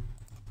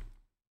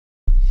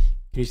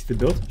you see the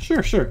build?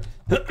 Sure.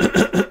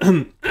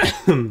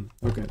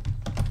 Okay.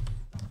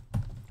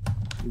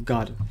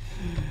 Got it.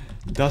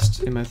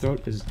 Dust in my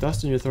throat is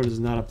dust in your throat is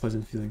not a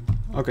pleasant feeling.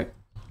 Okay.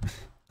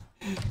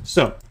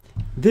 So,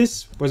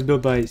 this was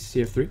built by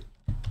CF3.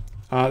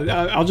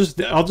 I'll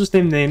just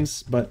name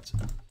names, but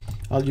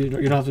you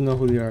don't have to know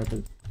who they are.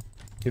 But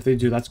if they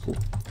do, that's cool.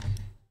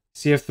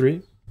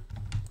 CF3.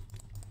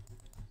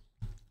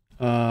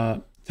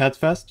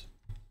 Tadfast.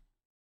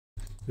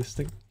 This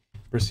thing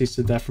proceeds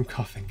to die from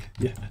coughing.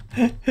 Yeah.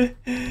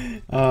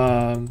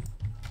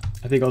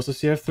 I think also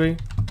CF3.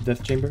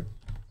 Death Chamber.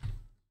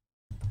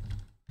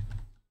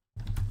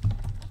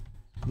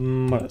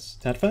 What else?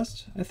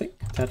 Tadfast, I think.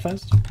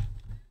 Tadfast.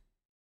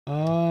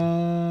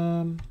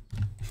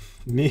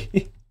 Me.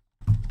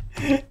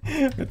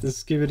 Got the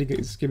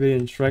Skibidi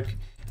and Shrek.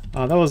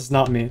 That was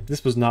not me.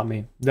 This was not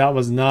me. That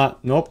was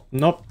not. Nope.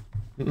 Nope.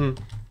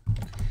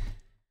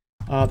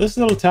 This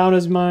little town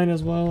is mine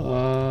as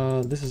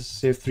well. This is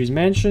CF3's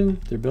mansion.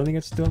 They're building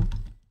it still.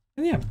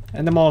 And yeah,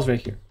 and the mall's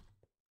right here.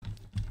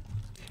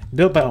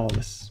 Built by all of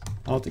us,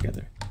 all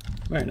together.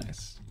 Very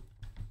nice.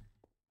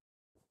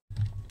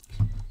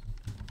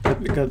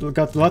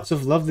 Got lots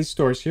of lovely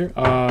stores here.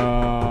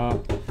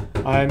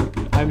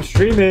 I'm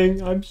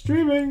streaming. I'm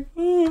streaming.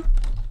 Oh,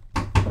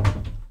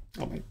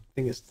 my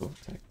thing is still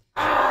tight.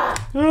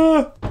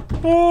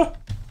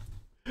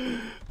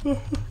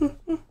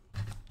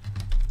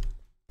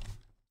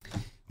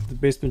 The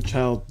basement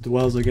child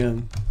dwells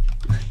again.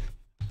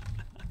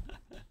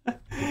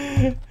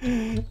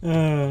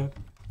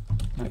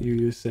 Not you.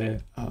 You say.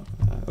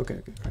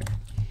 Okay. Right.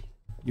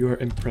 You are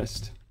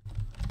impressed.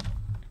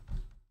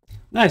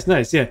 Nice.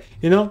 Yeah.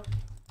 You know,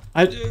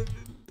 I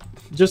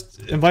just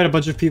invite a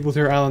bunch of people to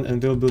your island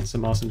and they'll build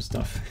some awesome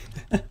stuff.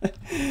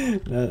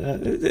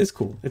 It's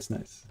cool. It's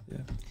nice.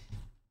 Yeah.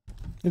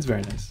 It's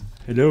very nice.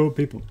 Hello,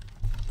 people.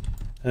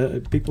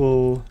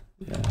 People.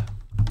 Yeah.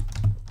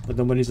 But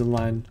nobody's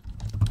online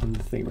on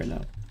the thing right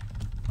now.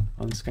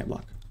 On the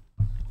Skyblock.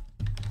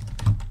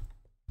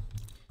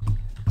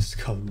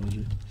 Skull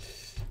emoji.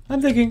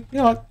 I'm thinking, you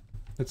know what?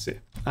 Let's see.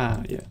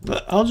 Yeah.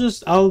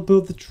 I'll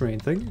build the train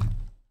thing.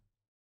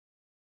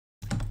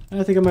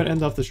 I think I might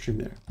end off the stream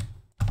there.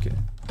 Okay.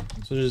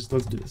 So let's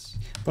do this.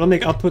 But I'll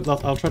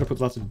try to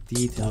put lots of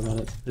details on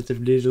it. Lots of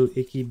little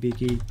icky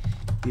bicky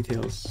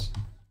details.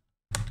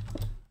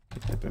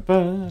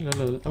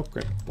 Oh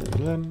crap.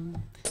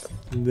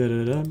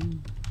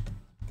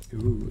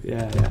 Ooh,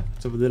 yeah.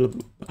 It's a little.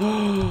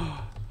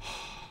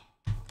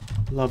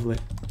 Lovely.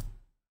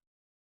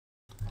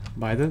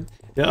 By then,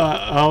 yeah.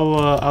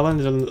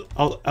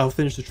 I'll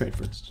finish the trade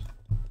first.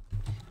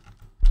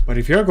 But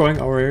if you're going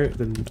over here,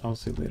 then I'll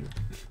see you later.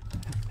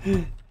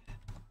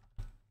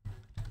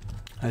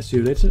 I see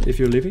you later if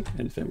you're leaving,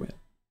 and farewell.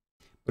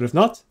 But if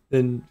not,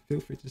 then feel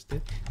free to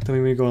stay. Tell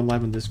me when you go on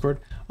live on Discord.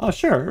 Oh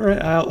sure,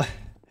 alright.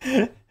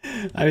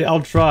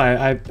 I'll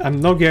try. I'm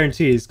no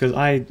guarantees because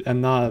I am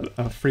not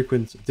a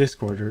frequent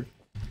Discorder.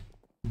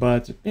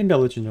 But maybe I'll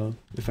let you know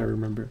if I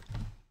remember.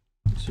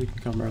 So you can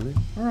come early.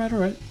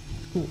 Alright.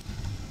 Cool.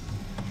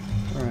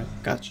 Alright,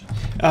 gotcha.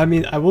 I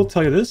mean, I will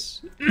tell you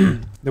this.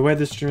 The way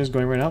this stream is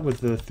going right now with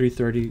the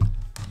 3:30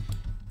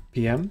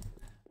 p.m.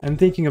 I'm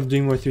thinking of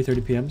doing more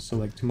 3:30 p.m. So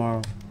like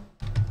tomorrow,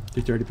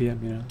 3:30 p.m.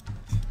 You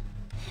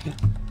know,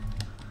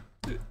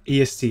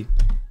 EST.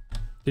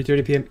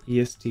 3:30 p.m.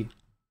 EST.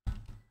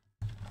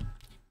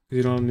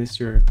 You don't miss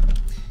your.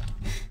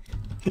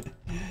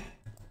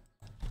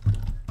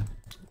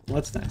 Well,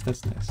 that's nice.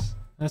 That's nice.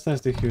 That's nice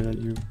to hear that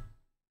you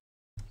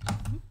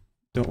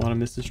don't want to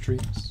miss the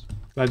streams.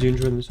 Glad you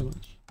enjoy them so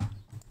much.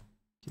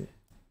 Okay.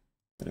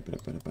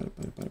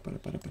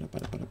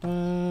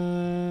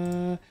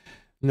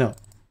 No.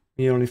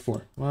 Me only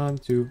 4. 1,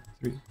 2,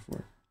 3,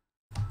 4.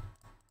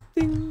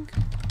 Ding.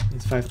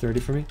 It's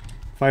 5:30 for me.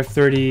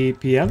 5:30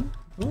 p.m.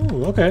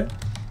 Oh, okay.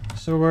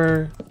 So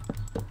we're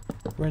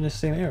in the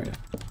same area.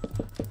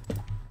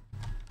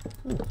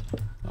 Cool.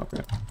 Oh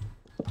crap.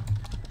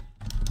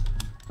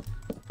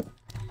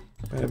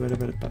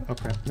 Oh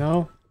crap.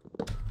 No.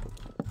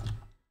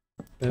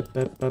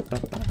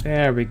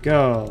 There we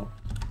go.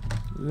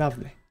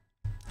 Lovely.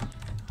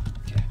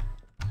 Okay.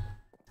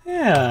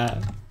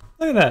 Yeah.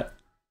 Look at that.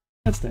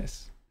 That's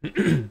nice.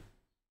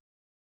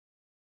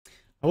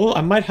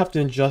 I might have to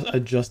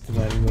adjust the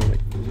lighting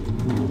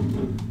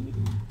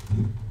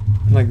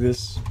like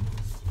this.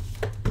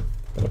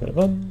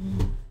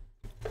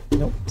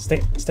 Nope.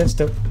 Stand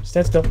still.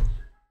 Stand still.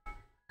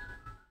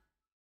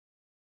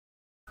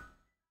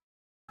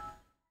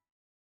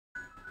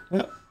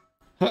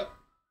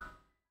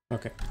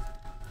 Okay.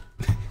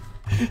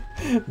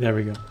 There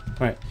we go.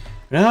 Alright.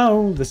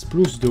 Now, the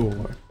spruce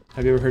door.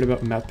 Have you ever heard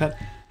about MatPat?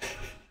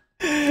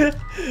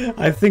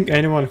 I think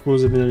anyone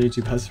who's been on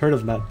YouTube has heard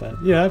of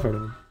MatPat. Yeah, I've heard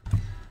of him.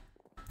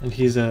 And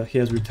he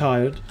has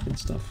retired and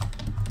stuff.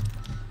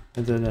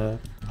 And then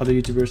other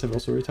YouTubers have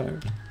also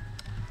retired.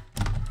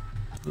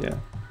 Yeah.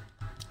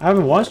 I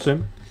haven't watched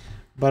him,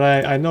 but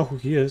I know who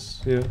he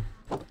is. Yeah.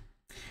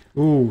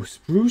 Ooh,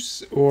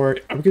 spruce, or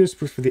I'm gonna do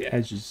spruce for the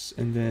edges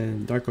and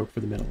then dark oak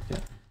for the middle. Yeah.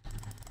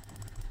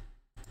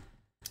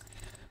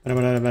 Bing,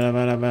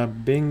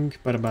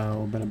 bada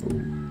bow, bada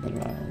boom,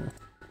 bada bow.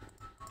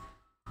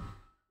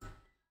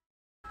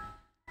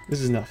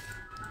 This is enough.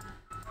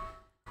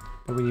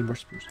 But we need more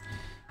spruce.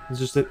 It's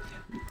just that...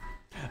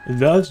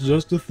 That's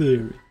just a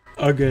theory.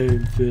 A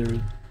game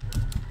theory.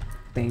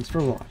 Thanks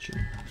for watching.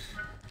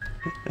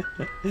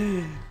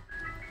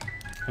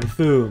 A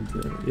food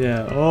theory.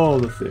 Yeah, all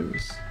the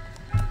theories.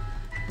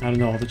 I don't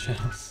know all the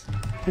channels.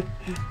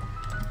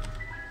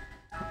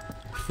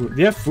 Food. Do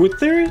you have food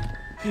theory?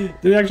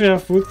 Do you actually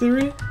have food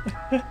theory?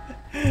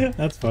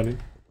 That's funny.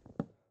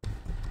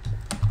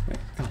 Wait,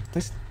 come on,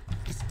 please.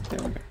 There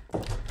we go.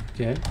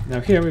 Okay, now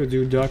here we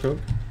do dark oak.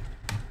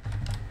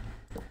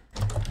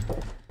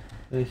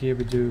 Then here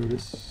we do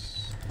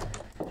this.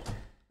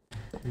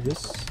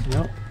 This?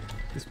 No.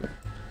 This way.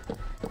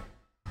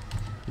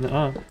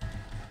 Nuh-uh.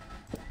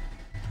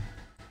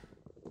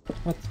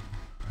 What?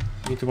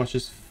 You need to watch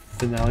this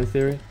finale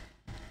theory?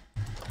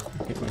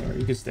 Okay, whatever.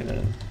 You can stay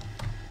there.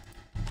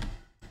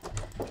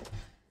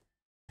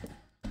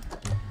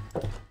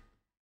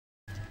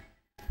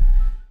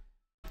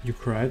 You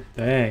cried?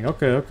 Dang.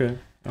 Okay, okay.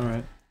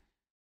 Alright.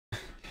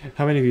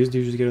 How many views do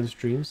you usually get on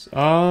streams?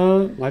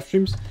 Live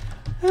streams?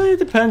 It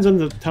depends on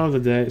the time of the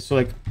day. So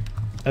like,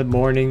 at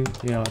morning,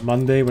 you know, at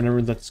Monday, whenever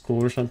it's at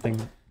school or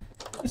something,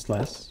 it's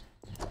less.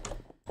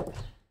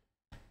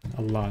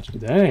 A lot.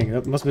 Dang,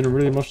 that must have been a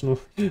really emotional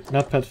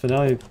Notepad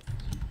finale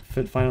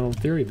final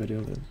theory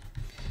video then.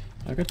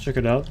 I could check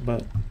it out,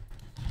 but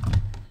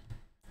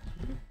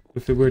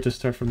if it were to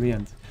start from the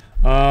end.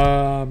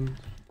 I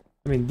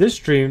mean, this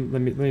stream,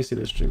 let me see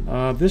this stream.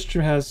 This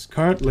stream has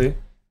currently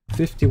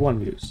 51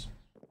 views.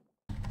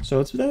 So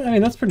it's, I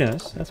mean, that's pretty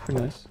nice. That's pretty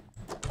nice.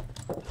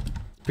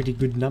 Pretty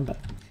good number.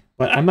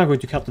 But I'm not going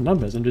to count the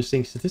numbers, I'm just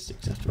saying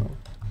statistics after all.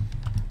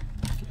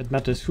 It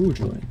matters who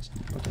joins,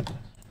 whatever.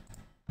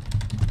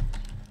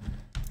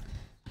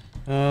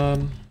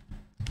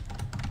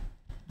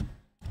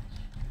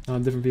 Oh,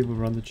 different people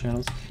run the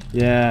channels.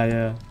 Yeah,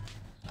 yeah.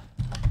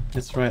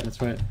 That's right,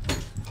 that's right.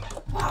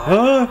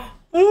 Ah!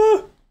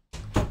 Ah!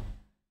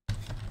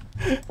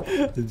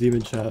 The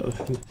demon child.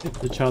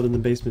 The child in the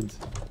basement.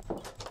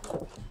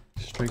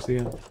 Strikes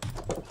again.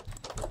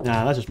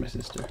 Nah, that's just my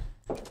sister.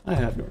 I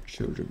have no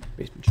children.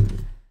 Basement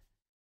children.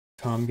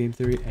 Calm game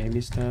theory,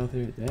 Amy style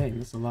theory. Dang,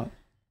 that's a lot.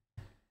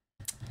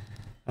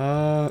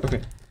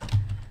 Okay.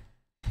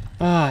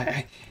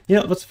 You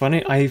know what's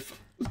funny? I've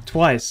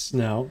twice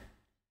now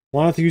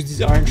wanted to use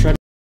these iron shred.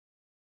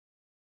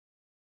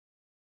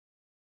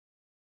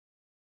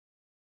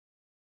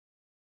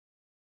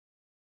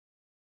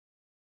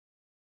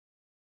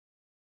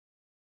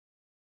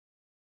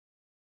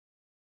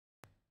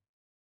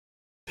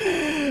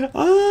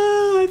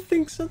 I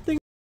think something.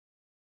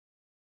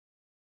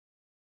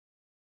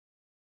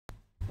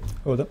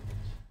 Hold up.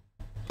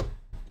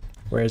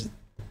 Where is it?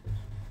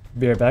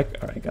 Be right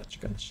back. Alright, gotcha,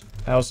 gotcha.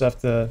 I also have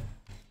to.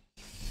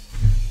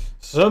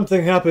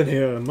 Something happened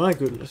here. My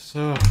goodness.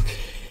 Oh.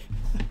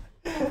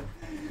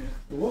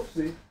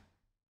 Whoopsie.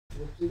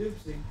 Whoopsie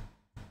doopsie.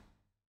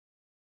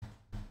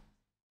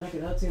 I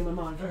cannot see my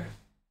monitor.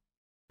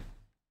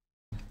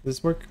 Does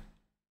this work?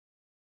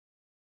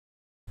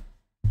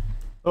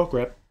 Oh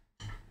crap.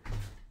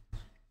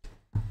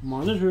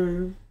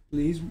 Monitor,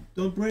 please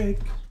don't break.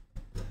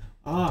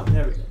 Ah,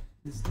 there we go.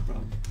 This is the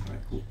problem.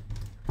 Alright, cool.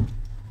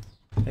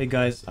 Hey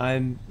guys,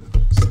 I'm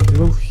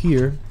still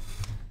here.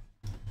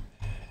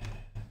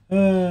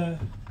 Okay.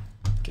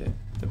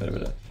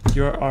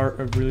 You are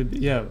a really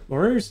big, yeah.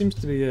 Warrior seems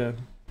to be a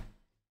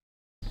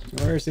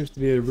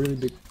really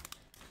big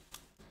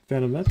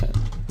fan of Notepad.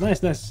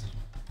 Nice, nice.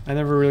 I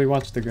never really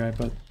watched the guy,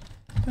 but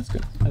that's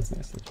good. That's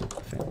nice. That's a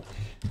fan.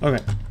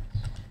 Okay.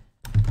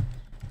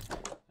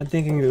 I'm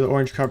thinking the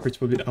orange carpets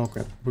would be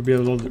would be a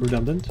little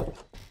redundant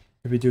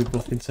if we do it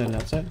both inside and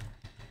outside.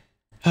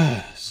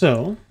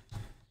 So,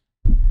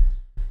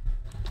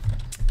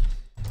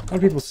 how do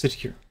people sit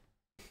here?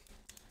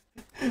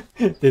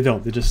 They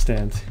don't. They just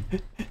stand.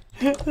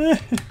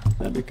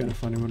 That'd be kind of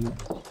funny, wouldn't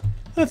it?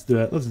 Let's do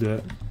it. Let's do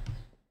it.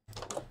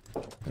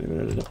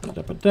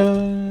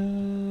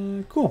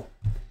 Cool.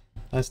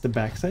 That's the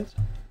back side.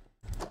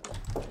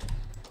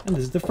 And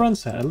this is the front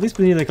side. At least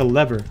we need like a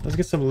lever. Let's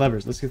get some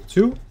levers. Let's get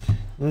two.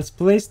 Let's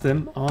place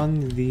them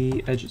on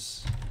the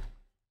edges.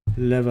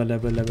 Lever,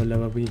 lever, lever,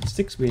 lever. We need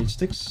sticks. We need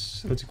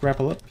sticks. Let's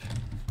grapple up.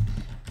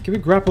 Can we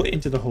grapple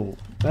into the hole?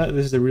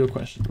 This is the real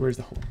question. Where's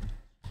the hole?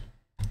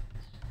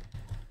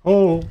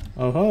 Hole.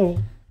 Oh, hole.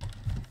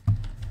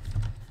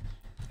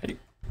 Hey,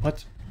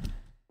 what?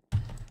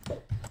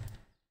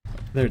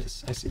 There it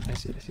is. I see it. I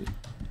see it. I see it.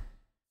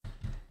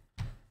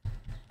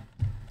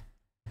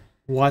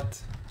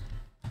 What?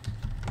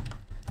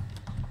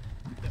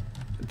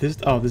 This?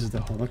 Oh, this is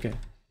the hole. Okay.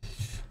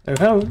 Oh,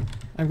 hell.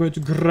 I'm going to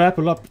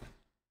grapple up.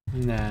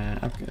 Nah.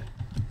 Okay.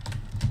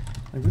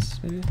 Like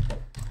this, maybe.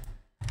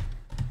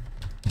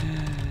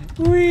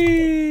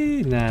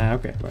 Whee! Nah.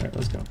 Okay. All right.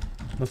 Let's go.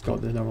 Let's go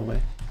the normal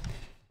way.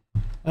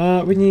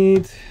 We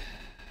need.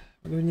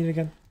 What do we need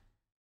again?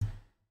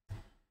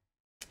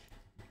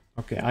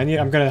 Okay.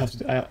 I'm gonna have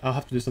to. I'll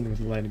have to do something with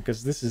the lighting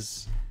because this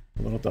is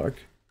a little dark.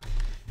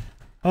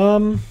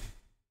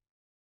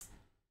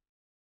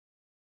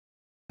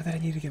 What did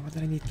I need again? What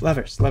did I need?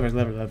 Levers. Level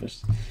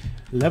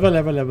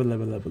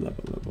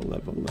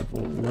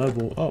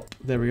up.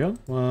 There we go.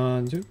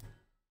 1, 2.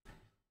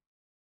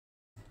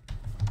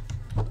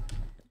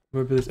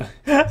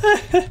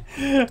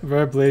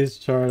 Verblaze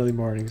Charlie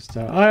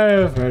Morningstar.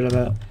 I've heard of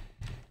that.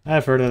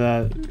 I've heard of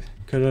that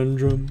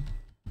conundrum.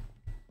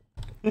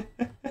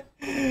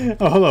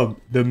 Oh, hello,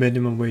 the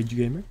minimum wage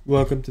gamer.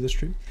 Welcome to the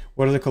stream.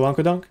 What is a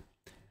kalonkadonk?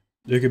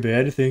 There could be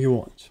anything you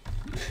want.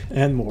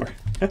 And more.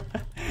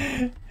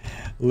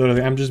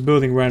 Literally, I'm just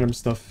building random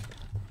stuff.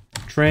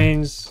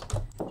 Trains.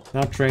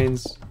 Not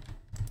trains.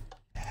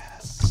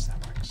 Yes,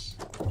 that works.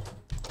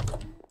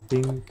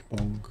 Bing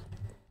bong.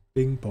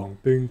 Bing bong,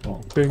 bing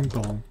bong, bing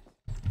bong.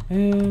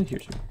 And here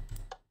too.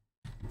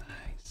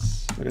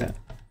 Nice. Look at that.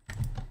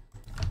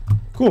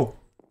 Cool.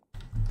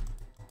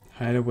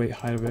 Hide away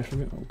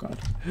from it. Oh god.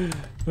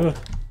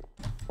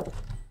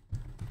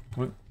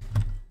 What?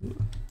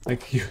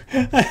 Like you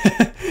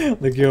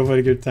like you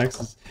avoided your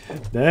taxes.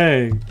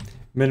 Dang.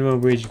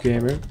 Minimum wage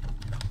gamer.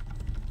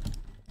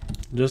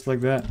 Just like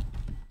that.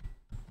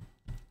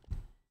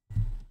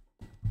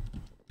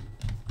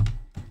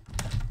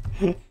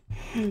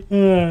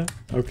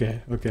 Okay,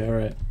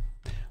 alright.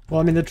 Well,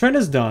 I mean, the trend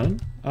is done.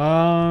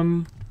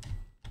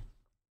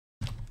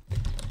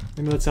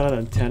 Maybe let's add an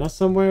antenna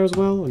somewhere as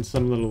well, and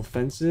some little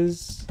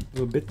fences,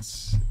 little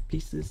bits,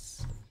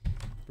 pieces.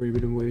 For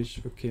minimum wage.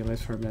 Okay,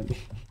 let's permanently.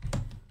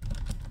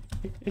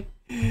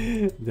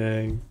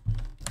 Dang.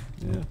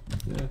 Yeah.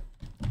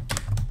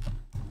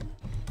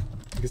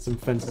 Get some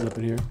fences up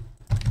in here.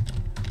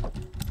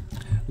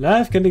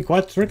 Life can be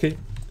quite tricky,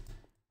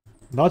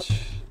 but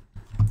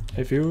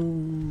if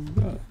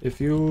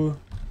you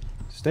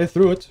stay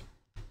through it,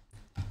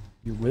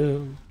 you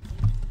will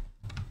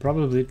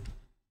probably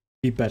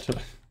be better.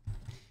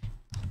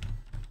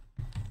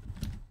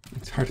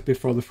 It's hard to be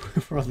for all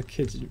the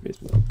kids in your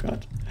basement. Oh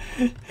god.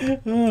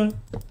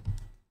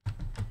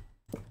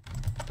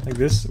 Like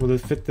this? Will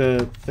it fit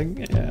the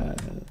thing? Yeah.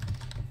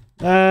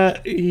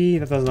 That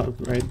does not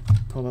look right.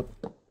 Hold up.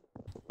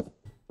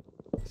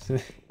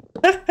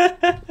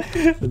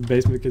 The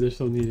basement kids are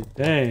so needed.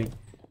 Dang.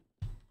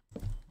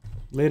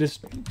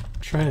 Latest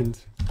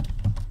trend.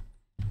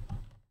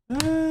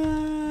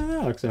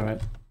 That looks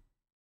alright.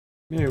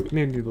 Maybe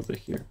we'll do it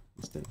here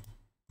instead.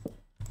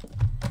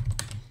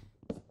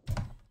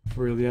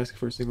 For really asking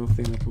for a single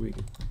thing like a week.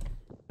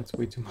 That's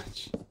way too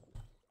much.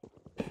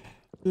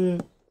 There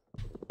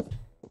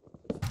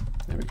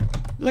we go.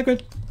 Is that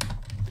good?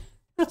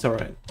 That's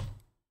alright.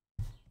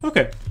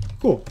 Okay,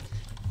 cool.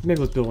 Maybe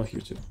let's build one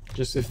here too.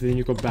 Just if then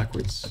you go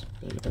backwards.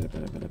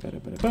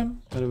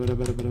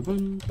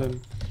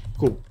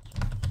 Cool.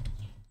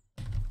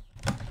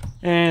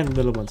 And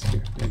little ones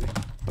here. Maybe.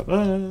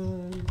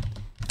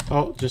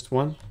 Oh, just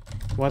one.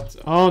 What?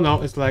 Oh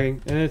no, it's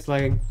lagging. And it's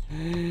lagging.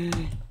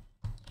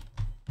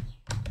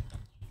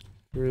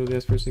 Really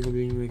asked for a single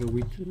being like a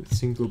weak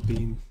single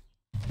being.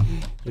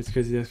 It's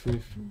crazy asked for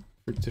me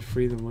to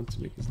free them once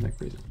to make his neck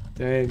crazy.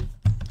 Dang.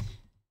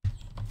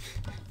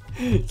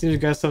 Seems you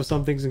guys have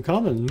some things in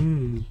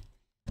common.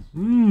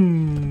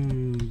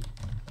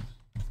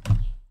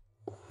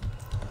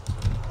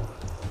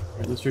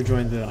 Alright, let's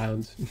rejoin the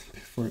island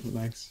before it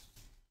lags.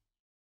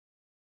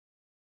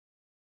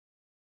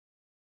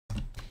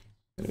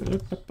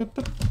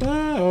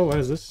 Oh, what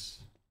is this?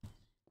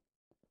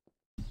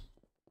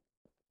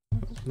 Oh,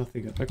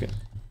 nothing good. Okay.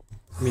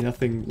 I mean,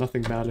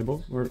 nothing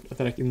valuable, or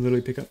that I can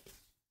literally pick up.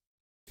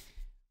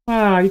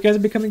 Wow, you guys are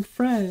becoming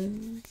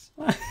friends.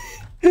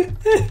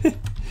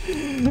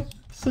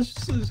 Such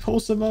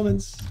wholesome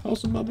moments.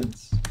 Wholesome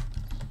moments.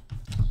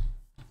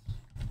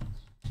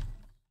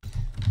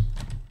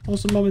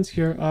 Wholesome moments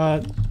here.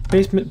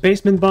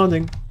 Basement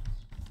bonding.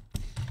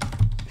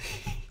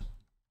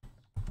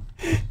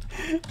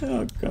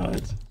 Oh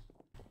god.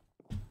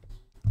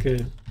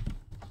 Okay.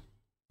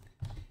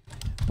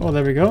 Oh,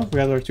 there we go. We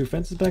have our 2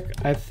 fences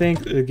back. I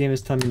think the game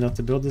is telling me not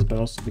to build this, but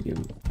also the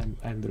game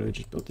I literally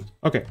just built it.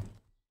 Okay.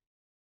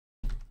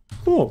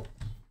 Cool.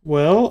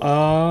 Well,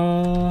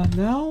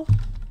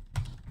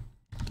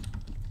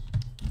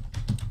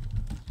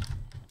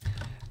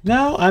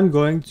 now I'm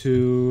going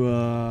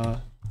to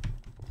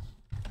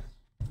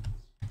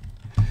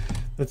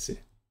let's see.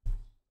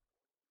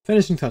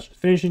 Finishing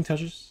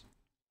touches.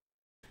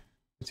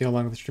 Let's see how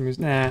long the stream is.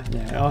 Nah,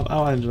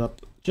 I'll end it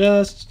up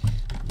just a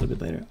little bit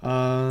later.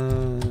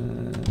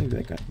 Maybe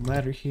I got a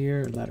ladder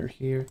here,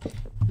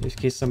 in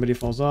case somebody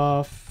falls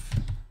off.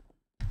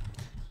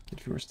 Get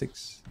a few more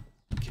sticks.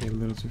 Okay, a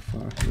little too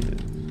far.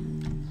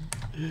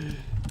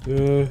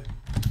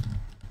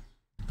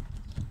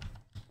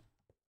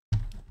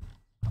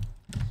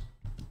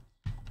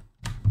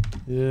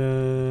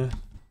 Yeah.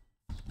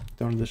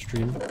 Down the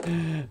stream.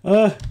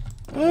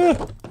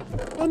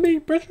 I'm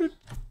being pressured.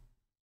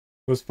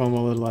 It was fun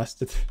while it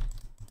lasted.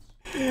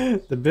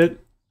 The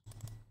bit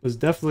was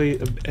definitely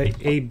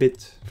a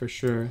bit for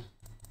sure.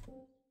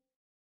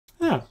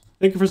 Ah,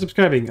 thank you for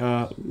subscribing.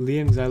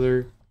 Liam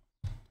Zeiler.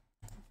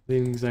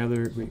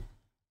 Wait,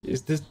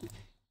 is this?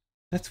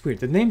 That's weird.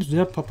 The names do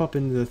not pop up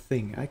in the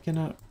thing. I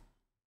cannot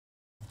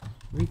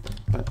read them,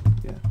 but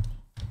yeah.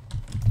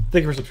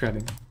 Thank you for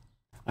subscribing.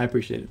 I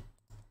appreciate it.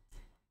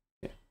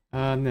 Okay.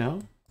 Now,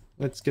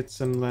 let's get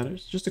some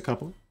ladders. Just a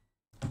couple.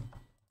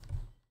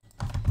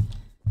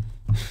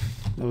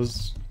 That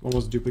was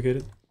almost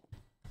duplicated.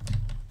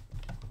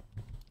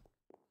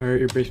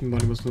 Our basement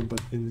body was no,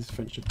 but in this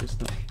friendship it's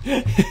not.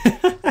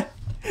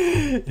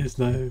 It's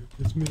not.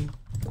 It's me.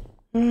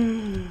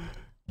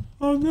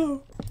 Oh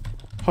no.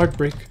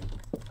 Heartbreak.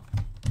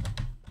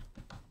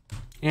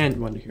 And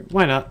one here.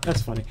 Why not?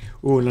 That's funny.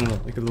 Oh no,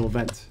 like a little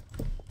vent.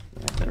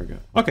 Yeah, there we go.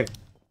 Okay.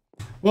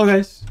 Well,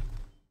 guys,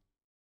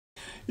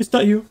 it's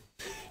not you.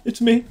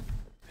 It's me.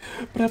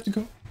 But I have to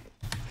go.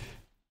 I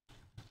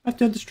have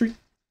to end the stream.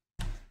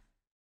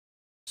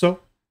 So,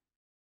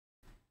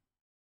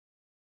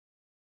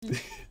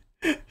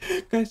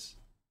 guys.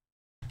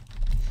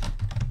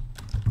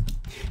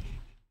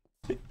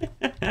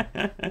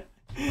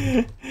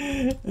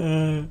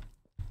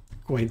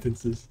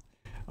 Acquaintances.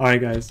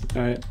 Alright, guys.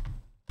 Alright.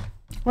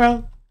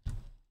 Well,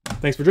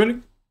 thanks for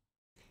joining,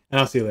 and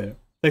I'll see you later.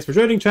 Thanks for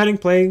joining, chatting,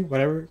 playing,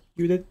 whatever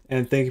you did,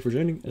 and thank you for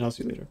joining, and I'll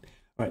see you later.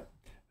 Alright.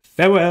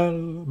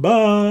 Farewell.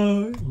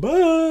 Bye.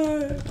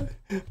 Bye.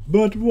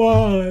 But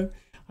why?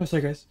 I'm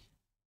sorry, guys.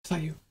 It's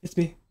not you. It's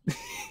me.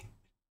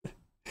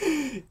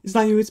 It's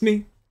not you. It's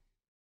me.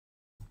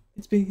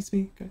 It's me. It's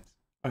me, guys.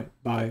 Alright.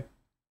 Bye.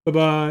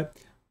 Bye-bye.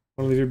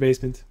 Wanna leave your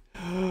basement?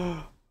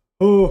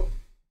 Oh.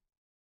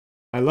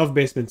 I love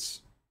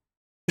basements.